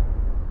area?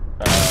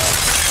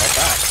 Out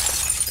back.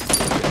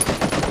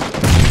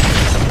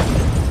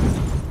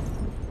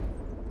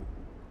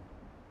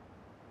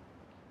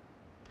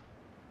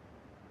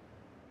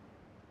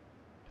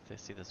 If they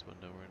see this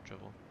window, we're in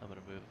trouble. I'm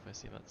gonna move if I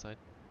see him outside.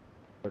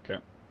 Okay.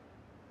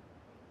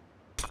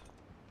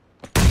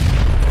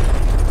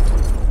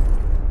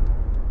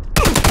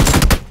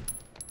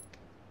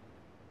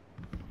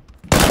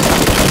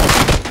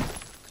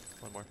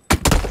 One more.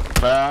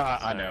 I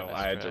Sorry, know. nice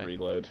I had to try.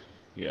 reload.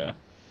 Yeah.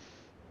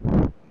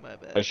 My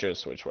bad. I should have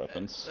switched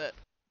weapons. That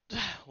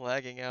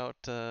lagging out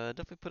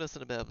definitely put us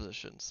in a bad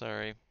position.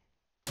 Sorry.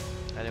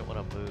 I didn't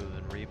want to move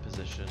and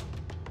reposition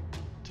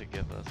to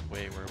give us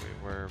way where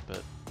we were,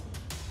 but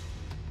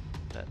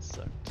that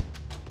sucked.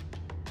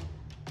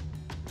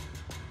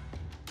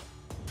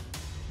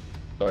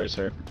 Sorry,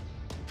 sir.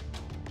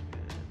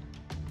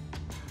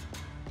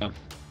 Good.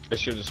 I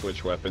should have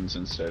switched weapons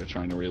instead of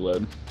trying to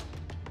reload.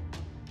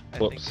 I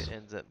Whoops. think it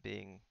ends up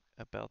being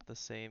about the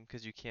same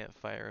because you can't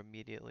fire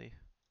immediately.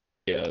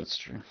 Yeah, that's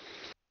true.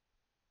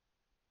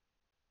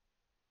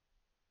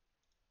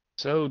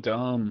 So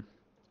dumb.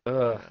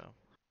 Ugh. Yeah.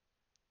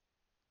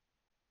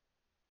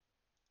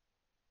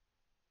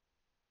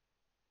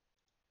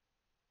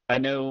 I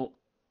know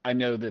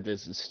that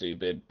this is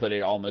stupid, but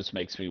it almost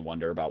makes me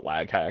wonder about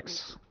lag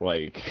hacks.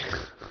 Like,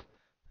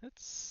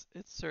 It's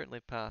certainly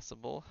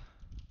possible.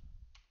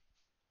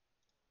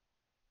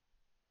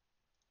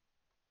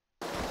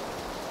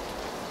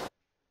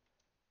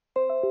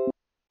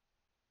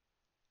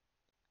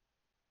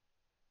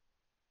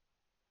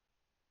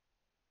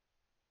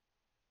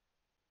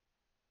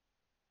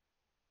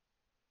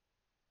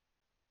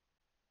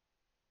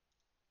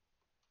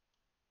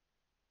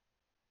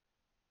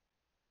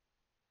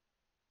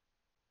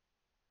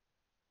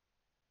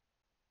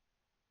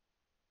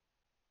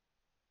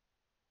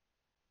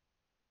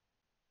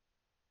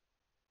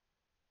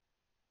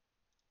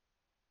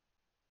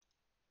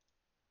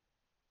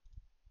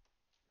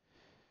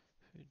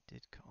 Who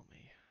did call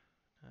me?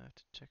 I have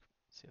to check,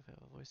 see if I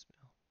have a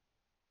voicemail.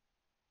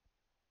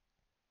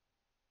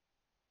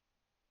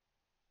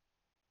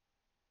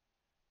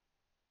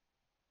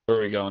 where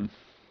are we going?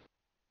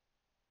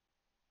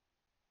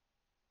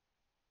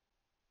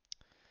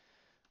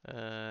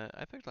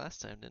 I picked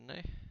last time, didn't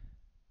I?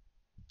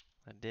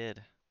 I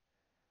did.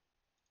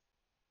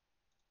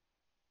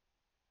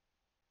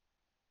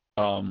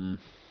 Um,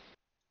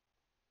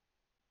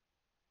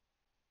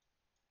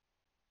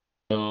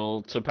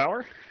 well, to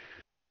power?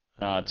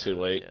 Too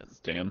late. Yeah, it's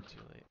Damn. too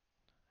late.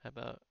 How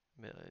about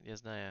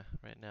Yasnaya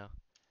right now?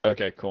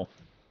 Okay, cool.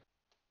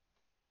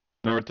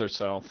 North or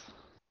south?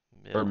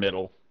 Or Middle.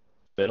 middle?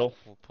 Middle?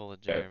 We'll pull a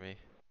Okay. Jeremy.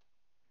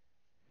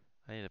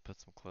 I need to put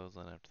some clothes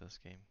on after this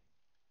game.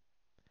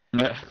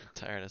 Right. I'm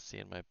tired of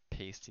seeing my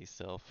pasty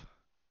self.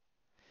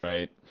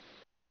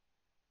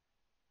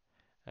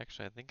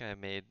 Actually, I think I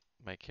made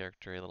my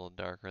character a little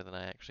darker than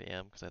I actually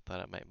am because I thought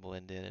it might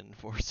blend in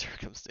more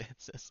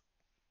circumstances.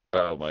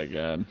 Oh my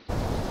god.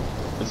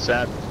 The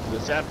sad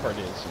part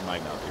is you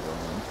might not be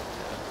wrong.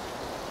 Yeah.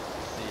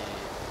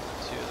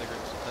 See two other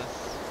groups with us.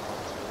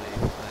 One's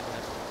really flat.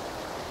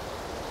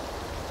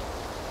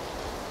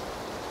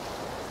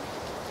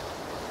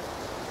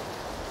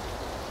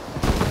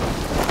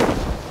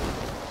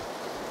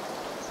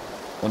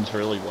 One's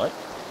really what?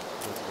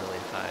 One's really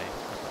high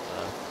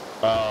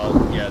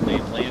up Yeah, they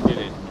landed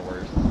at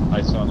north.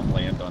 I saw them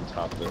land on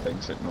top of the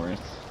things at north.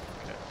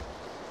 Okay.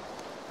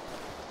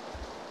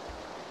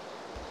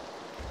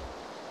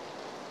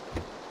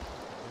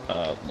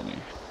 Let me.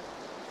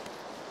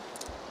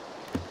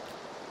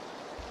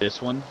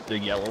 This one, the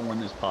yellow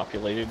one, is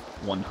populated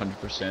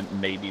 100%,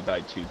 maybe by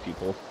 2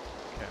 people.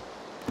 Okay.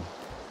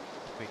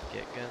 If we can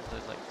get guns,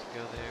 I'd like to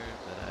go there,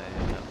 but I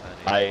have not found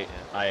anything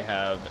yet. I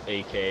have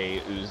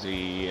AK,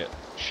 Uzi,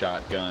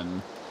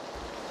 shotgun.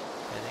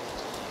 Heading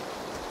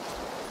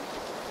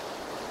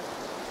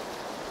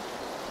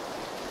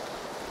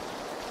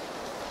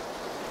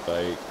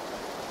Like,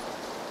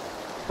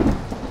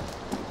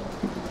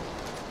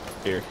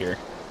 here.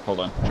 Hold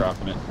on,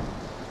 dropping it.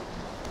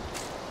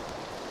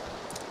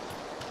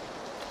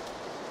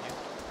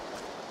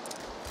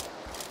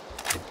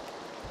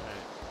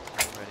 Alright,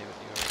 I'm ready when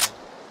you are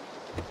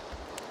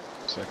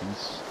then.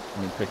 Seconds.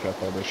 Let me pick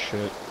up all this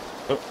shit.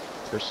 Oh,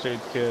 first aid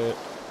kit.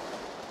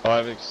 Oh, I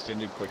have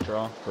extended quick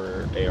draw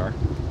for AR.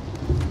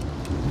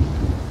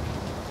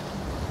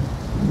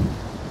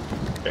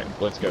 Okay,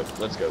 let's go.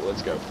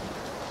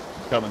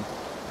 Coming.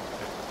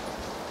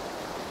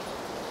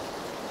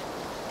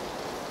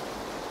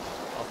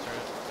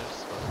 Alternate, there's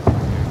smoke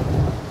over here.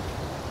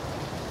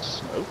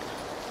 Smoke?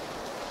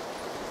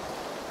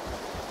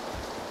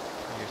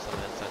 I hear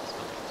someone inside this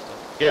building still.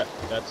 Yeah,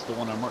 that's the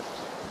one I marked.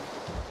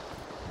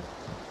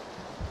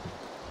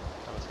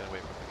 I was gonna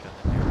wait for him to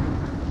come in.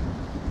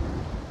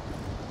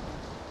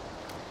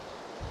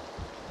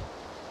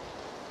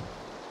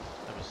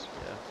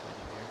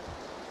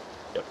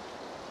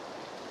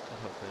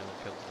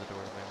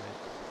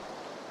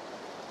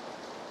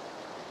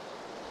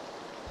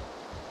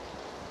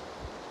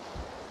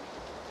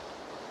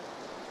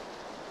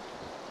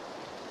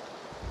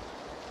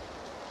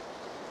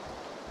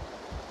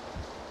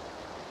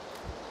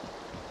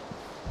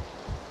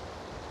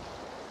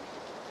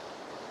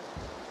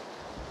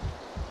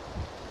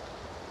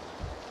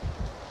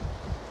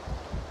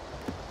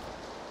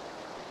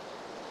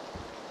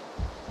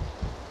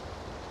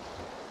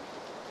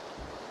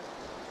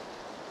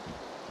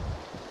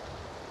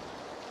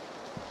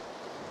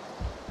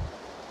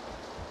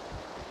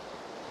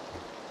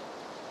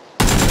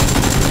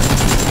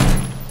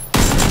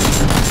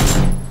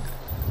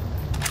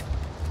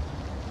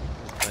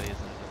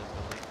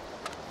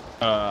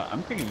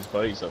 I'm thinking his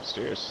buddy's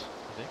upstairs.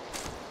 You think?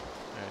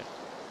 Alright.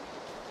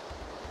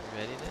 You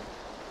ready then?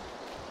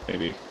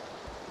 Maybe.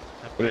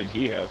 I'm What did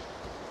he have?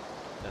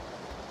 Nothing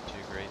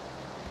too great.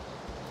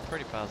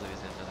 Pretty positive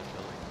he's in another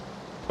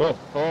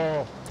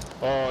building.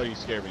 Oh, you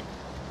scared me.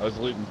 I was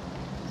looting.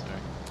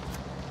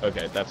 Sorry.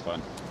 Okay, that's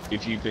fine.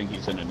 If you think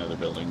he's in another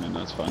building, then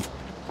that's fine.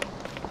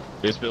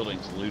 This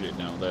building's looted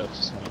now, though,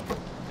 so...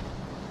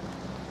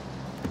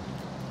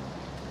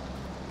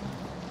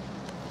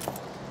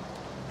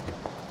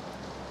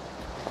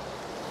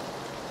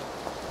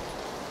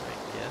 I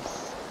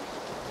guess.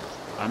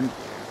 I'm...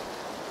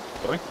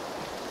 Going?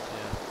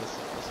 Yeah, this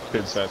one.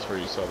 Because that's where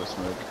you saw the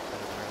smoke.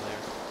 Better than earlier.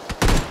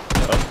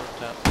 Oh,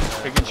 Top,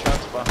 taking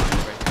shots behind.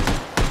 right here.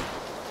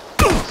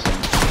 Awesome.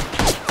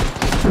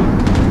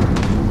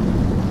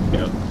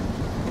 Yep.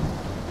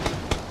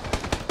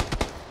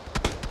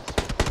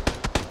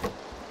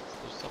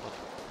 There's someone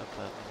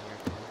above me here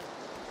too.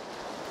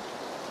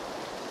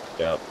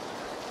 Yep. Do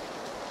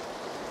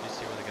you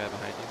see where the guy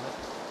behind you went?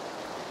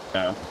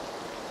 Yeah.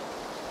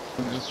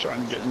 I'm just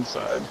trying to get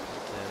inside.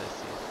 Yeah, I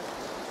see it.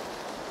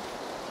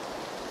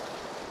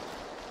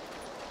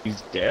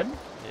 He's dead?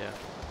 Yeah.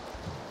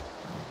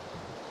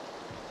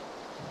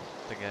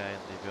 The guy in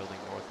the building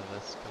north of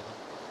us killed him.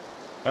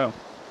 Oh.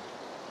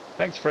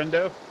 Thanks,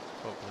 friendo.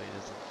 Hopefully he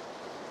doesn't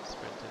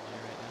sprint in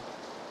here right now.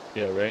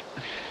 Yeah, right.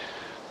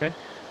 Okay.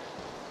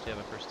 Do you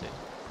have a first aid?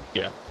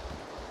 Yeah.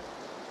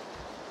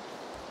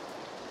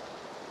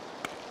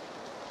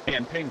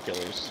 And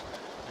painkillers.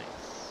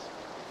 Nice.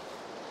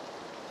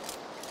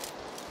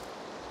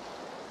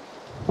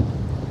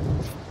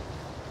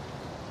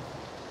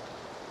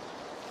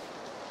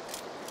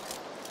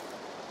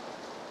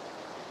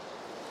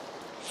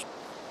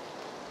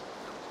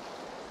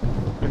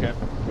 Okay.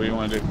 What do you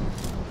want to do?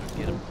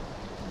 Get him.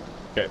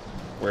 Okay.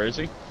 Where is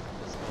he?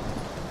 This building.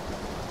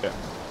 Okay.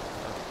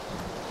 Oh,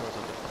 door's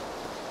open.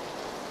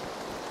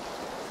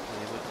 Did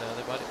he loot the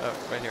other body? Oh,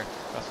 right here,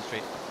 across the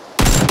street.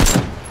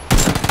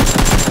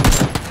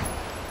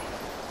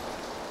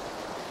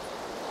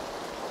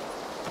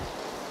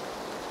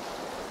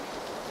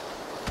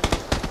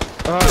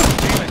 Oh,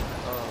 damn it.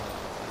 Oh,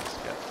 he's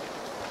got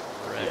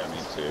wrecked. Yeah,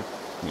 me too.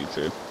 Me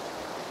too.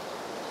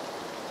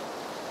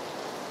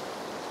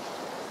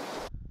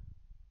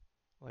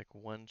 Like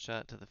one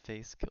shot to the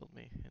face killed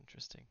me.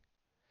 Interesting.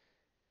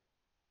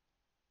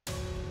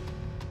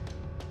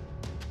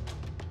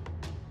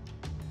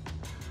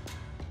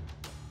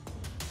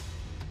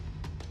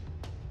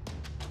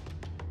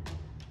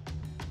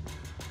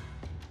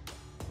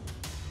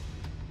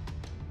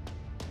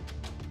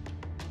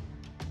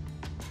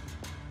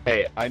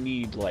 Hey, I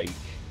need, like,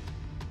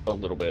 a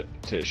little bit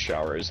to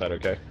shower. Is that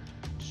okay?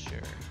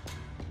 Sure.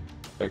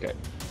 Okay.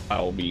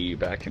 I'll be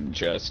back in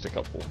just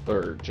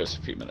just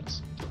a few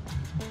minutes.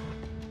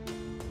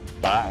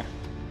 Bye.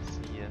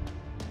 See ya.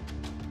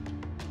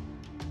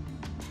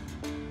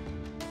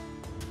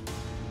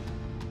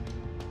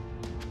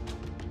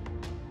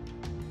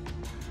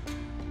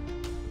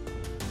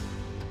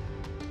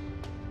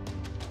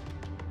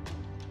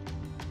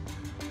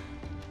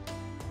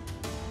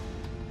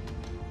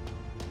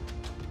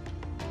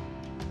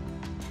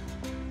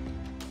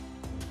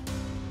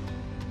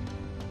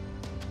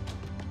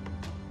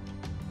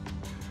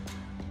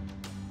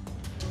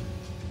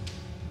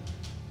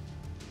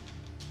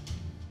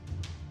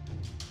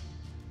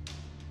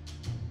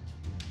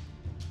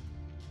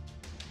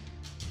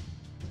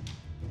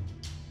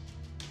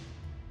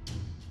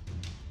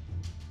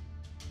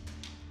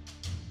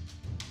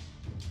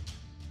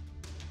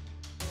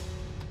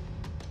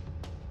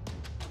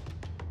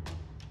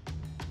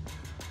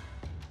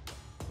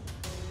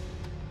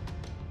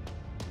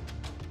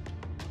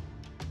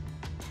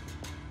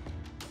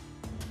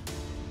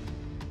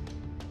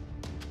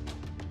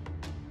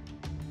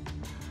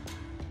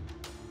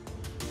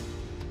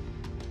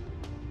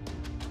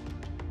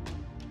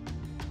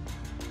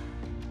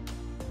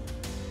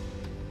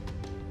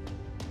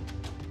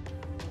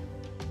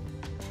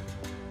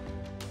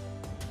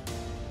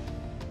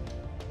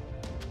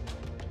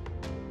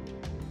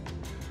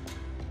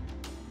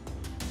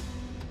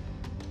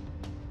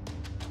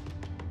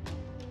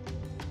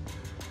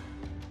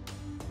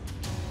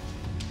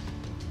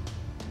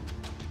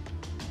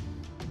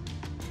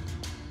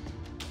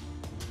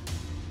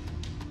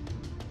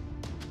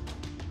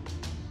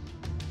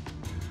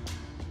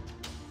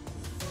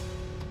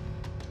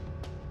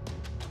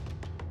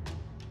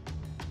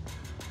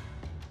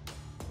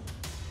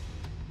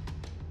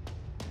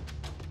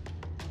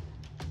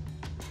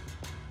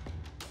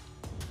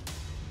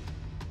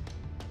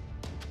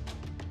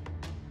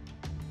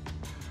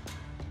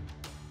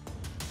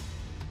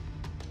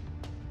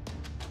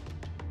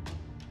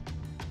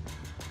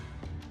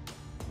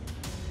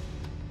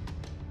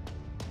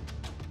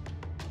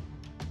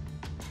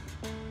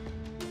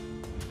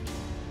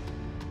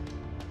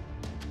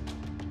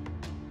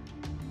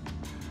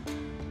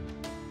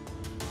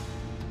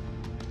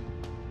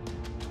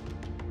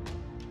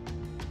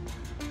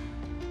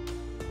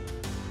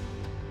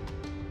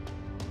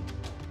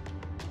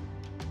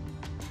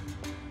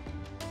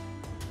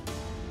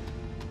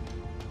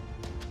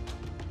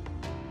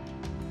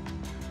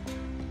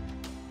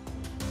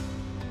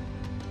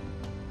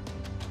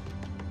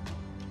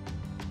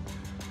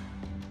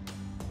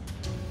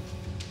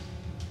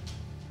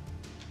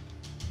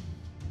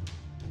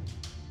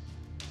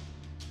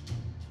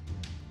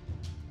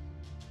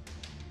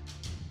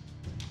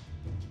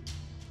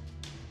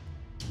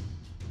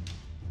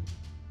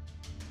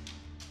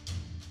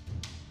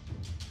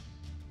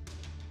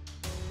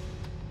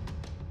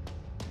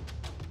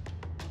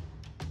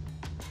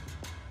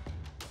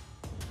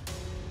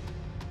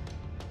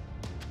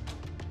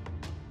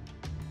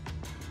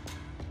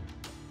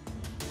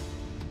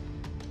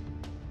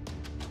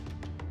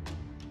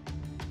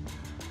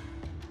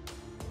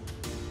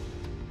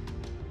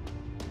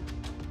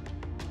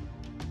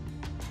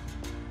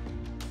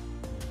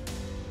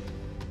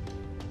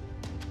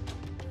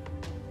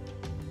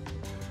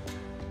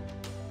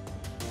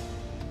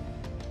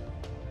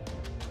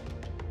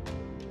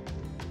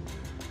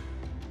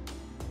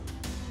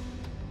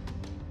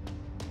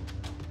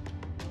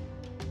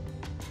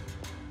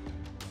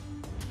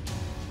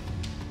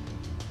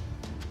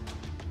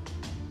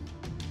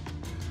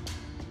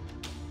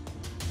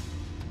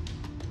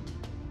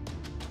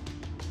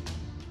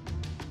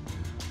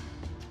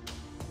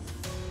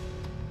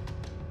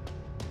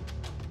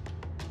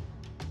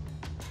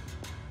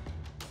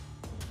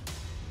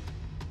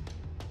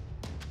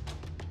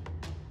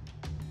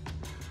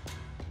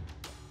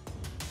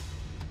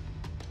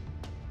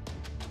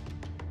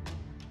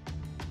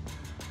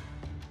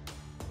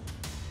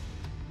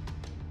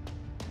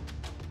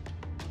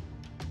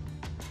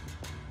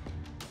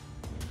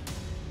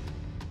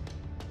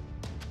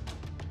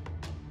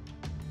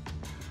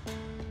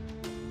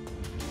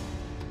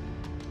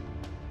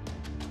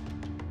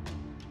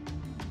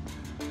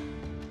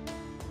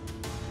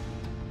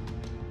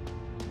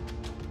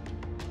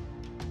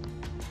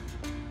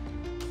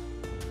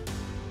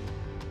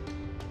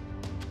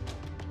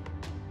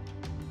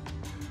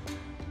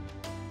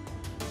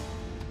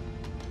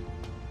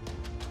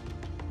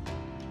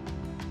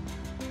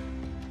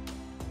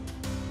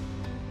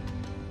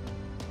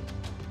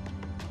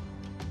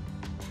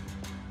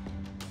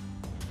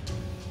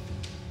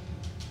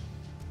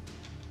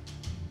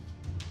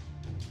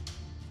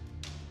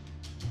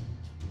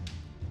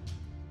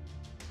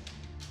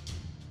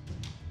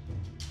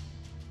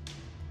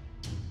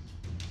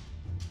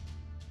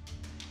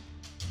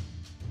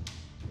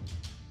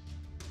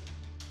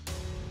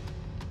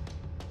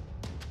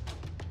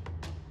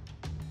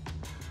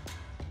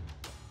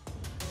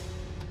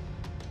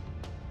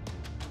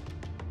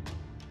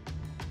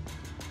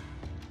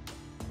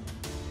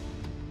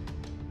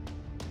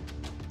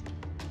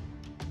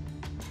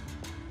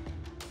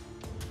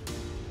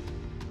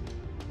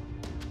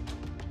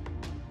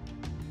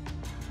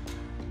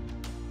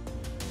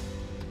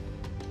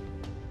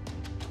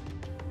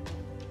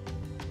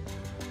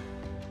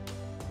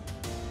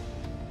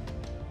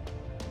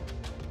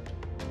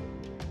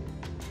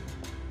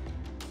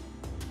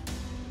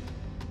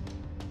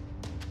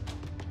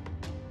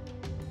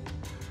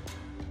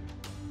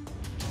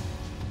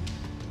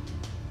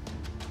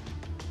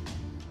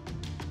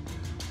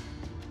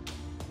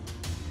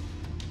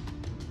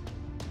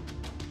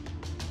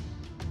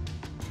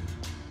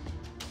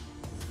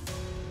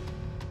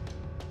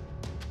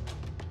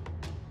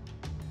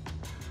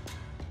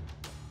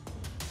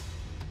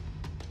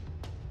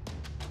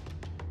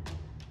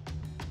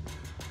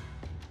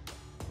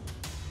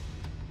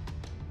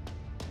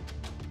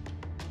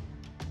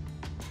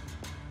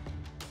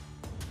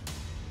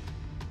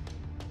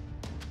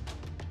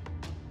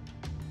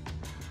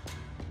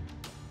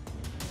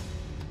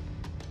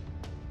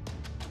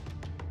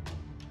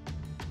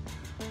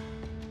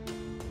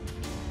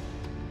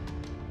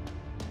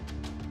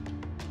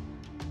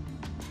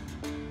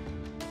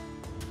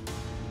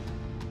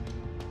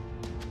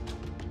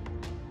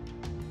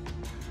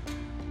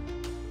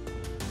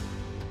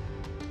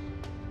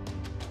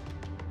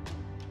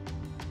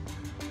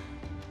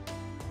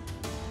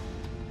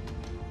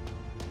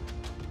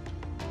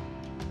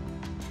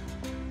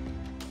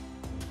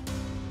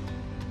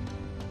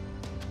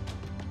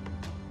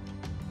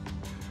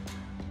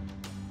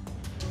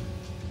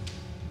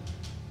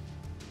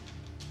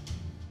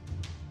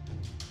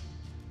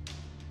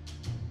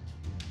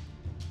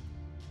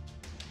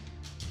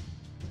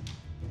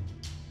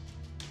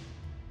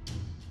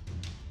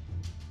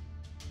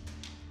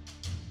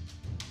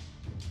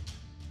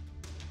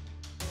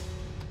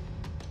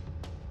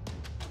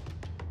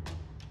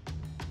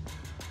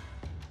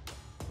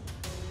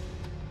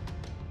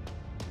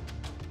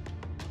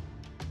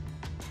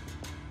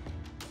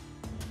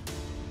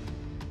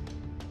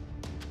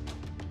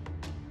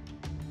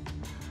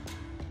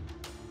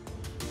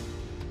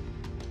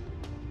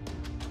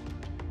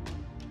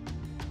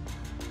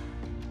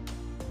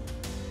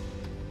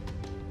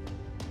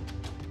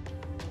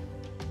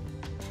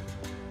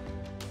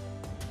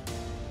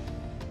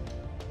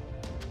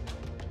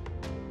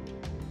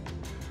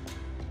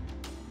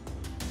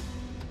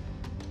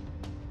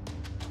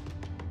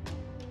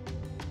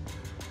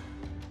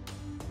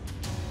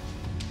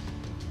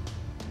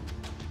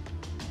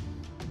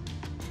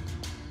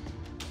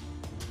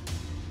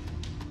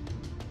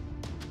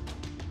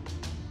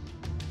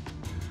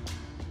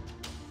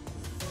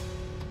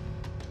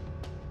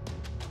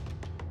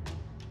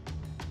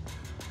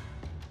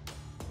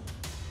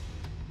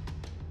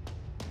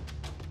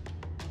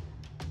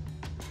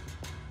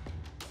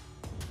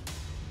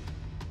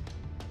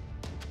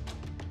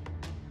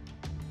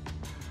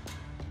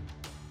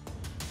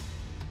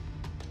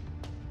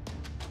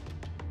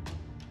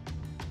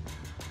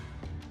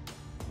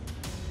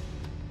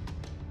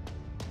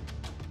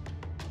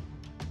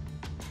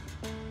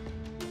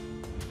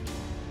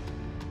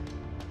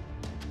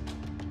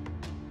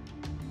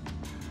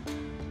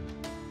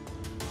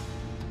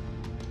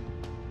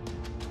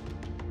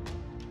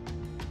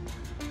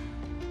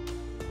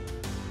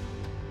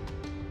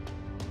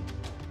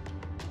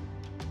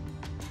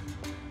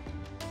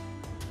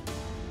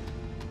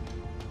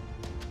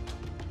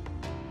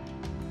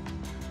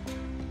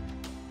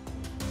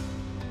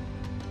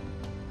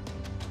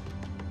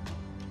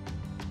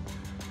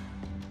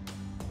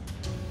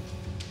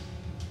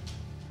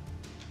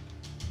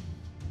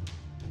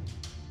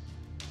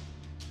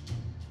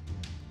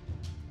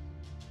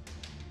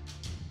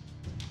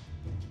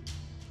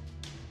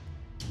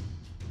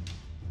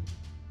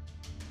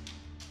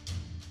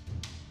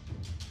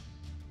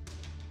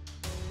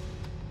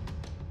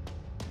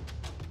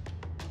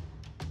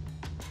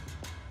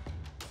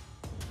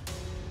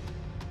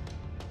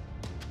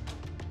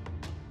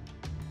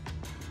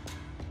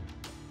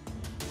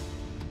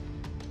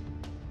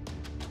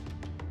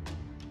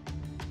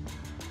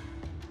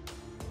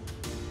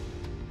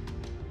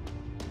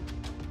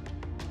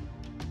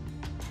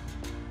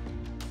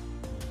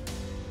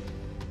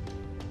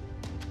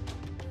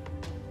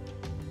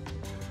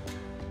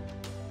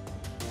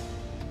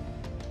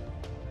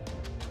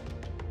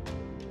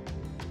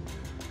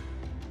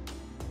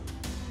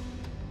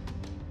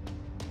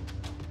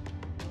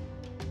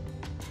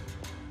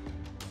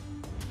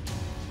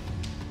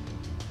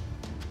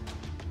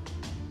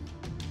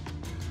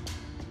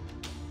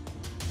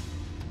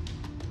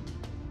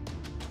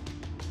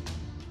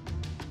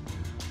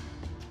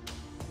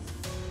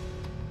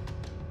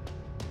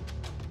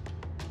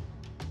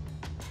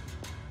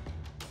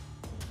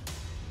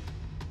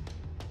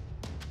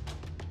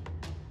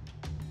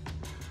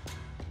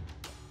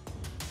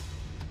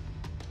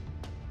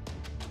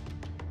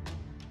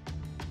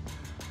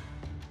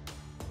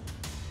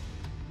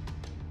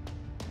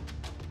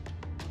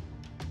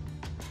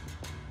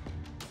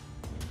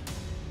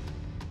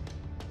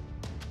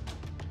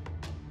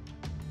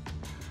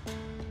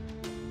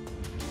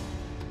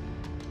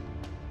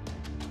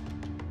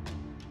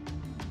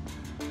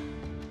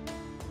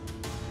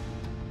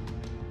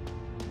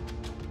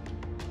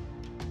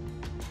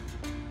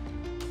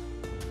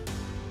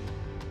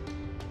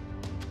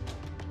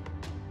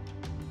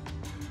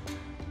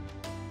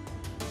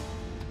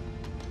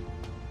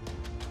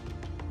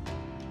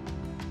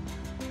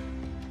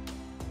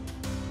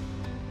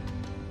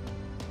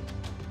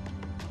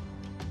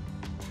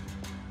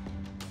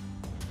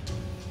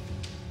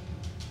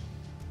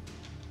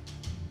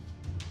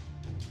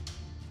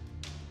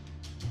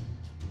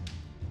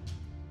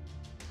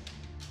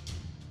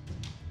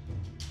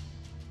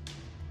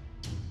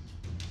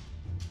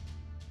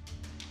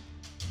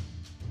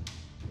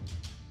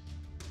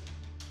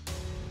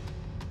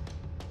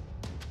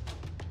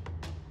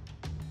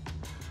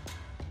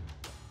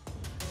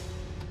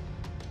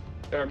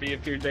 Darby,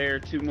 if you're there,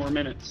 2 more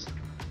minutes.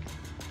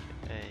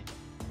 Hey.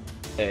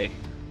 Hey.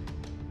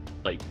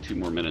 Like 2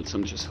 more minutes.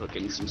 I'm just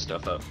hooking some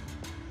stuff up.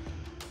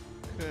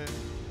 Okay.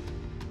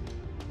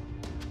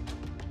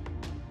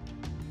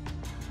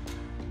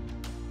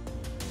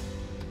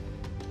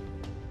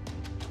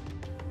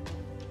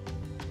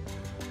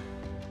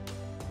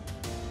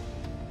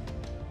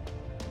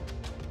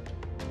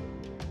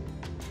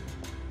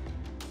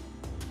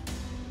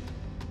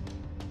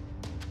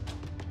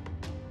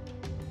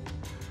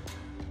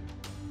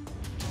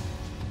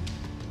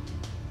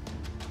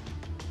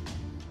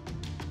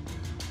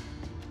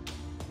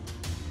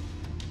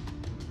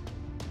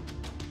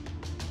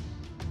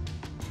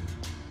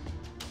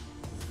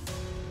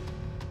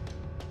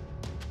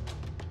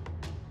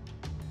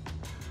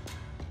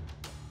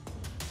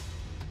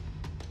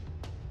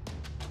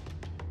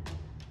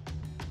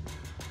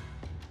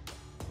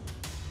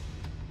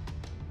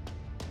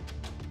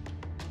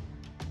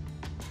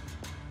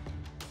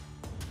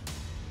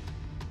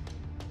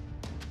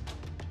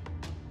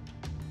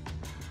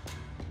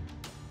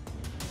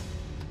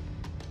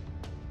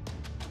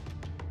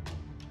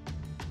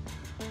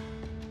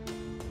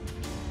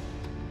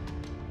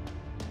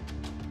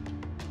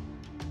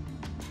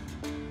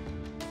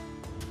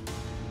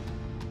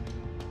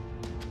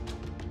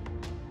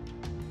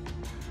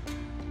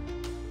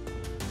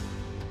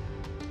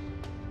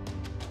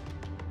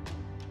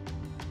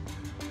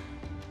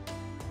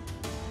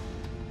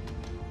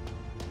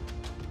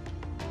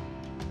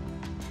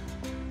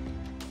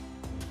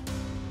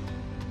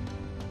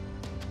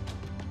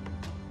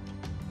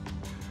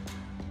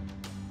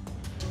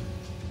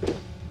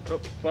 Oh,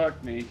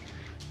 fuck me.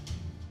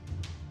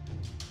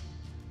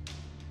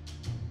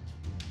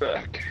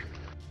 Fuck.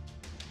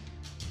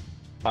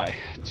 Hi.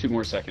 2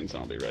 more seconds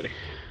and I'll be ready.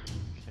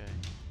 Okay.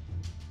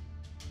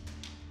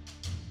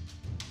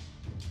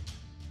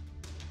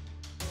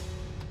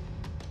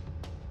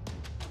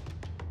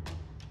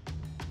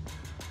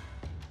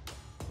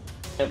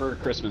 Ever a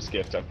Christmas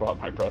gift I bought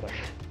my brother.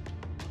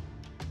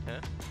 Huh?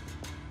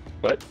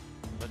 What?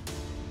 What?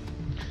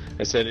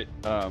 I said it,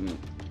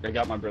 I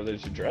got my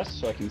brother's address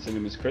so I can send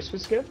him his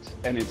Christmas gift,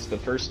 and it's the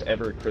first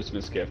ever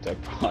Christmas gift I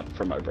bought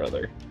for my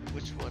brother.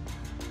 Which one?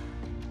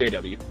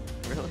 JW.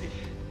 Really?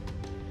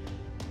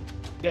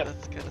 Yeah.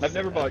 That's kinda I've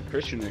never sad. bought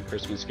Christian a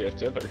Christmas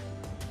gift ever.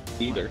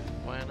 Either.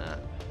 Why not?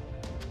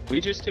 We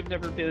just have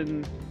never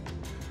been...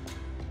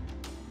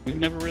 We've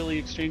never really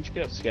exchanged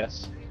gifts,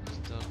 yes.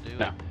 Just don't do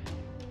No. it.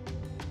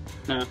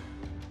 No.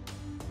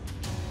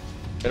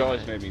 It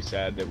always made me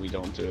sad that we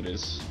don't do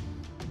it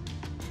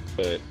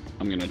but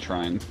I'm gonna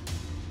try and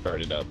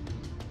start it up.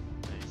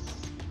 Nice.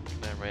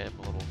 Can I write him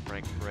a little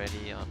Frank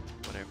Freddy on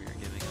whatever you're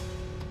giving him?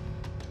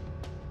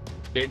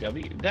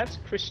 JW? That's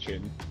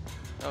Christian.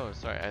 Oh,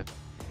 sorry. I'm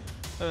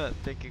not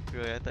thinking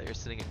clearly. I thought you were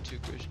sending it to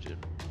Christian.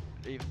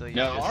 Even though you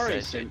No, just Ari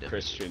said sent JW.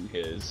 Christian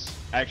his.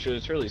 Actually,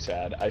 it's really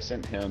sad. I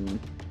sent him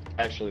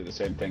actually the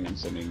same thing I'm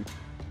sending.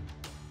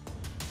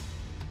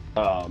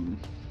 JW.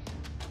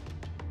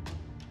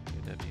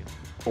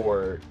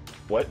 For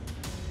what?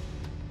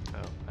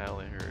 Oh, I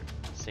only heard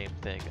same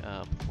thing.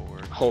 For.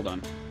 Hold on.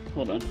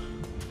 I'm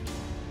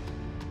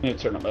gonna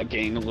turn up my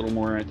gain a little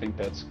more. I think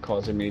that's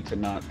causing me to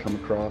not come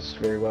across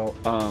very well.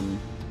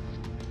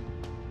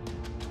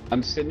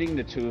 I'm sending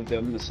the 2 of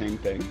them the same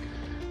thing,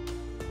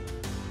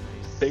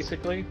 Nice.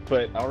 basically,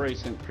 but I already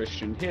sent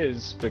Christian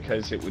his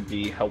because it would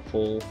be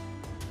helpful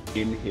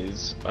in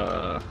his,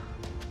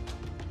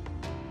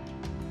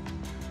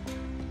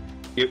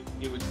 it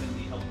would then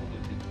be helpful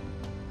with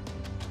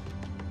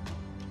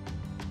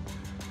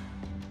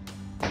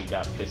his... He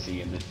got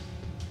pissy in it.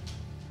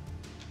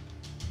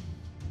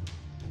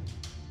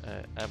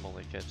 I'm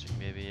only catching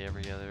maybe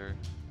every other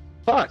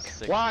Fuck!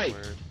 6th Why?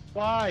 word.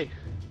 Why?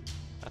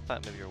 I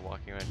thought maybe you were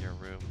walking around your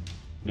room.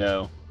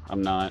 No,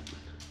 I'm not.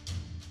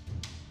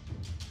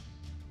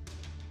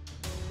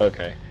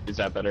 Okay, is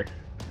that better?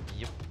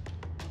 Yep.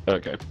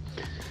 Okay.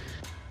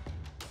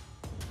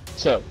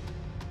 So,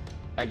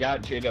 I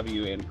got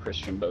JW and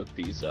Christian both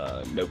these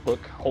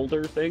notebook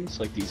holder things,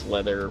 like these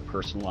leather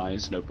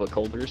personalized notebook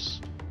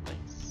holders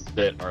Nice.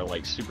 that are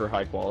like super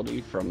high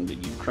quality from the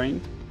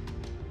Ukraine.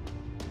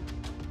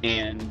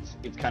 And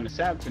it's kind of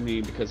sad to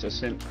me because I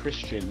sent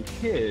Christian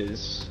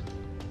his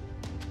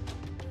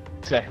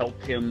to help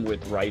him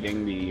with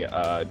writing the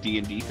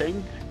D&D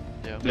thing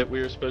Yeah. that we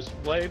were supposed to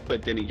play,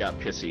 but then he got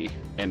pissy,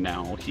 and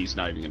now he's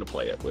not even going to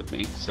play it with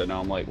me. So now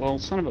I'm like, well,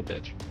 son of a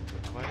bitch.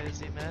 Why is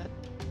he mad?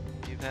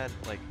 You've had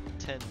like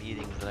 10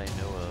 meetings that I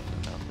know of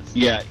about this.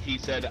 Yeah, he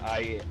said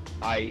I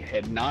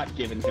had not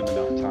given him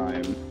enough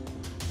time,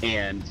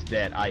 and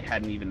that I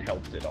hadn't even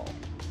helped at all.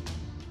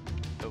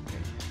 Okay.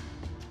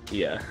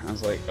 Yeah, I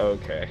was like,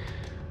 okay,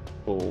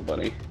 cool,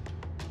 buddy.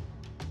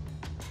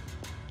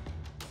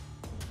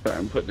 Alright,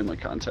 I'm putting in my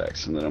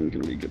contacts, and then I'm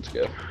gonna be good to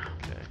go.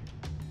 Okay.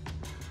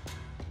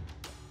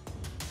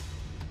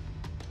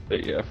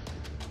 But yeah.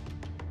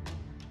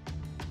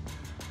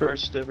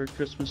 First ever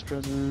Christmas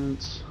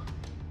presents.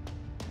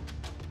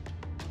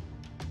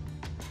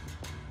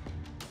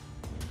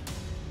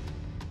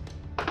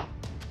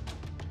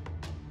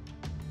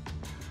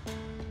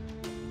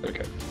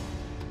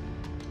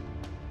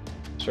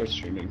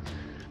 streaming.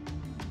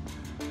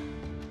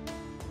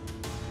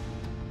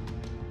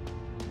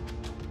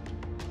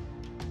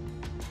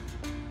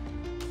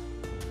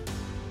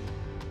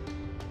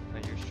 Oh,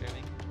 you're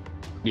streaming?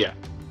 Yeah.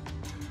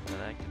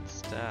 Then I can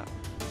stop.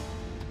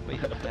 Wait,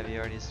 have you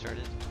already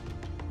started?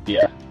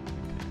 Yeah.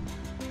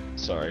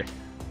 Sorry.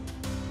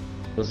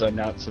 Was I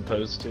not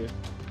supposed to? No,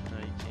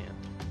 you can't.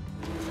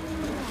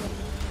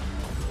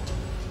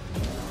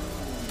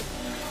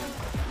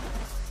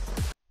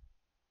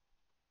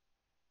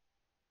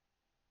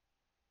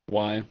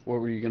 Why?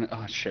 What were you gonna?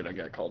 Oh shit! I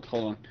got called.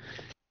 Hold on.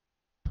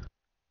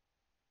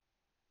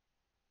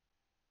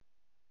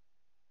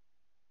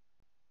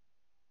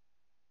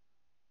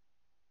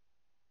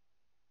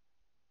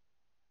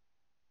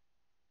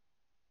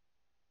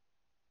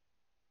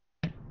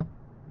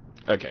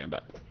 Okay, I'm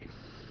back.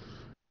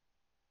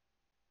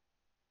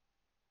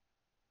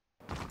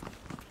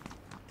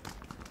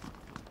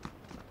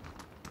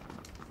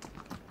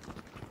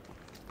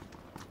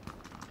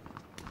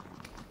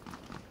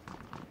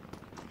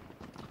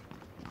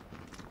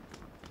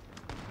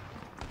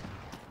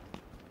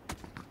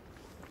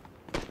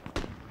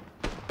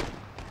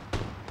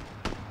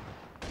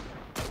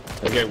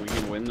 Okay, we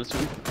can win this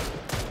one.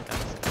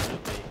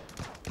 Absolutely.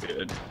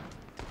 Good.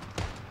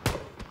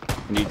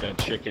 Need that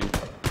chicken.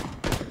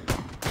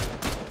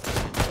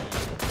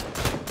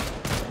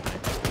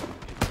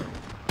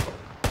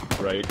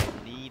 Right.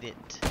 I need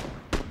it.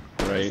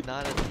 Right. It's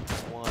not a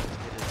want,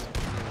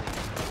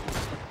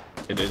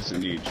 It is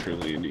indeed,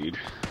 truly indeed.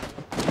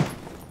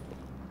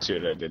 See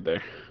what I did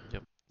there?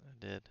 Yep, I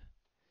did.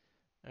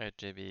 Alright,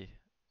 JB,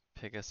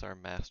 pick us our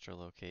master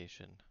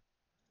location.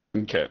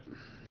 Okay.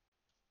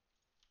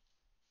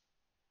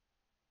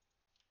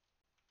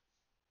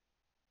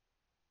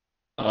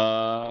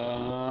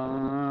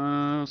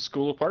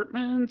 School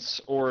apartments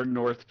or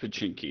North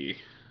Pachinki?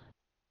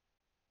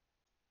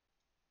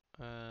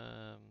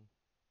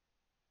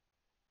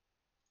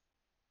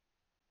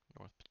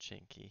 North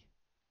Pachinki.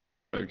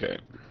 Okay.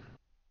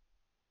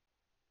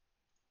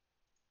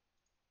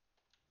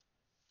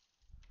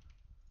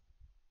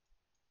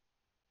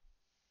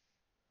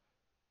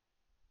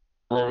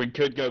 Or we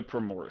could go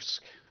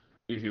Primorsk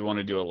if you want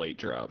to do a late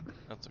drop.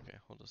 That's okay,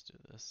 we'll just do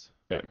this.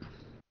 Okay.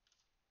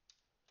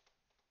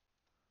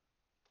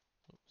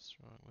 Oops,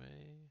 wrong way.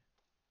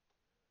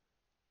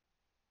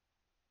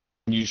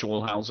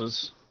 Usual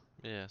houses.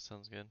 Yeah,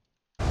 sounds good.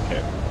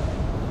 Okay.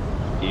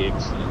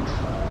 Excellent.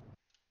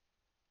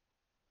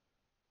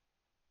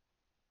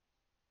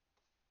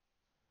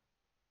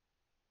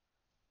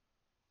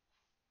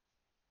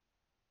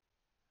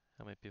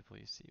 How many people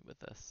you see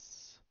with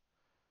us?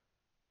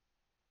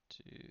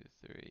 2,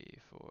 3,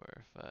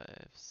 4,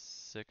 5,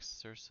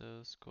 6 or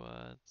so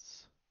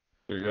squads.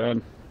 Very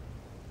good.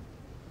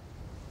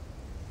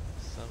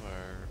 Some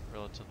are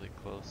relatively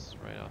close,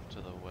 right off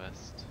to the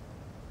west.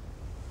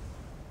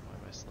 Why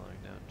am I slowing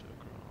down to a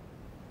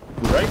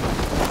crawl? Right?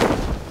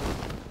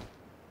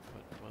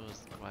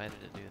 Why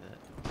did it do that?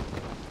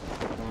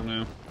 I don't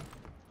know.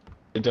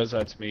 It does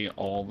that to me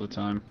all the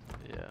time.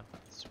 Yeah,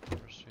 it's super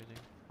frustrating.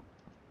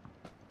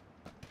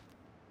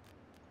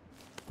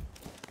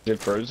 Is it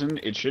frozen?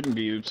 It shouldn't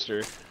be,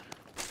 Oopster.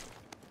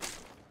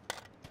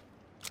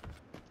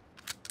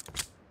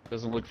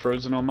 Doesn't look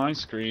frozen on my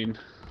screen.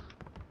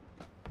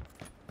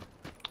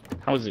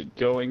 How is it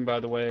going, by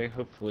the way?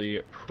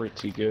 Hopefully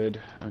pretty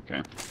good.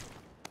 Okay.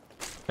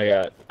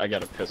 I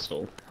got a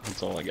pistol.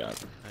 That's all I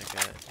got. I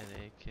got an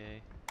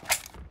AK,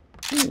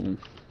 Hmm.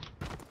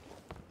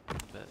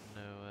 but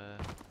no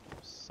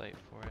sight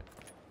for it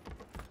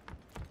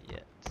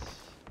yet.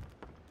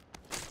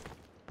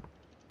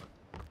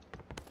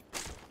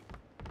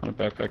 On a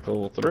backpack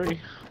level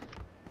 3.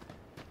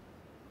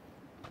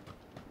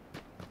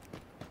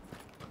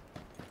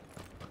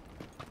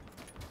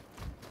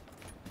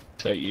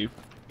 Is that you?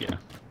 Yeah.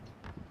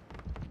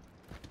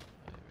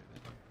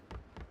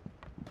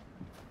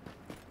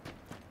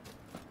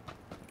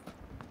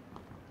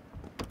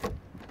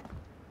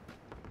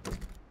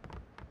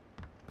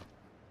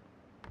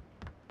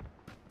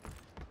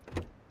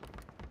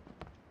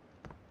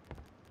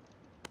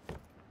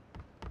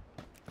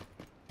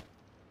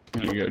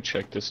 I'm gonna go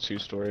check this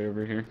 2-story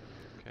over here.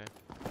 Okay.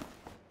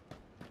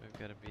 We've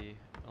got to be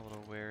a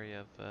little wary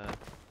of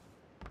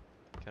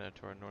kind of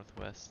to our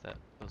northwest,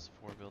 those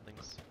 4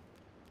 buildings.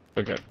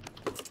 Okay.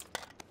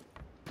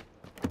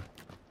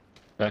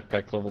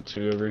 Backpack level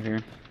 2 over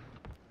here.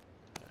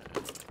 I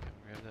can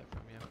grab that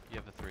from you. You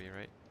have a 3,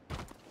 right?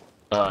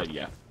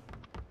 Yeah.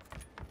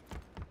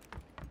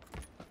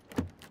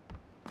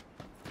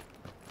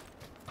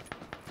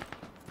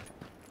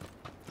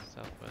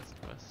 Southwest,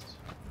 west.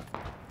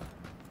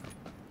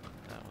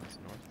 That one's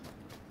north.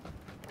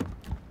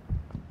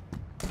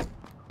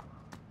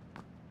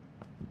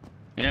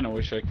 Man, I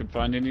wish I could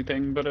find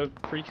anything but a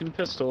freaking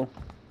pistol.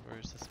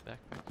 Where's this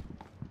backpack?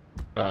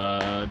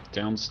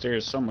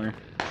 Downstairs somewhere.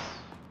 It is.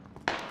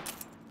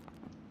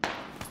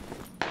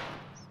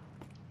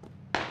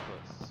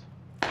 Close.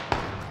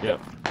 Yep.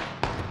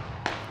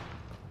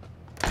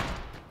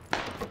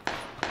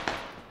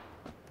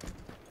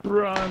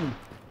 Run!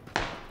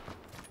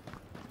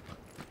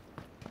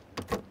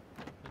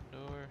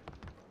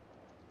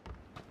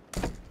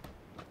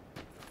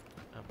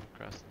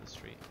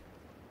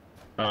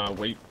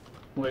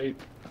 Wait.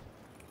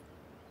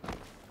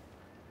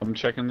 I'm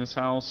checking this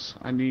house.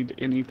 I need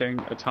anything.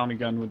 A Tommy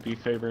gun would be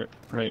favorite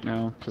right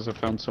now, because I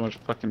found so much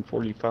fucking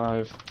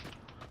 45.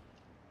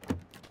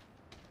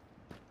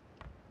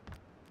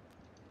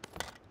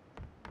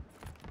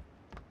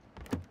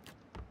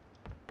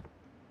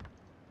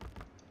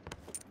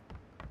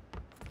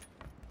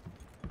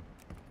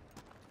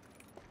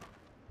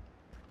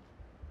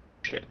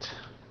 Shit.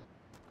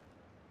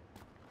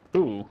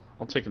 Ooh,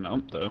 I'll take an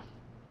ump though.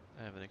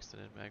 I have an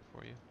extended mag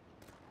for you.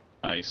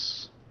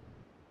 Nice.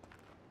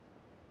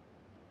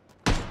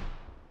 Nice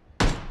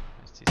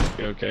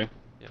TC. Okay.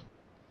 Yep.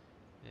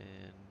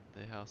 And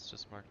the house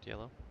just marked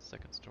yellow,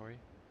 second story.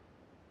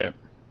 Yep.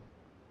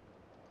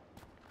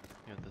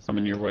 You want this I'm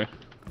in mag? your way.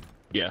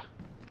 Yeah,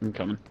 I'm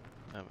coming.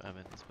 I'm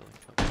in this building.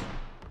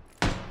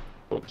 Come.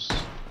 Whoops.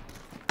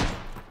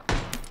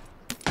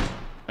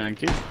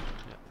 Thank you.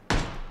 Yep. I'm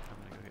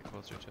gonna go get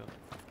closer to him.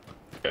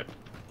 Okay.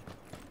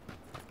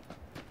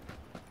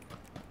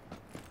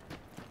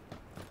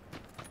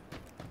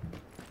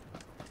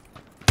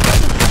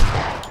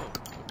 Oh,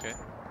 okay.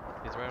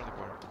 He's right on the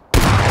corner.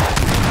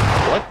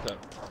 What the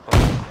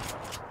fuck?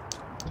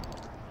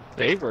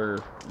 They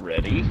were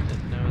ready.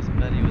 Didn't know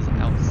that he was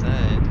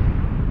outside.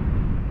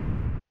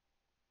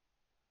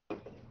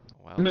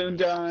 Wow.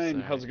 Moondine,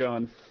 Sorry. how's it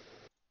going?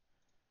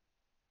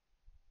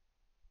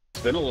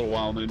 It's been a little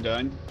while,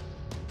 Moondine.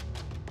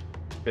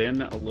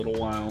 Been a little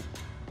while.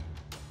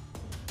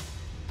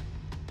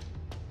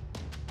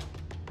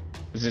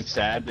 Is it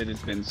sad that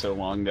it's been so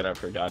long that I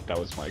forgot that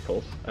was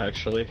Michael,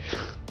 actually?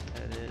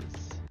 It is.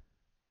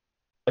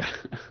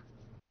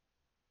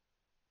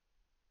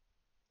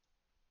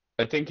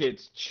 I think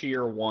it's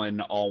cheer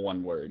one, all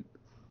one word.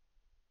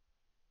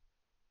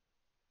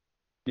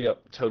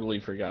 Yep, totally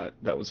forgot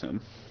that was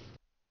him.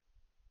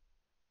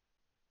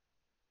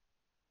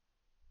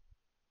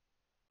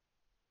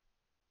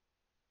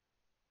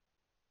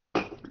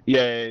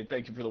 Yay,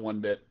 thank you for the 1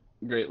 bit.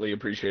 Greatly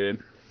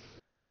appreciated.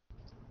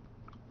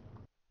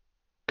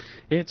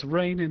 It's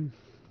raining.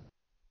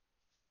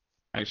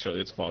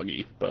 Actually, it's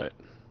foggy, but...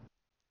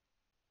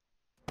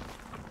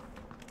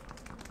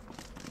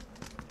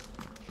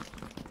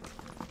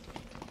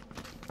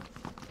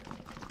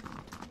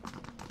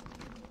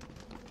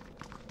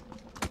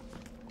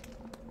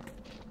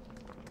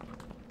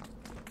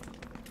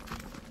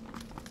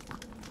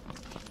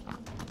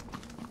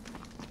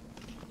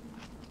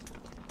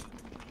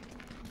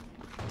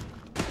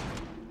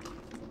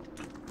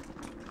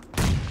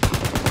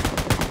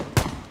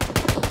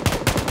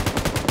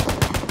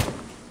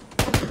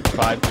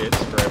 Five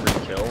bits for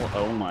every kill.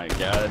 Oh my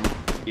god.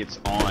 It's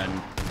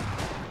on.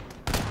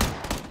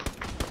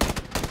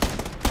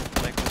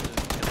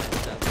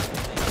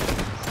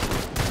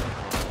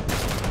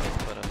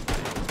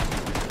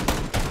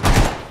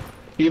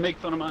 You make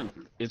fun of mine.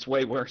 It's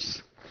way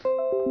worse.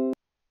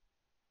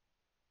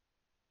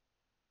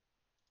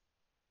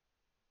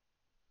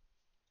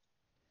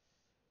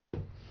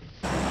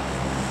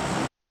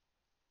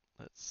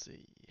 Let's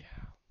see.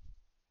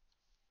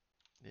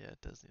 Yeah,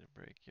 it does need a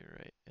break. You're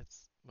right.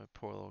 It's my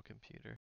poor little computer.